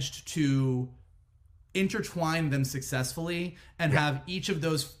managed to intertwine them successfully and have each of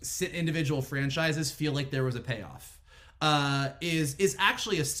those individual franchises feel like there was a payoff is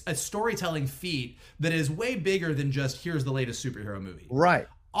actually a storytelling feat that is way bigger than just here's the latest superhero movie. Right.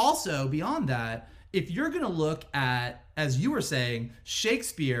 Also, beyond that, if you're going to look at, as you were saying,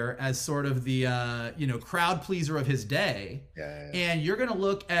 Shakespeare as sort of the crowd pleaser of his day, and you're going to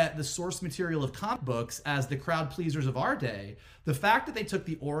look at the source material of comic books as the crowd pleasers of our day, the fact that they took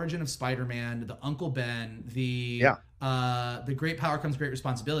the origin of Spider-Man, the Uncle Ben, the The Great Power Comes Great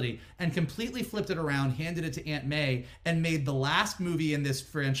Responsibility, and completely flipped it around, handed it to Aunt May, and made the last movie in this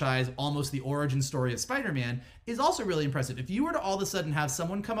franchise almost the origin story of Spider-Man, is also really impressive. If you were to all of a sudden have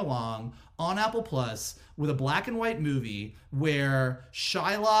someone come along on Apple Plus with a black and white movie where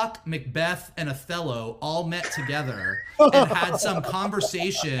Shylock, Macbeth, and Othello all met together and had some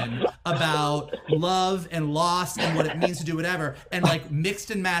conversation about love and loss and what it means to do whatever, and like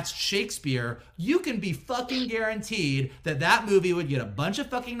mixed and matched Shakespeare, you can be fucking guaranteed that that movie would get a bunch of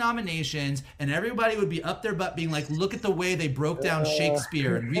fucking nominations, and everybody would be up their butt being like, look at the way they broke down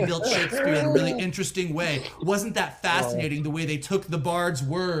Shakespeare and rebuilt Shakespeare in a really interesting way. Wasn't that fascinating, the way they took the bard's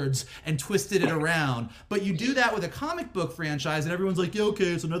words and twisted it around? But you do that with a comic book franchise and everyone's like, yeah, okay,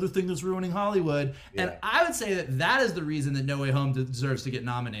 it's another thing that's ruining Hollywood. Yeah. And I would say that that is the reason that No Way Home deserves to get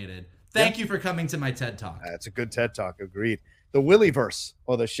nominated. Thank you for coming to my TED Talk. That's a good TED Talk. Agreed. The Willyverse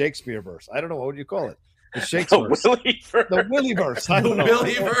or the Shakespeare verse. I don't know. What would you call it? The Shakespeare. The Willyverse. I don't know.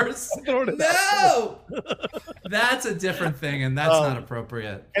 Willyverse. No, that's a different thing, and that's not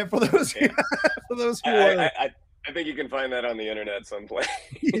appropriate. And for those who are, I think you can find that on the internet someplace.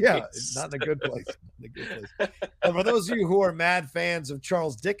 Yeah, not in a good place. And for those of you who are mad fans of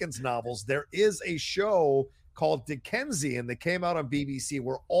Charles Dickens novels, there is a show called Dickensian that came out on BBC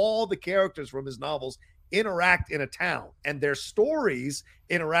where all the characters from his novels interact in a town, and their stories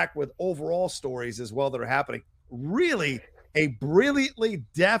interact with overall stories as well that are happening. Really a brilliantly,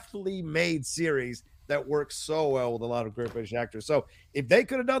 deftly made series that works so well with a lot of great British actors. So if they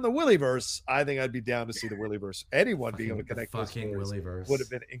could have done the Willyverse, I think I'd be down to see the Willyverse. Anyone being able to connect those Willyverse would have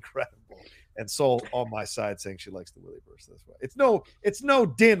been incredible. And Soul on my side saying she likes the Willyverse. That's why it's no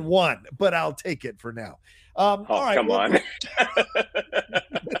Din 1, but I'll take it for now. All right, come on.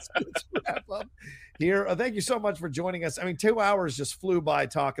 Let's wrap up here. Thank you so much for joining us. I mean, 2 hours just flew by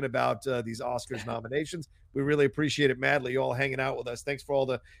talking about these Oscars nominations. We really appreciate it madly, you all hanging out with us. Thanks for all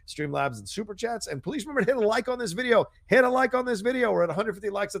the Streamlabs and Super Chats. And please remember to hit a like on this video. Hit a like on this video. We're at 150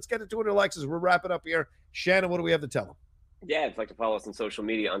 likes. Let's get to 200 likes as we're wrapping up here. Shannon, what do we have to tell them? Yeah, if you'd like to follow us on social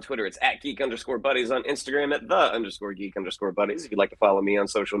media, on Twitter, it's at @geek_buddies, on Instagram at @the_geek_buddies. If you'd like to follow me on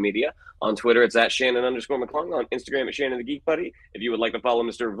social media, on Twitter, it's at Shannon_McClung, on Instagram at Shannon the Geek Buddy. If you would like to follow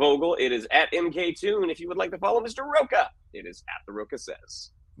Mr. Vogel, it is at MKToon. If you would like to follow Mr. Roca, it is at The Roca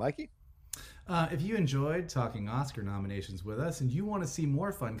Says. Mikey? If you enjoyed talking Oscar nominations with us and you want to see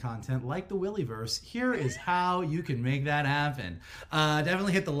more fun content like the Willyverse, here is how you can make that happen.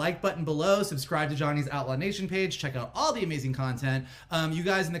 Definitely hit the like button below, subscribe to Johnny's Outlaw Nation page, check out all the amazing content. You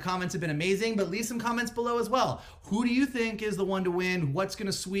guys in the comments have been amazing, but leave some comments below as well. Who do you think is the one to win? What's going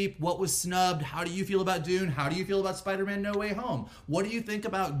to sweep? What was snubbed? How do you feel about Dune? How do you feel about Spider-Man No Way Home? What do you think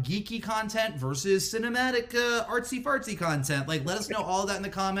about geeky content versus cinematic artsy-fartsy content? Like, let us know all of that in the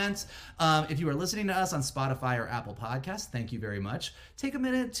comments. If you are listening to us on Spotify or Apple Podcasts, thank you very much. Take a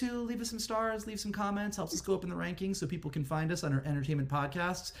minute to leave us some stars, leave some comments, helps us go up in the rankings so people can find us on our entertainment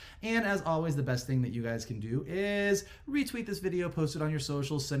podcasts. And as always, the best thing that you guys can do is retweet this video, post it on your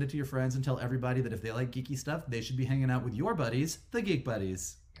socials, send it to your friends, and tell everybody that if they like geeky stuff, they should be hanging out with your buddies, the Geek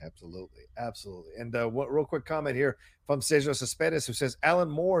Buddies. Absolutely. Absolutely. And real quick comment here from Cesar Cespedes, who says Alan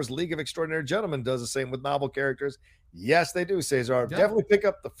Moore's League of Extraordinary Gentlemen does the same with novel characters. Yes, they do, Cesar. Yep. Definitely pick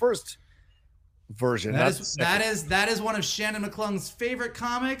up the first version. That is one of Shannon McClung's favorite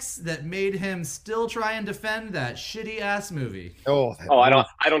comics that made him still try and defend that shitty ass movie. I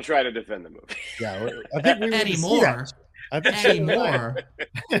don't try to defend the movie. Yeah, I think we anymore.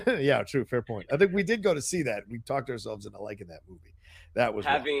 Yeah, true, fair point. I think we did go to see that. We talked ourselves into liking that movie. That was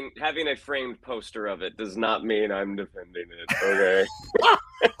having a framed poster of it does not mean I'm defending it. Okay.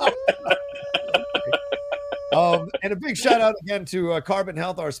 And a big shout out again to Carbon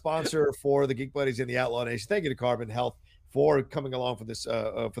Health, our sponsor for the Geek Buddies in the Outlaw Nation. Thank you to Carbon Health for coming along for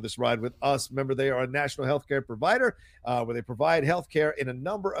this ride with us. Remember, they are a national healthcare provider where they provide healthcare in a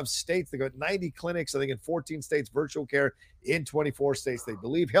number of states. They got 90 clinics, I think, in 14 states, virtual care in 24 states. They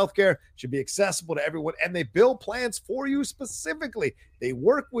believe healthcare should be accessible to everyone, and they build plans for you specifically. They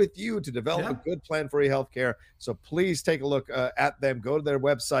work with you to develop a good plan for your healthcare. So please take a look at them. Go to their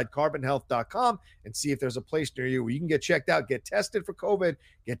website, carbonhealth.com, and see if there's a place near you where you can get checked out, get tested for COVID,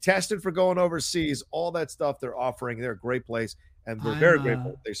 get tested for going overseas, all that stuff they're offering. They're a great place, and we're very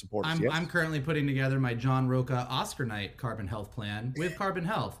grateful they support us. I'm currently putting together my John Roca Oscar night Carbon Health plan with Carbon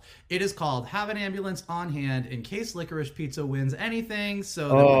Health. It is called Have an Ambulance on Hand in case Licorice Pizza wins anything, so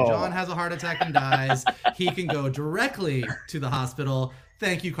that when John has a heart attack and dies, he can go directly to the hospital.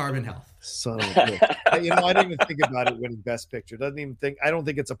 Thank you, Carbon Health. Son of a bitch. I didn't even think about it winning Best Picture. I don't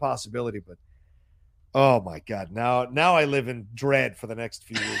think it's a possibility, but Oh my God. Now I live in dread for the next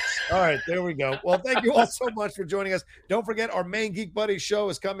few weeks. All right, there we go. Well, thank you all so much for joining us. Don't forget our main Geek Buddies show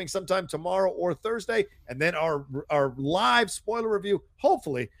is coming sometime tomorrow or Thursday. And then our live spoiler review,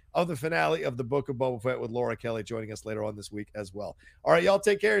 hopefully, of the finale of the Book of Boba Fett with Laura Kelly joining us later on this week as well. All right, y'all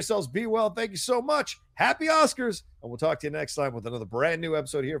take care of yourselves. Be well. Thank you so much. Happy Oscars. And we'll talk to you next time with another brand new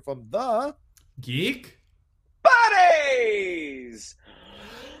episode here from the Geek Buddies.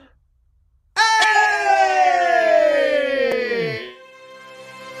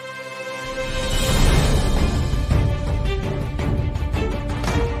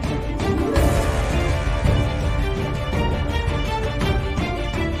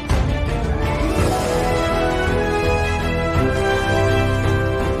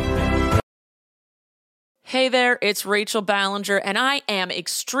 Hey there, it's Rachel Ballinger, and I am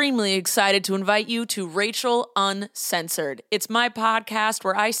extremely excited to invite you to Rachel Uncensored. It's my podcast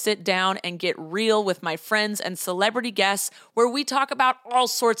where I sit down and get real with my friends and celebrity guests, where we talk about all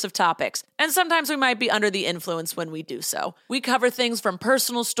sorts of topics. And sometimes we might be under the influence when we do so. We cover things from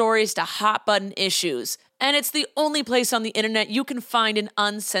personal stories to hot button issues. And it's the only place on the internet you can find an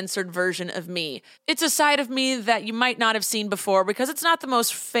uncensored version of me. It's a side of me that you might not have seen before because it's not the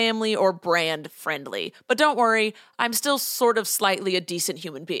most family or brand friendly. But don't worry, I'm still sort of slightly a decent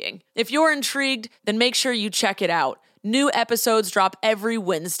human being. If you're intrigued, then make sure you check it out. New episodes drop every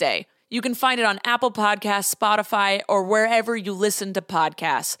Wednesday. You can find it on Apple Podcasts, Spotify, or wherever you listen to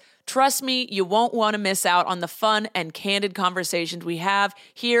podcasts. Trust me, you won't want to miss out on the fun and candid conversations we have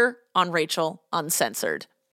here on Rachel Uncensored.